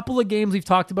been a couple of games we've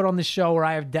talked about on this show where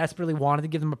I have desperately wanted to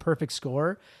give them a perfect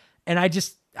score. And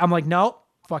I'm like, no,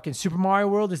 fucking Super Mario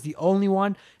World is the only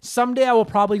one. Someday I will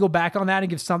probably go back on that and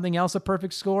give something else a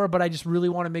perfect score, but I just really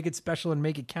want to make it special and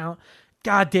make it count.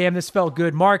 God damn, this felt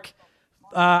good. Mark,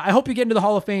 I hope you get into the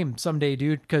Hall of Fame someday,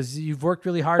 dude, because you've worked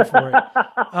really hard for it.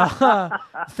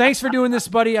 Thanks for doing this,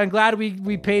 buddy. I'm glad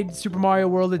we paid Super Mario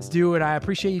World its due, and I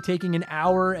appreciate you taking an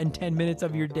hour and 10 minutes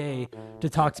of your day to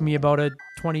talk to me about a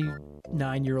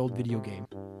 29-year-old video game.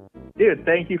 Dude,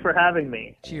 thank you for having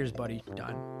me. Cheers, buddy.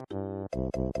 Done.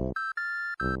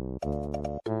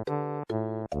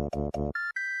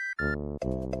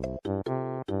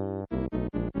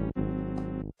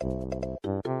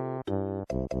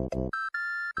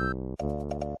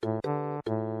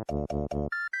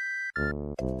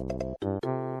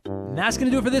 And that's going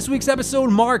to do it for this week's episode.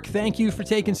 Mark, thank you for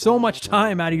taking so much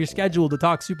time out of your schedule to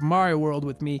talk Super Mario World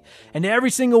with me. And to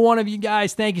every single one of you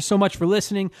guys, thank you so much for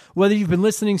listening. Whether you've been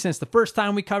listening since the first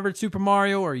time we covered Super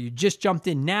Mario or you just jumped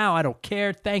in now, I don't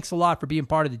care. Thanks a lot for being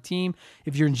part of the team.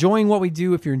 If you're enjoying what we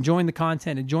do, if you're enjoying the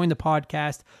content, enjoying the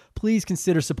podcast, please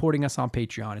consider supporting us on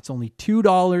Patreon. It's only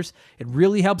 $2. It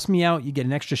really helps me out. You get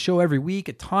an extra show every week.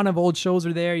 A ton of old shows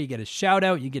are there. You get a shout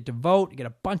out. You get to vote. You get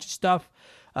a bunch of stuff.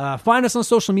 Find us on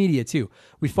social media too.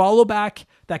 We follow back.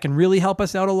 That can really help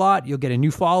us out a lot. You'll get a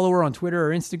new follower on Twitter or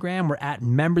Instagram. We're at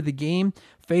Remember the Game,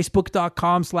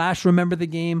 Facebook.com/Remember the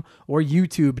Game, or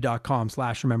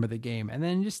YouTube.com/Remember the Game. And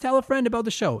then just tell a friend about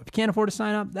the show. If you can't afford to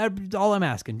sign up, that's all I'm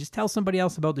asking. Just tell somebody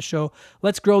else about the show.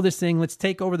 Let's grow this thing. Let's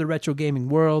take over the retro gaming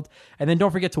world. And then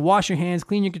don't forget to wash your hands,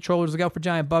 clean your controllers, look out for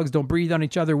giant bugs, don't breathe on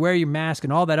each other, wear your mask,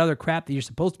 and all that other crap that you're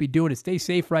supposed to be doing to stay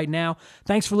safe right now.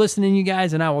 Thanks for listening, you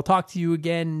guys, and I will talk to you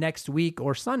again next week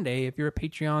or Sunday if you're a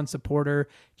Patreon supporter.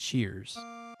 Cheers.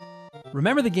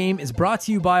 Remember the Game is brought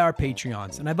to you by our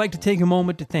Patreons, and I'd like to take a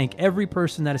moment to thank every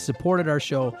person that has supported our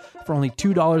show for only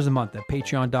 $2 a month at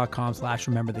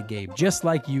patreon.com/rememberthegame, just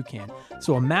like you can.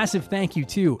 So a massive thank you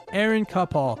to Aaron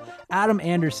Cuphall, Adam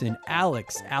Anderson,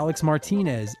 Alex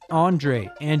Martinez, Andre,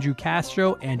 Andrew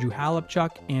Castro, Andrew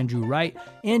Halipchuk, Andrew Wright,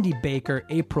 Andy Baker,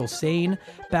 April Sane,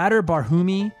 Bader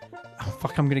Barhumi,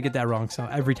 I'm going to get that wrong so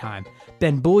every time,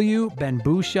 Ben Bulyu, Ben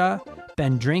Busha,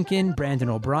 Ben Drinkin, Brandon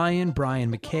O'Brien,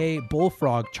 Brian McKay,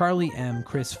 Bullfrog, Charlie M,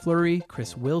 Chris Fleury,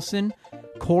 Chris Wilson,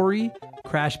 Corey,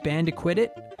 Crash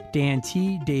Bandicoot, Dan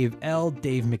T, Dave L,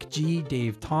 Dave McGee,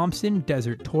 Dave Thompson,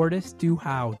 Desert Tortoise,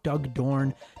 Duhow, Doug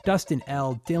Dorn, Dustin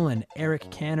L, Dylan,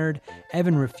 Eric Cannard,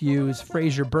 Evan Refuse,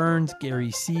 Fraser Burns,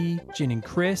 Gary C, Jin and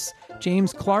Chris,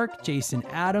 James Clark, Jason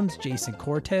Adams, Jason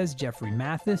Cortez, Jeffrey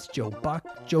Mathis, Joe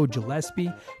Buck, Joe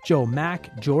Gillespie, Joe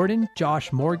Mack, Jordan,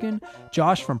 Josh Morgan,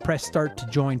 Josh from Press Start to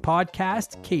Join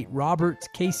Podcast, Kate Roberts,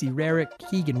 Casey Rarick,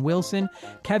 Keegan Wilson,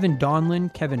 Kevin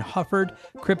Donlin, Kevin Hufford,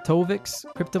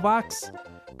 Cryptovox,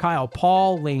 Kyle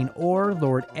Paul, Lane Orr,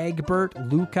 Lord Egbert,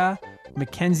 Luca,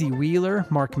 Mackenzie Wheeler,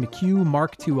 Mark McHugh,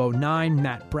 Mark209,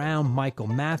 Matt Brown, Michael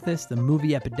Mathis, the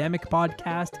Movie Epidemic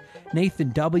Podcast, Nathan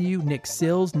W., Nick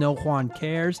Sills, No Juan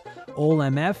Cares, Ol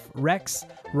MF, Rex,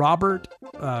 Robert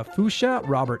Fusha,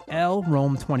 Robert L.,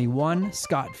 Rome21,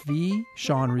 Scott V.,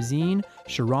 Sean Razine,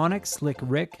 Sharonix, Slick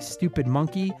Rick, Stupid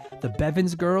Monkey, the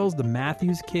Bevins Girls, the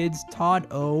Matthews Kids, Todd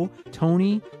O.,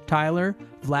 Tony, Tyler,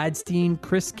 Vladstein,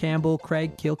 Chris Campbell,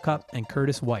 Craig Kilcup, and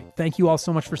Curtis White. Thank you all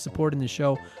so much for supporting the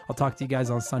show. I'll talk to you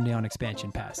guys on Sunday on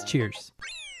Expansion Pass. Cheers.